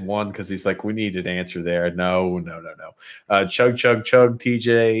just did one because he's like, we need an answer there. No. Chug,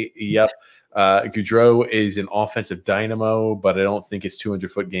 TJ. Yep. Gaudreau is an offensive dynamo, but I don't think his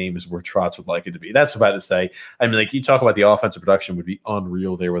 200-foot game is where Trotz would like it to be. That's what I about to say. I mean, you talk about the offensive production would be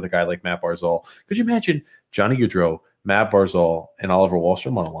unreal there with a guy like Matt Barzal. Could you imagine Johnny Gaudreau, Matt Barzal, and Oliver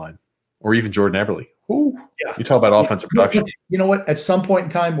Wahlstrom on a line? Or even Jordan Eberle? Ooh, yeah. You talk about offensive production. You know what? At some point in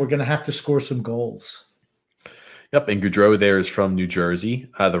time, we're going to have to score some goals. Yep, and Gaudreau there is from New Jersey.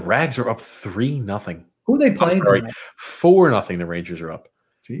 The Rags are up 3-0. Who are they playing? 4-0. The Rangers are up.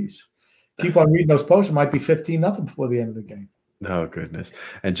 Jeez. Keep on reading those posts. It might be 15-0 before the end of the game. Oh, goodness.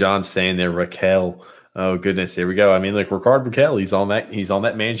 And John's saying there, Raquel. Oh, goodness. Here we go. I mean, Ricard Raquel, he's on that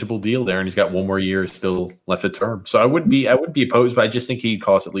manageable deal there, and he's got one more year still left of term. So I wouldn't be opposed, but I just think he'd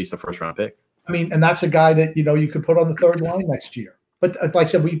cost at least a first-round pick. I mean, and that's a guy that, you could put on the third line next year. But like I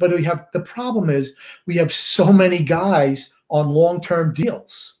said, we have the problem is we have so many guys on long-term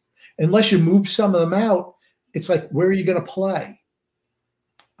deals. Unless you move some of them out, it's like, where are you going to play?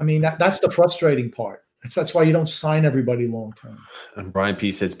 I mean, that's the frustrating part. That's why you don't sign everybody long-term. And Brian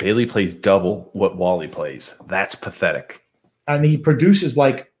P. says Bailey plays double what Wally plays. That's pathetic. And he produces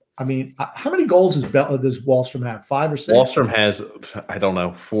how many goals does Wahlstrom have? 5 or 6? Wahlstrom has, I don't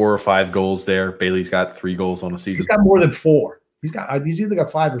know, 4 or 5 goals there. Bailey's got 3 goals on the season. He's got more than 4. He's either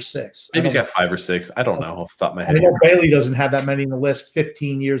got 5 or 6. Maybe he's got 5 or 6. I don't know off the top of my head. I know Bailey doesn't have that many in the list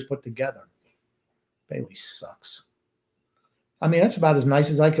 15 years put together. Bailey sucks. I mean, that's about as nice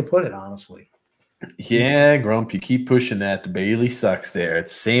as I could put it, honestly. Yeah, Grump, you keep pushing that. Bailey sucks there.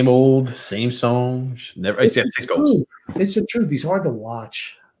 It's same old, same song. He's got 6 goals. It's the truth. He's hard to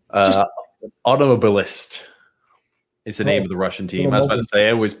watch. Automobilist. It's the name of the Russian team. I was about to say,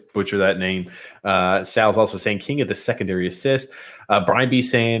 I always butcher that name. Sal's also saying king of the secondary assist. Brian B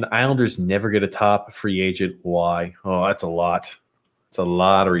saying Islanders never get a top free agent. Why? Oh, that's a lot. It's a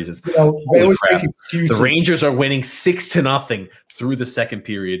lot of reasons. They always make excuses. The Rangers are winning 6-0 through the second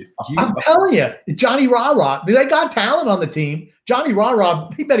period. I'm telling you, Johnny Rah-Rah, they got talent on the team. Johnny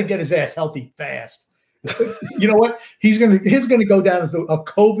Rah-Rah, he better get his ass healthy fast. You know what? He's gonna go down as a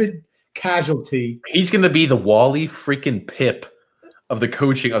COVID casualty. He's gonna be the Wally freaking Pip of the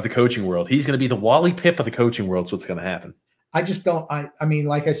coaching world. He's gonna be the Wally Pip of the coaching world. Is what's gonna happen. I just don't. I mean,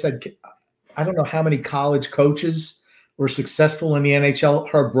 like I said, I don't know how many college coaches were successful in the NHL.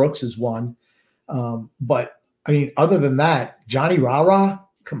 Herb Brooks is one, but I mean, other than that, Johnny Rah-Rah,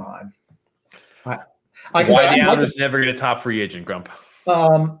 come on. Why the Islanders never get a top free agent, Grump?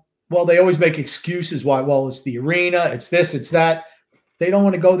 Well, they always make excuses why. Well, it's the arena, it's this, it's that. They don't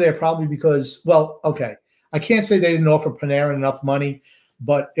want to go there probably because, well, okay, I can't say they didn't offer Panarin enough money,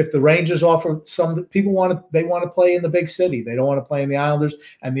 but if the Rangers offer some, people they want to play in the big city. They don't want to play in the Islanders,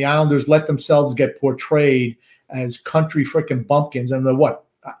 and the Islanders let themselves get portrayed as country freaking bumpkins. And what?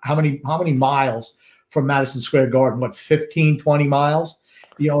 How many miles from Madison Square Garden? What, 15, 20 miles?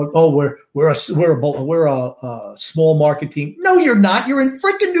 You know, oh, we're a small market team. No, you're not. You're in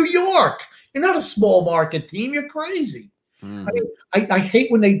freaking New York. You're not a small market team. You're crazy. I mean, I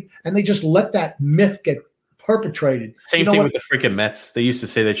hate when they just let that myth get perpetrated. Same thing with the freaking Mets. They used to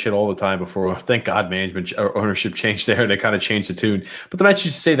say that shit all the time before. Thank God management or ownership changed there, and they kind of changed the tune. But the Mets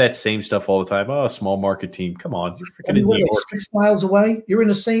used to say that same stuff all the time. Oh, a small market team. Come on, you're freaking in New York. 6 miles away. You're in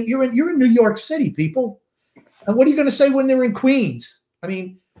the same. You're in New York City, people. And what are you going to say when they're in Queens? I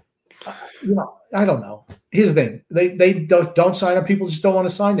mean, I don't know. Here's the thing. They don't sign up. People just don't want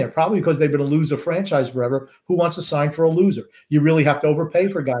to sign there, probably because they've been a loser franchise forever. Who wants to sign for a loser? You really have to overpay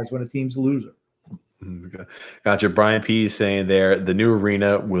for guys when a team's a loser. Gotcha. Brian P is saying there, the new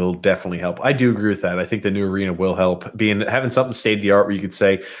arena will definitely help. I do agree with that. I think the new arena will help. Having something state of the art where you could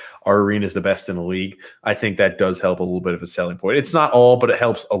say our arena is the best in the league. I think that does help a little bit of a selling point. It's not all, but it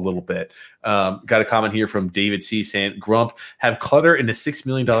helps a little bit. Got a comment here from David C saying, Grump, have Clutter and the $6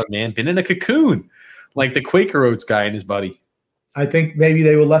 million man been in a cocoon like the Quaker Oats guy and his buddy? I think maybe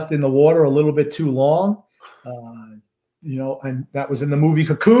they were left in the water a little bit too long. And that was in the movie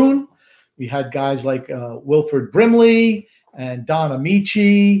Cocoon. We had guys like Wilford Brimley and Don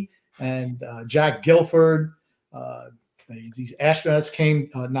Amici and Jack Gilford. These astronauts came,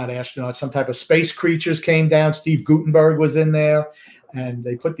 not astronauts, some type of space creatures came down. Steve Guttenberg was in there, and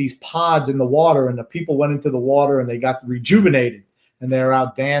they put these pods in the water, and the people went into the water, and they got rejuvenated, and they were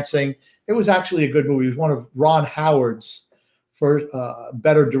out dancing. It was actually a good movie. It was one of Ron Howard's first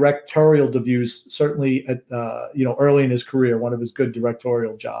better directorial debuts, certainly at early in his career, one of his good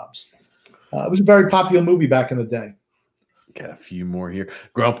directorial jobs. It was a very popular movie back in the day. Got a few more here.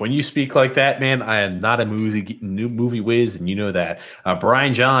 Grump, when you speak like that, man, I am not a movie whiz, and you know that.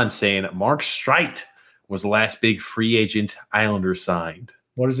 Brian John saying Mark Streit was the last big free agent Islander signed.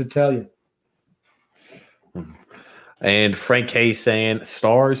 What does it tell you? And Frank K saying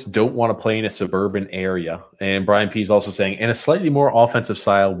Stars don't want to play in a suburban area. And Brian P is also saying, and a slightly more offensive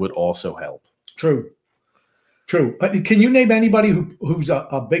style would also help. True. Can you name anybody who's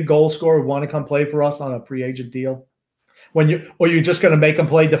a big goal scorer who want to come play for us on a free agent deal? Or you're just going to make them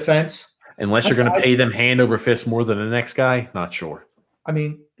play defense? Unless you're going to pay them hand over fist more than the next guy, not sure. I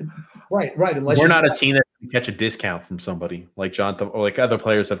mean, right. Unless we're not a team that can catch a discount from somebody like Jonathan or like other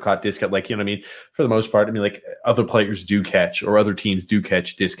players have caught discount. Like, you know what I mean? For the most part, I mean, like other players do catch or other teams do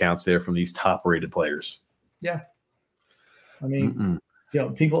catch discounts there from these top rated players. Yeah. I mean,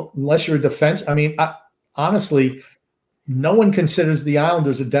 people, unless you're a defense, I mean, honestly, no one considers the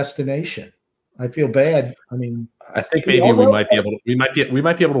Islanders a destination. I feel bad. I mean, I think maybe we might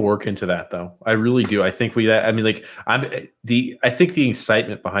be able to work into that though. I really do. I think I think the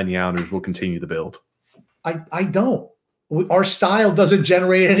excitement behind the Islanders will continue to build. I don't. Our style doesn't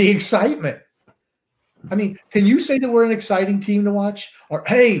generate any excitement. I mean, can you say that we're an exciting team to watch? Or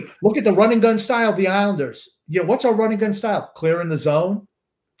hey, look at the run and gun style of the Islanders. What's our run and gun style? Clear in the zone.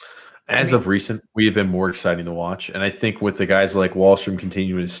 As of recent, we have been more exciting to watch. And I think with the guys like Wahlstrom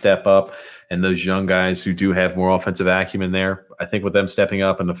continuing to step up and those young guys who do have more offensive acumen there, I think with them stepping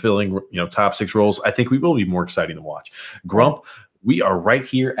up and filling, top six roles, I think we will be more exciting to watch. Grump, we are right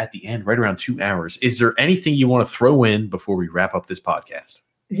here at the end, right around 2 hours. Is there anything you want to throw in before we wrap up this podcast?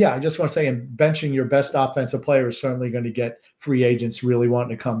 Yeah, I just want to say, benching your best offensive player is certainly going to get free agents really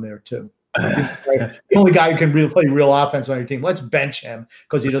wanting to come there too. The only guy who can really play real offense on your team, let's bench him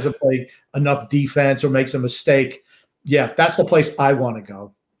because he doesn't play enough defense or makes a mistake. Yeah, that's the place I want to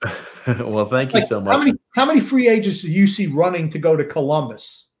go. Well, thank you so much. How many free agents do you see running to go to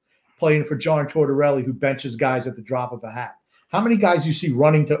Columbus, playing for John Tortorelli, who benches guys at the drop of a hat? How many guys you see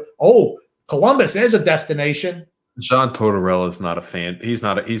running to? Oh, Columbus, there's a destination. John Tortorella is not a fan. He's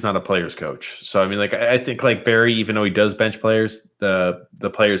not a player's coach. So I mean, like I think like Barry, even though he does bench players, the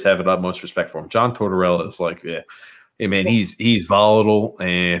players have an utmost respect for him. John Tortorella is like, yeah, hey man, he's volatile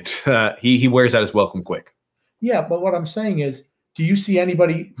and he wears out his welcome quick. Yeah, but what I'm saying is, do you see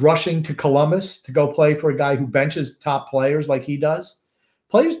anybody rushing to Columbus to go play for a guy who benches top players like he does?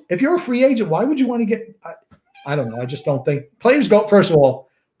 Players, if you're a free agent, why would you want to get? I don't know. I just don't think players go. First of all,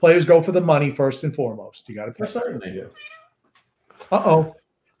 players go for the money first and foremost. You got to. For certain they do.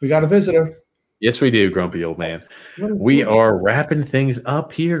 We got a visitor. Yes, we do, grumpy old man. We are wrapping things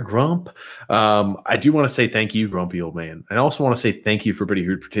up here, Grump. I do want to say thank you, grumpy old man. I also want to say thank you for everybody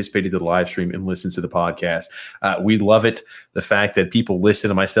who participated in the live stream and listened to the podcast. We love it. The fact that people listen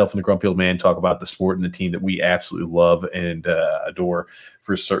to myself and the grumpy old man talk about the sport and the team that we absolutely love and adore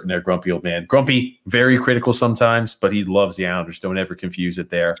for certain there, grumpy old man. Grumpy, very critical sometimes, but he loves the Islanders. Don't ever confuse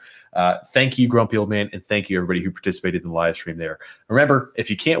it there. Thank you, grumpy old man, and thank you, everybody who participated in the live stream there. Remember, if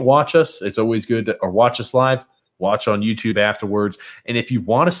you can't watch us, it's always good to, or watch us live, watch on YouTube afterwards. And if you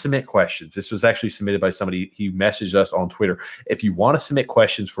want to submit questions, this was actually submitted by somebody, he messaged us on Twitter. If you want to submit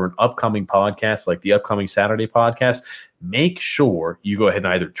questions for an upcoming podcast, like the upcoming Saturday podcast, make sure you go ahead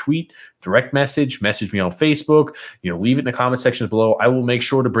and either tweet, direct message me on Facebook, leave it in the comment sections below. I will make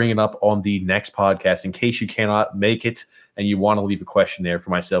sure to bring it up on the next podcast in case you cannot make it and you want to leave a question there for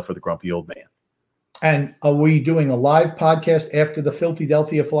myself or the grumpy old man. And are we doing a live podcast after the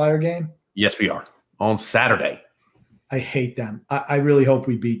Philadelphia Flyer game? Yes, we are. On Saturday. I hate them. I really hope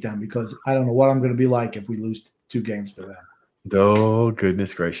we beat them because I don't know what I'm going to be like if we lose 2 games to them. Oh,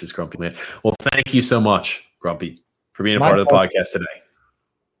 goodness gracious, grumpy man. Well, thank you so much, Grumpy, for being a part of the podcast today.